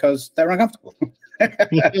situations because they're uncomfortable.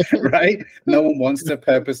 Right? No one wants to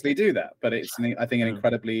purposely do that, but it's, I think, an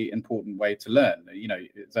incredibly important way to learn.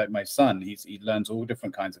 It's like my son, he learns all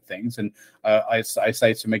different kinds of things, and I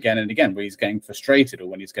say to him again and again when he's getting frustrated or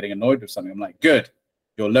when he's getting annoyed with something, I'm like, good,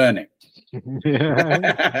 you're learning.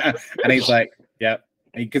 And he's like, yeah,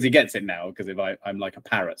 because he gets it now, because I'm like a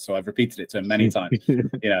parrot, so I've repeated it to him many times.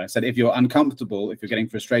 I said, if you're uncomfortable, if you're getting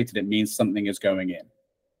frustrated, it means something is going in,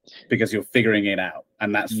 because you're figuring it out,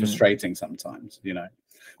 and that's frustrating sometimes.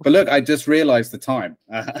 But look, I just realized the time.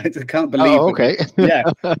 I can't believe. Oh, okay.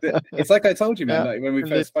 It's like I told you, man. Like when we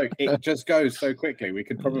first spoke, it just goes so quickly. We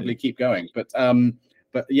could probably keep going,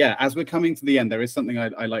 but yeah, as we're coming to the end, there is something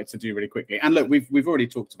I like to do really quickly. And look, we've already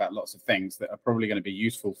talked about lots of things that are probably going to be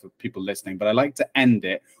useful for people listening, but I like to end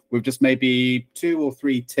it with just maybe 2 or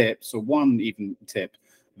 3 tips, or one even tip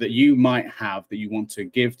that you might have that you want to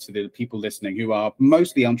give to the people listening, who are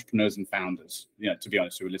mostly entrepreneurs and founders, to be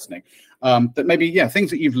honest, who are listening. That maybe, things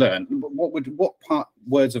that you've learned. What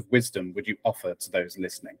words of wisdom would you offer to those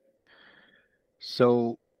listening?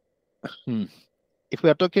 So, if we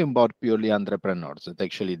are talking about purely entrepreneurs that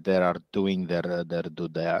actually they are doing their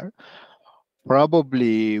there,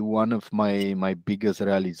 probably one of my biggest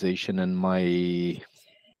realization and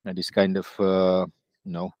this kind of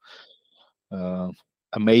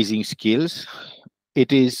amazing skills.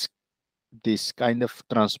 It is this kind of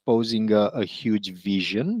transposing a huge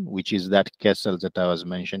vision, which is that castle that I was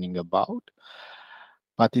mentioning about.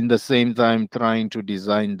 But in the same time, trying to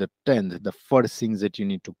design the tent, the first things that you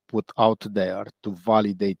need to put out there to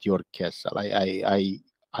validate your castle.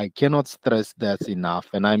 I cannot stress that enough.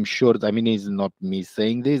 And I'm sure, I mean, it's not me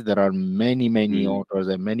saying this. There are many authors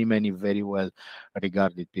and many very well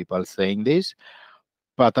regarded people saying this.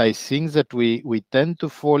 But I think that we tend to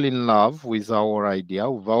fall in love with our idea,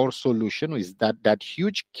 with our solution, with that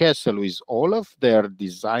huge castle with all of their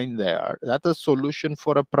design there. That's a solution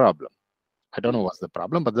for a problem. I don't know what's the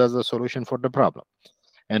problem, but that's the solution for the problem.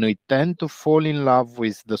 And we tend to fall in love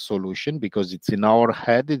with the solution because it's in our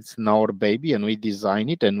head, it's in our baby, and we design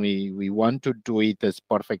it, and we want to do it as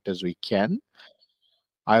perfect as we can.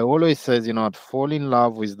 I always says, fall in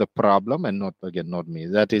love with the problem, and not me.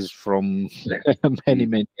 That is from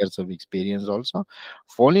many years of experience also.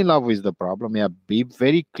 Fall in love with the problem. Yeah, be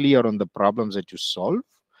very clear on the problems that you solve,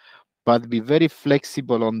 but be very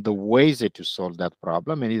flexible on the ways that you solve that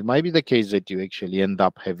problem. And it might be the case that you actually end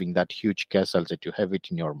up having that huge castle that you have it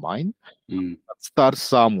in your mind. Start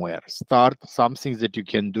somewhere. Start something that you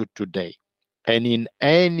can do today. And in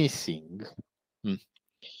anything,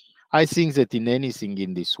 I think that in anything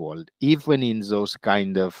in this world, even in those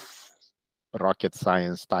kind of rocket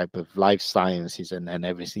science type of life sciences and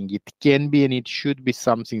everything, it can be and it should be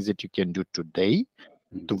something that you can do today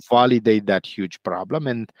to validate that huge problem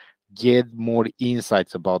and get more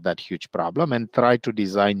insights about that huge problem, and try to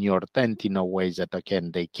design your tent in a way that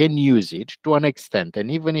they can use it to an extent. And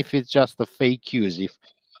even if it's just a fake use,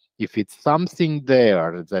 if it's something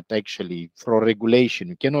there that actually for regulation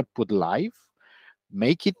you cannot put live,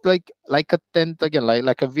 make it like a tent again,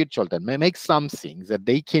 like a virtual tent. Make something that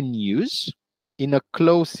they can use in a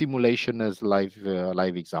close simulation as live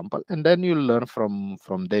example, and then you learn from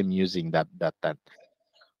them using that tent.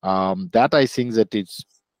 That I think that it's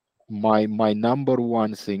my number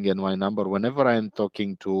one thing, and my number whenever I am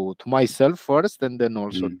talking to myself first, and then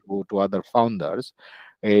also to other founders,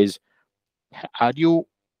 is are you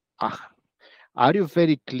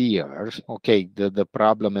very clear? Okay, the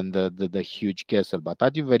problem and the huge castle, but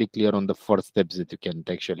are you very clear on the first steps that you can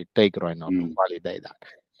actually take right now to validate that?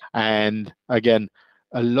 And again,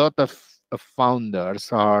 a lot of founders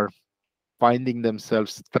are finding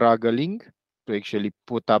themselves struggling to actually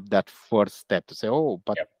put up that first step to say, oh,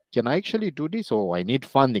 but can I actually do this? Oh, I need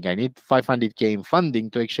funding. I need 500K in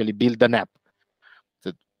funding to actually build an app.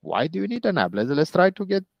 So why do you need an app? Let's try to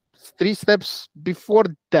get 3 steps before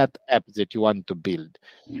that app that you want to build.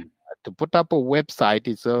 To put up a website,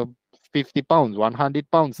 it's a 50 pounds,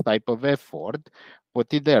 100 pounds type of effort.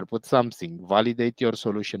 Put it there, put something, validate your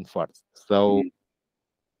solution first. So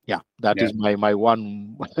that is my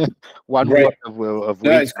one word of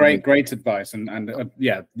no, it's great advice, and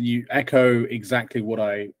you echo exactly what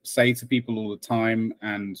I say to people all the time,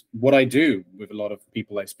 and what I do with a lot of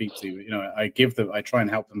people I speak to. I try and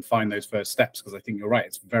help them find those first steps, because I think you're right,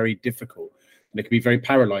 it's very difficult, and it can be very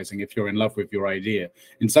paralyzing if you're in love with your idea.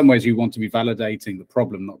 In some ways, you want to be validating the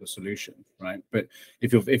problem, not the solution, right? But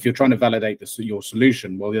if you're trying to validate your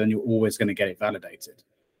solution, well, then you're always going to get it validated,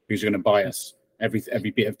 because you're going to bias every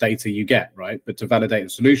bit of data you get, right? But to validate the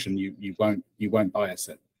solution, you won't bias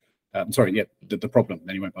it. The problem,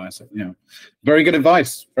 then you won't bias it. Very good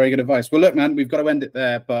advice. Well, look, man, we've got to end it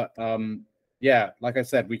there, but like I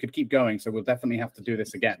said, we could keep going, so we'll definitely have to do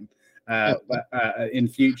this again in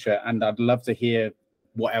future. And I'd love to hear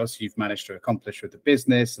what else you've managed to accomplish with the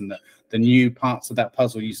business and the new parts of that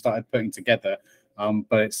puzzle you started putting together.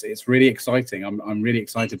 But it's really exciting. I'm really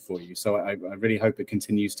excited for you. So I really hope it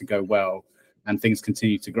continues to go well and things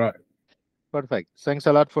continue to grow. Perfect. Thanks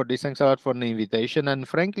a lot for this. Thanks a lot for the invitation. And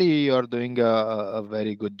frankly, you're doing a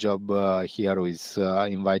very good job here with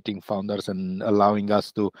inviting founders and allowing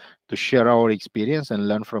us to share our experience and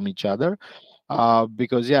learn from each other.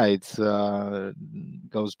 Because it's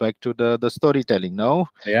goes back to the storytelling. No,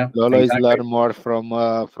 always learn more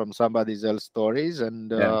from somebody else's stories,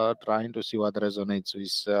 and trying to see what resonates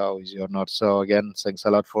with your notes. So again, thanks a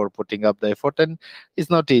lot for putting up the effort, and it's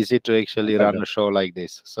not easy to actually run a show like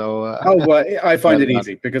this. So I find it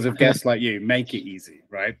easy because of guests like you make it easy,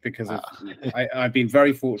 right? Because I've been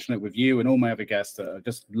very fortunate with you and all my other guests that are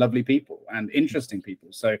just lovely people and interesting people.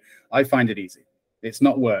 So I find it easy. It's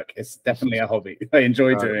not work. It's definitely a hobby. I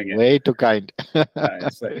enjoy doing it. Way too kind.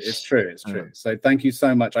 It's true. It's true. So thank you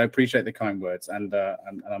so much. I appreciate the kind words, and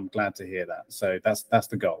I'm glad to hear that. So that's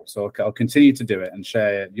the goal. So I'll continue to do it and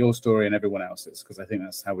share your story and everyone else's, because I think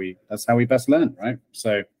that's how we best learn, right?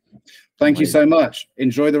 So thank you so much.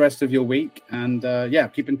 Enjoy the rest of your week, and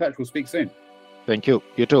keep in touch. We'll speak soon. Thank you.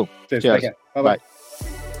 You too. Cheers. Cheers. Take care. Bye-bye. Bye.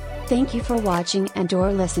 Thank you for watching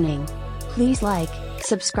and/or listening. Please like,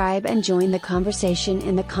 subscribe, and join the conversation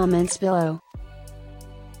in the comments below.